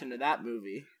reaction to that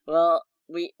movie. Well,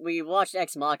 we watched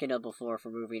Ex Machina before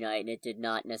for movie night, and it did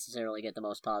not necessarily get the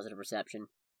most positive reception.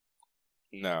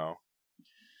 No.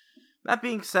 That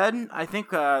being said, I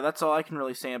think that's all I can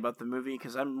really say about the movie,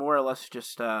 because I'm more or less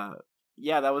just,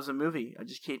 yeah, that was a movie. I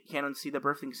just can't unsee the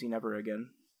birthing scene ever again.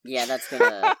 Yeah, that's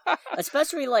gonna...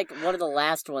 Especially, like, one of the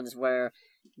last ones where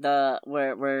the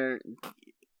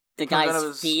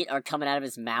guy's feet are coming out of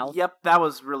his mouth. Yep, that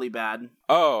was really bad.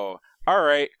 Oh, all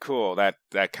right, cool. That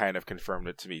kind of confirmed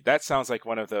it to me. That sounds like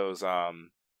one of those,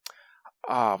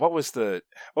 what was the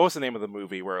name of the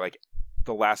movie where, like,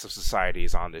 the last of society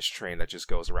is on this train that just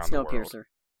goes around the world? Snowpiercer.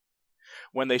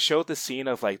 When they showed the scene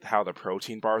of, like, how the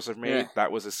protein bars are made,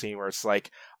 that was a scene where it's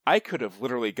like, I could have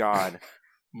literally gone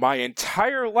my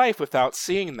entire life without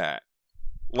seeing that.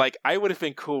 Like, I would have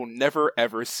been cool never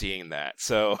ever seeing that.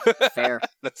 So, fair.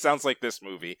 That sounds like this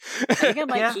movie. I think I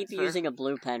might keep using a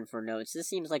blue pen for notes. This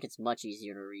seems like it's much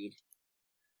easier to read.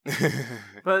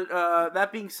 But,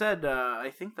 that being said,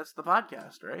 I think that's the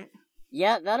podcast, right?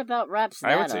 Yeah, that about wraps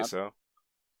that up. I would say so.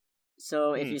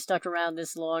 So, if you stuck around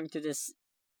this long to this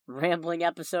rambling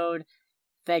episode,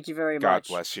 thank you very God much.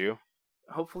 God bless you.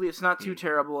 Hopefully it's not too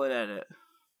terrible in edit.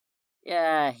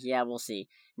 Yeah, we'll see.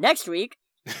 Next week,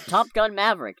 Top Gun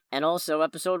Maverick, and also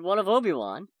episode 1 of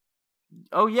Obi-Wan.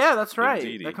 Oh yeah, that's right.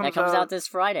 Indeedy. That comes out this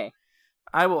Friday.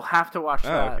 I will have to watch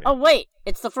that. Okay. Oh wait,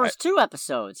 it's the first 2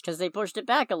 episodes, because they pushed it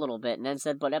back a little bit, and then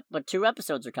said, but 2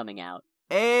 episodes are coming out.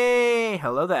 Hey,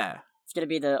 hello there. It's going to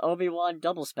be the Obi-Wan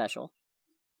double special.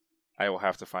 I will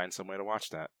have to find some way to watch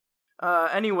that.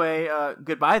 Anyway,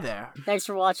 goodbye there. Thanks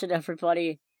for watching,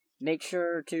 everybody. Make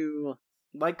sure to...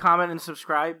 like, comment, and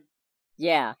subscribe.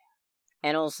 Yeah.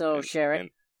 And also share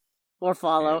it. Or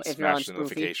follow if you're on Smash the Spoofy.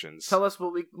 notifications. Tell us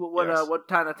what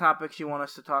kind of topics you want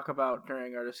us to talk about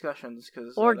during our discussions.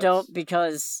 Or don't,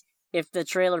 because if the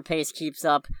trailer pace keeps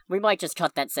up, we might just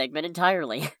cut that segment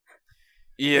entirely.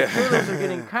 Yeah. The trailers are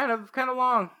getting kind of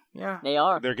long. Yeah. They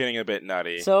are. They're getting a bit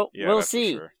nutty. So, yeah, we'll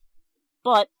see. Sure.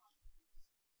 But,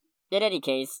 in any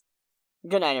case,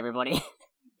 good night, everybody.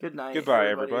 Good night. Goodbye,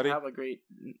 everybody. Have a great...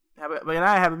 Good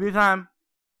night. Have a good time.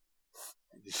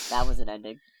 That was an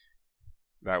ending.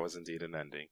 That was indeed an ending.